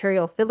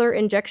intra-arterial filler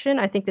injection.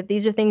 I think that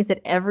these are things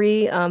that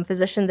every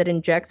physician that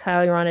injects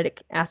hyaluronic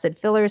acid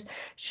fillers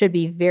should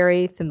be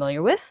very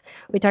familiar with.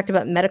 We talked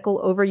about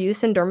medical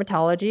overuse in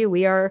dermatology.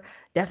 We are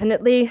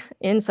definitely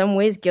in some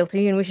ways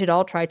guilty, and we should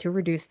all try to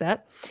reduce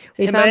that.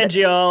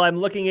 Hemangiol, I'm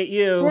looking at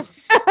you.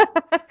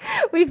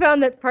 We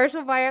found that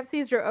partial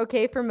biopsies are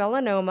okay for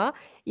melanoma,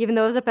 even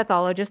though as a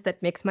pathologist that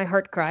makes my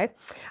heart cry.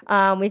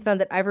 We found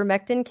that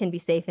ivermectin can be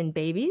safe in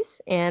babies,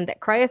 and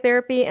that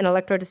cryotherapy and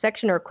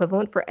electrodissection are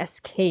equivalent for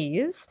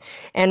SKs.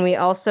 And we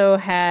also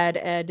had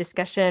a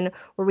discussion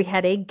where we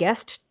had a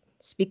guest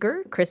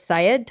speaker, Chris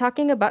Syed,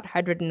 talking about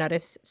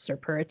hidradenitis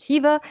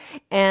suppurativa.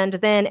 And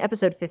then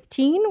episode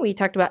 15, we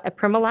talked about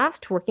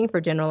apremilast working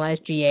for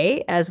generalized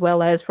GA as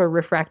well as for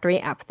refractory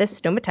aphthous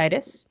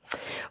stomatitis.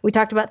 We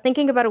talked about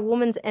thinking about a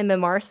woman's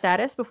MMR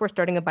status before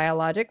starting a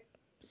biologic,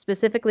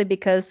 specifically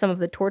because some of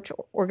the torch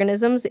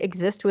organisms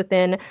exist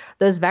within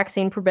those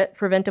vaccine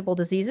preventable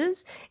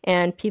diseases,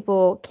 and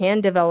people can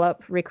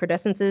develop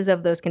recrudescences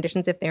of those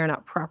conditions if they are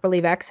not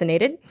properly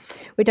vaccinated.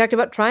 We talked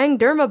about trying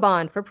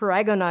Dermabond for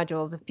prurigo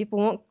nodules. If people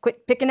won't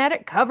quit picking at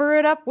it, cover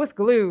it up with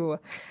glue.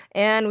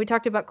 And we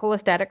talked about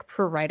cholestatic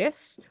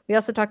pruritus. We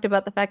also talked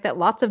about the fact that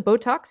lots of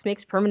Botox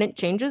makes permanent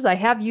changes. I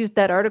have used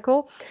that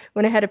article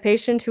when I had a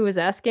patient who was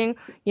asking,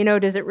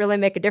 does it really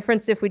make a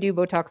difference if we do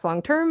Botox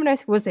long term? And I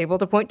was able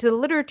to point to the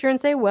literature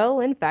and say, well,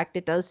 in fact,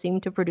 it does seem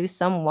to produce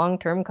some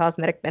long-term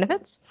cosmetic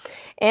benefits.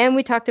 And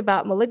we talked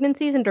about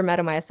malignancies and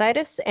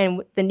dermatomyositis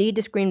and the need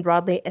to screen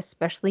broadly,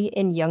 especially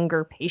in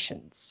younger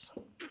patients.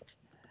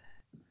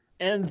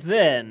 And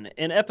then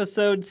in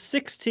episode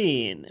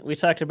 16, we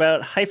talked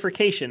about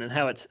hyfurcation and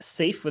how it's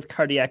safe with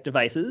cardiac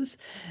devices,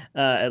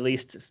 at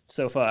least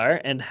so far,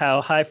 and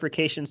how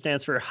hyfurcation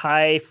stands for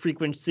high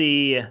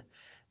frequency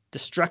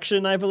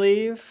destruction, I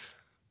believe.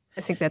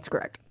 I think that's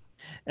correct.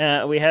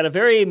 We had a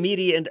very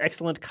meaty and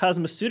excellent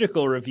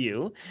cosmeceutical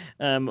review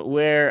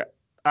where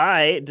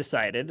I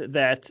decided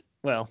that,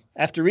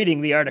 after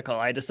reading the article,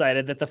 I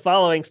decided that the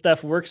following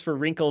stuff works for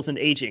wrinkles and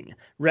aging: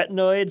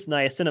 retinoids,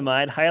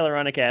 niacinamide,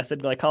 hyaluronic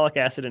acid, glycolic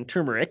acid, and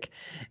turmeric.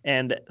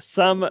 And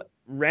some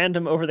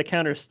random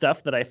over-the-counter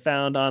stuff that I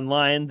found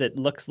online that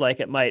looks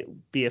like it might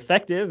be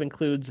effective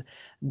includes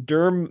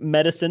Derm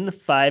Medicine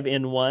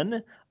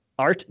 5-in-1,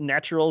 Art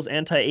Naturals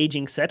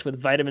Anti-Aging Set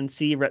with Vitamin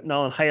C,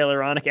 Retinol, and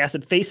Hyaluronic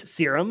Acid Face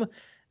Serum,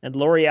 and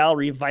L'Oreal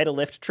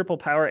Revitalift Triple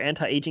Power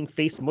Anti-Aging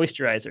Face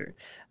Moisturizer.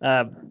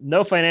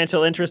 No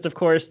financial interest, of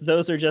course.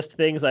 Those are just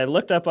things I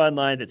looked up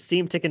online that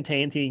seemed to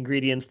contain the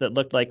ingredients that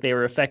looked like they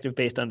were effective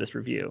based on this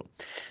review.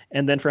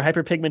 And then for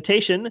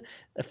hyperpigmentation,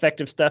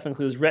 effective stuff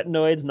includes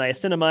retinoids,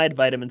 niacinamide,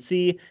 vitamin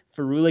C,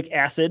 ferulic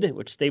acid,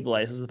 which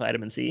stabilizes the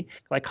vitamin C,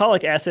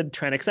 glycolic acid,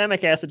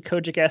 tranexamic acid,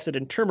 kojic acid,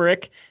 and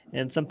turmeric.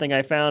 And something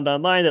I found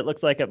online that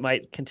looks like it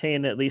might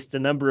contain at least a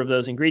number of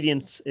those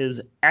ingredients is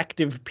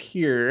Active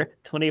Pure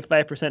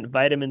 25%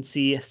 vitamin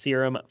C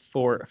serum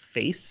for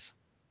face.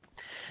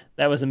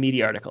 That was a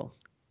meaty article.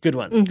 Good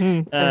one.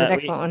 Mm-hmm. That's an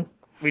excellent one.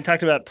 We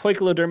talked about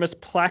poikilodermis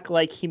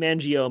plaque-like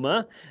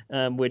hemangioma,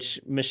 which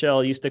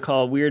Michelle used to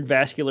call weird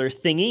vascular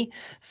thingy.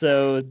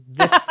 So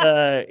this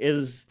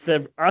is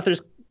the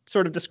authors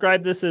sort of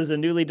described this as a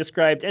newly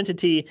described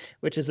entity,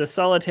 which is a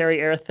solitary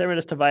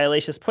erythematous to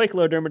violaceous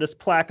poikilodermatous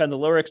plaque on the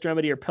lower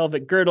extremity or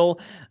pelvic girdle,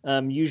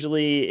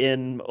 usually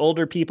in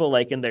older people,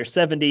 like in their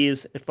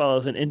 70s. It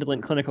follows an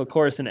indolent clinical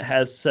course, and it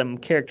has some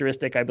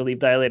characteristic, I believe,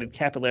 dilated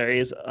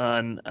capillaries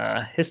on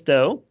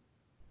histo.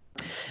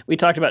 We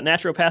talked about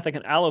naturopathic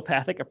and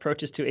allopathic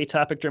approaches to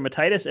atopic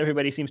dermatitis.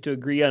 Everybody seems to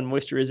agree on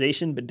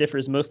moisturization, but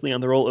differs mostly on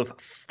the role of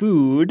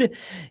food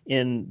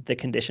in the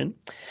condition.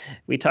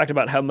 We talked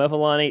about how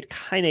mevalonate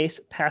kinase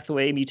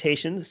pathway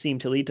mutations seem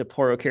to lead to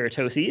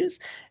porokeratoses.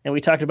 And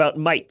we talked about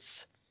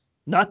mites.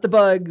 Not the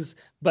bugs,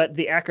 but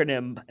the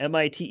acronym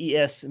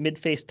MITES,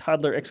 Mid-Face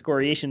Toddler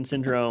Excoriation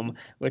Syndrome,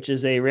 which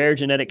is a rare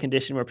genetic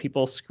condition where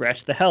people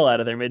scratch the hell out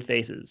of their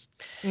mid-faces.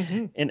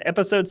 Mm-hmm. In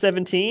episode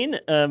 17,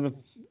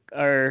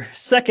 our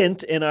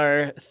second in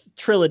our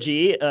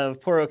trilogy of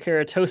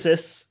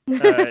porokeratosis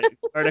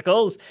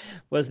articles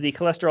was the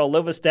cholesterol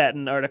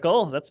lovastatin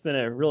article. That's been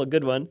a real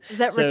good one. Is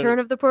that Return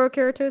of the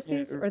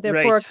Porokeratoses or the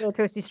right.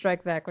 Porokeratosis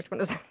Strike Back? Which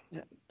one is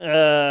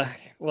that?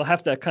 We'll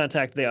have to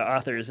contact the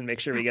authors and make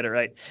sure we get it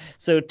right.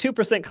 So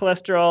 2%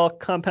 cholesterol,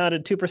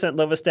 compounded 2%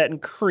 lovastatin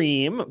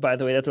cream. By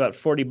the way, that's about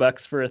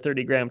 $40 for a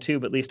 30-gram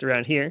tube, at least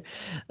around here.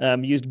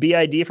 Used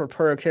BID for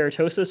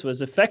porokeratosis,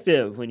 was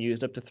effective when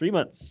used up to 3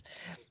 months.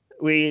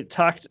 We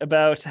talked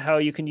about how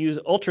you can use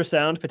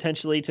ultrasound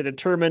potentially to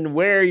determine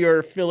where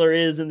your filler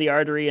is in the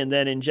artery and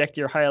then inject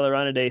your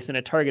hyaluronidase in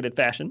a targeted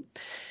fashion.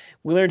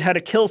 We learned how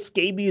to kill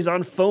scabies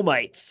on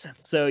fomites.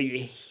 So you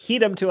heat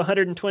them to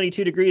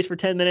 122 degrees for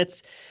 10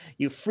 minutes,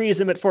 you freeze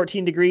them at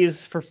 14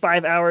 degrees for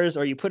 5 hours,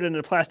 or you put it in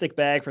a plastic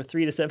bag for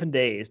 3 to 7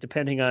 days,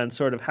 depending on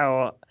sort of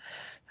how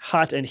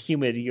hot and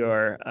humid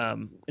your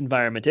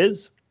environment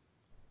is.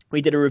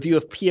 We did a review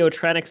of PO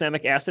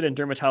tranexamic acid in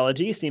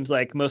dermatology. Seems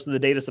like most of the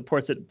data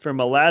supports it for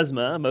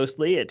melasma,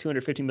 mostly at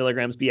 250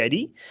 milligrams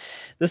BID.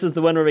 This is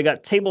the one where we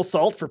got table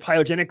salt for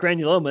pyogenic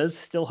granulomas.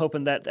 Still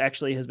hoping that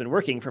actually has been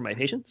working for my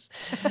patients.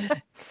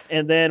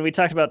 And then we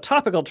talked about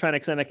topical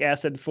tranexamic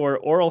acid for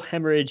oral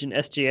hemorrhage and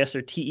SJS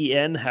or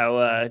TEN,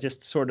 how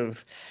just sort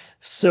of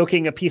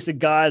soaking a piece of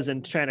gauze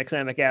in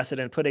tranexamic acid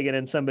and putting it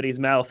in somebody's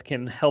mouth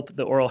can help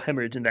the oral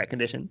hemorrhage in that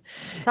condition.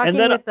 Talking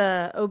with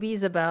the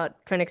OBs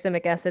about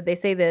tranexamic acid, they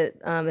say that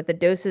at the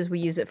doses we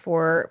use it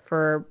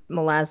for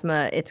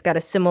melasma, it's got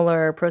a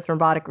similar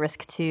prothrombotic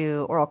risk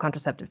to oral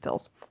contraceptive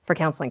pills for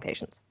counseling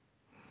patients.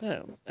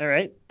 Oh, all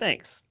right.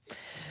 Thanks.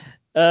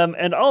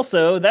 And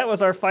also, that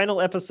was our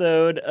final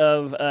episode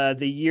of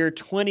the year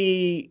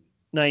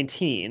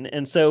 2019.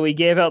 And so we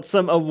gave out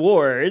some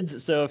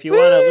awards. So if you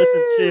want to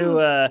listen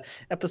to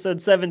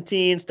episode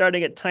 17,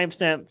 starting at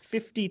timestamp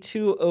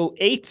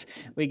 5208,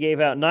 we gave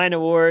out 9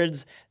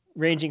 awards,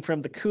 ranging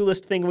from the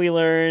coolest thing we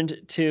learned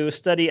to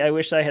study I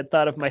wish I had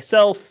thought of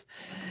myself.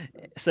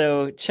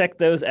 So check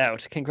those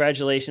out.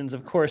 Congratulations,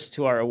 of course,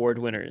 to our award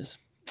winners.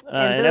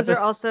 And those are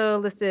also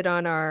listed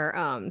on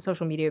our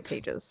social media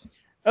pages.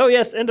 Oh,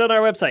 yes, and on our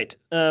website.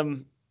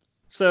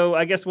 So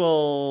I guess we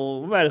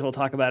might as well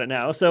talk about it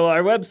now. So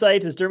our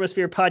website is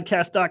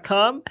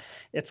dermospherepodcast.com.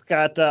 It's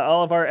got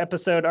all of our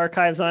episode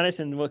archives on it,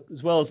 and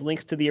as well as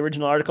links to the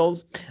original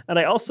articles. And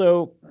I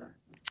also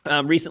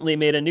recently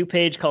made a new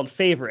page called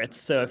Favorites.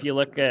 So if you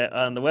look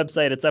on the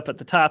website, it's up at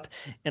the top,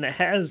 and it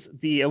has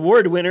the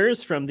award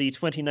winners from the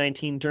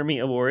 2019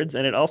 Dermy Awards,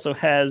 and it also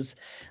has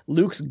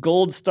Luke's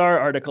Gold Star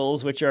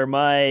articles, which are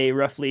my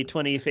roughly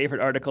 20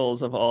 favorite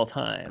articles of all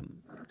time.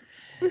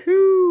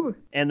 Woohoo!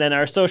 And then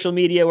our social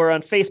media, we're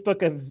on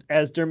Facebook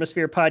as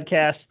Dermosphere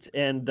Podcast,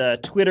 and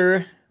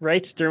Twitter,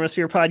 right?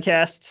 Dermosphere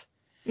Podcast.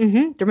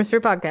 Mm-hmm.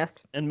 Dermosphere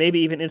Podcast. And maybe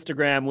even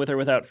Instagram with or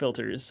without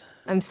filters.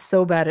 I'm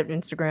so bad at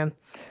Instagram.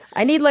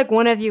 I need like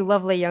one of you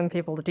lovely young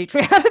people to teach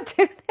me how to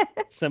do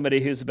that.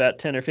 Somebody who's about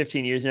 10 or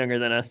 15 years younger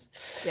than us.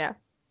 Yeah.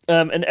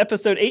 In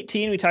episode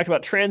 18, we talked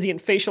about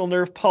transient facial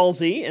nerve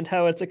palsy and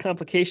how it's a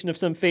complication of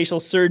some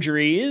facial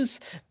surgeries.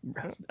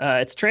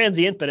 It's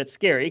transient, but it's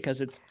scary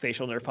because it's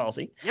facial nerve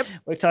palsy. Yep.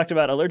 We've talked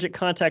about allergic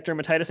contact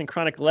dermatitis and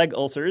chronic leg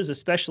ulcers,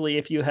 especially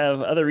if you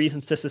have other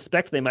reasons to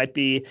suspect they might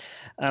be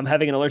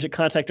having an allergic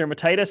contact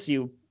dermatitis.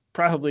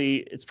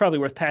 It's probably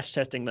worth patch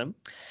testing them.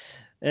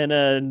 And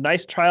a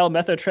nice trial,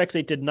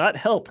 methotrexate did not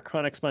help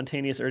chronic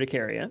spontaneous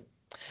urticaria.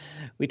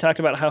 We talked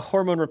about how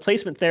hormone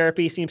replacement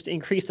therapy seems to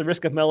increase the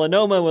risk of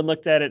melanoma when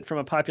looked at it from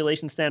a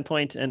population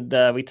standpoint. And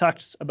we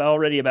talked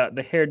already about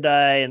the hair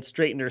dye and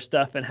straightener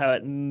stuff and how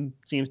it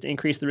seems to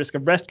increase the risk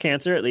of breast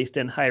cancer, at least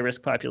in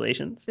high-risk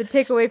populations. The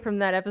takeaway from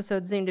that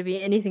episode seemed to be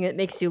anything that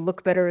makes you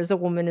look better as a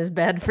woman is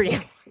bad for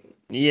you.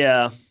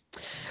 Yeah.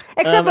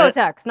 Except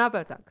Botox, not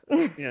Botox.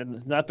 Yeah,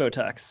 not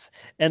Botox.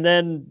 And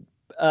then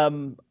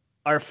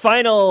our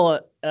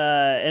final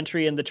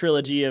entry in the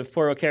trilogy of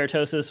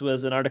porokeratosis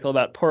was an article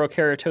about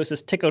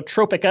porokeratosis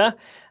ticotropica,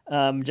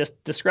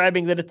 just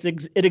describing that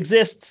it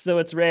exists, though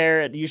it's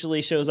rare. It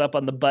usually shows up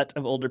on the butt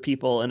of older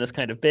people and is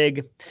kind of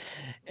big.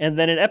 And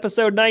then in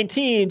episode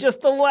 19,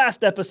 just the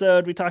last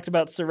episode, we talked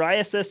about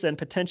psoriasis and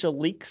potential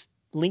links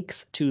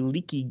to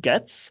leaky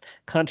guts.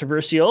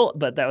 Controversial,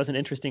 but that was an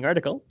interesting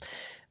article.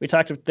 We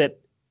talked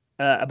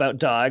about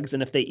dogs,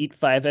 and if they eat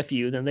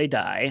 5-FU, then they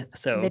die.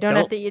 So they don't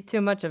have to eat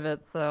too much of it.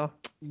 So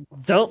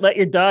don't let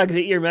your dogs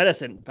eat your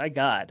medicine. By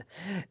God.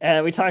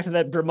 We talked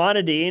that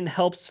brimonidine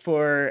helps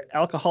for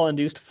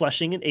alcohol-induced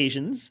flushing in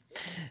Asians.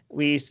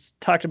 We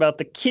talked about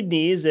the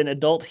kidneys in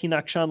adult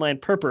Henoch-Schönlein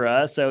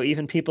purpura. So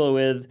even people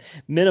with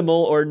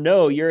minimal or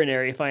no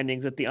urinary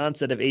findings at the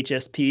onset of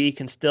HSP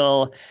can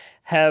still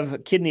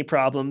have kidney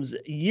problems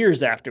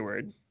years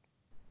afterward.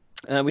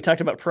 We talked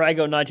about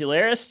prurigo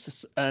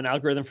nodularis, an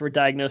algorithm for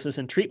diagnosis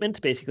and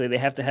treatment. Basically, they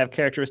have to have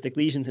characteristic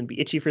lesions and be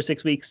itchy for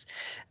 6 weeks.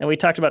 And we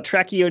talked about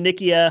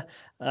tracheonychia.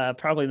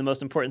 Probably the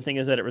most important thing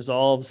is that it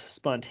resolves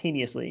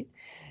spontaneously.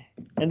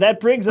 And that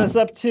brings us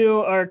up to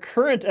our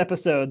current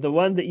episode, the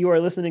one that you are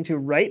listening to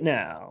right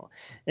now.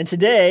 And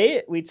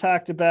today we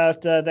talked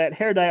about that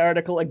hair dye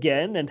article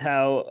again and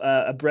how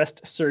a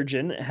breast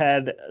surgeon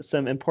had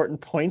some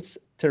important points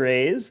to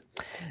raise.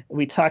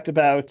 We talked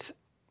about,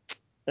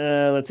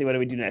 let's see, what do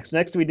we do next?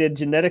 Next we did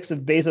genetics of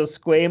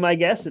basosquame, I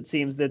guess. It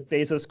seems that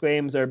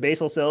basosquames are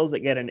basal cells that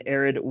get an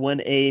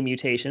ARID1A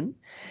mutation.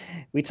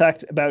 We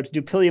talked about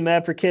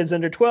dupilumab for kids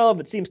under 12.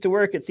 It seems to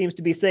work. It seems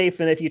to be safe.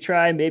 And if you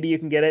try, maybe you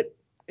can get it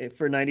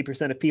for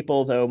 90% of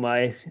people, though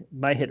my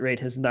hit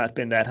rate has not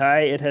been that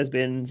high. It has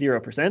been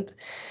 0%.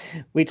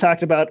 We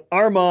talked about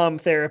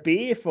RMOM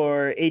therapy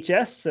for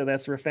HS, so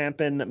that's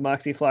rifampin,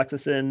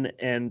 moxifloxacin,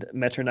 and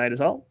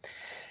metronidazole.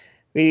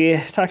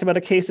 We talked about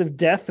a case of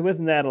death with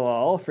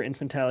Nadolol for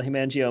infantile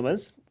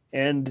hemangiomas,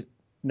 and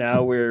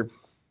now we're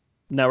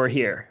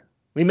here.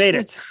 We made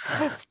it.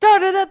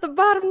 Started at the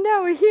bottom,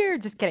 now we're here.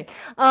 Just kidding.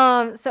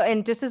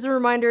 And just as a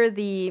reminder,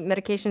 the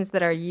medications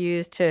that are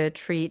used to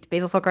treat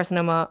basal cell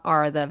carcinoma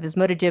are the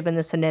vismodegib and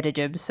the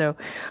sunitinib. So,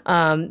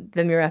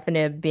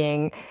 vemurafenib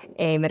being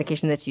a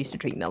medication that's used to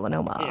treat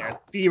melanoma. Yeah,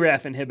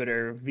 BRAF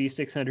inhibitor,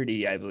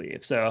 V600E, I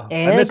believe. So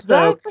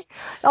exactly.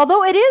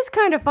 Although it is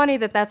kind of funny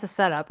that that's a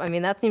setup. I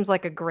mean, that seems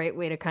like a great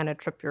way to kind of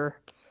trip your,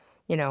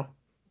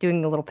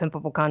 doing a little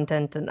pimpable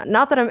content. And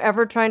not that I'm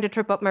ever trying to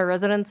trip up my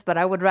residents, but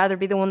I would rather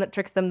be the one that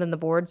tricks them than the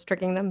board's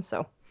tricking them.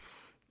 So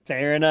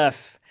fair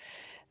enough.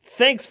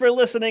 Thanks for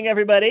listening,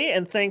 everybody.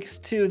 And thanks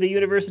to the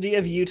University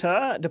of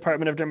Utah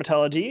Department of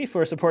Dermatology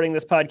for supporting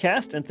this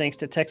podcast. And thanks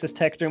to Texas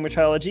Tech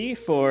Dermatology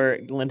for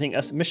lending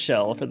us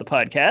Michelle for the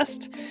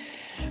podcast.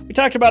 We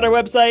talked about our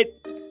website.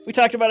 We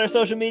talked about our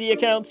social media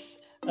accounts.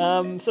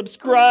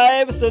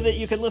 Subscribe so that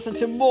you can listen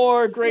to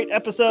more great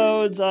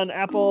episodes on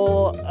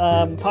Apple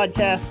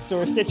Podcasts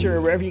or Stitcher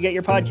or wherever you get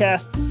your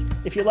podcasts.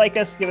 If you like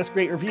us, give us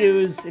great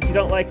reviews. If you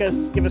don't like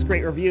us, give us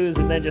great reviews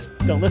and then just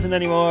don't listen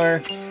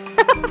anymore.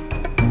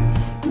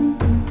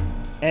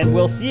 And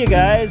we'll see you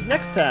guys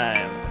next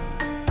time.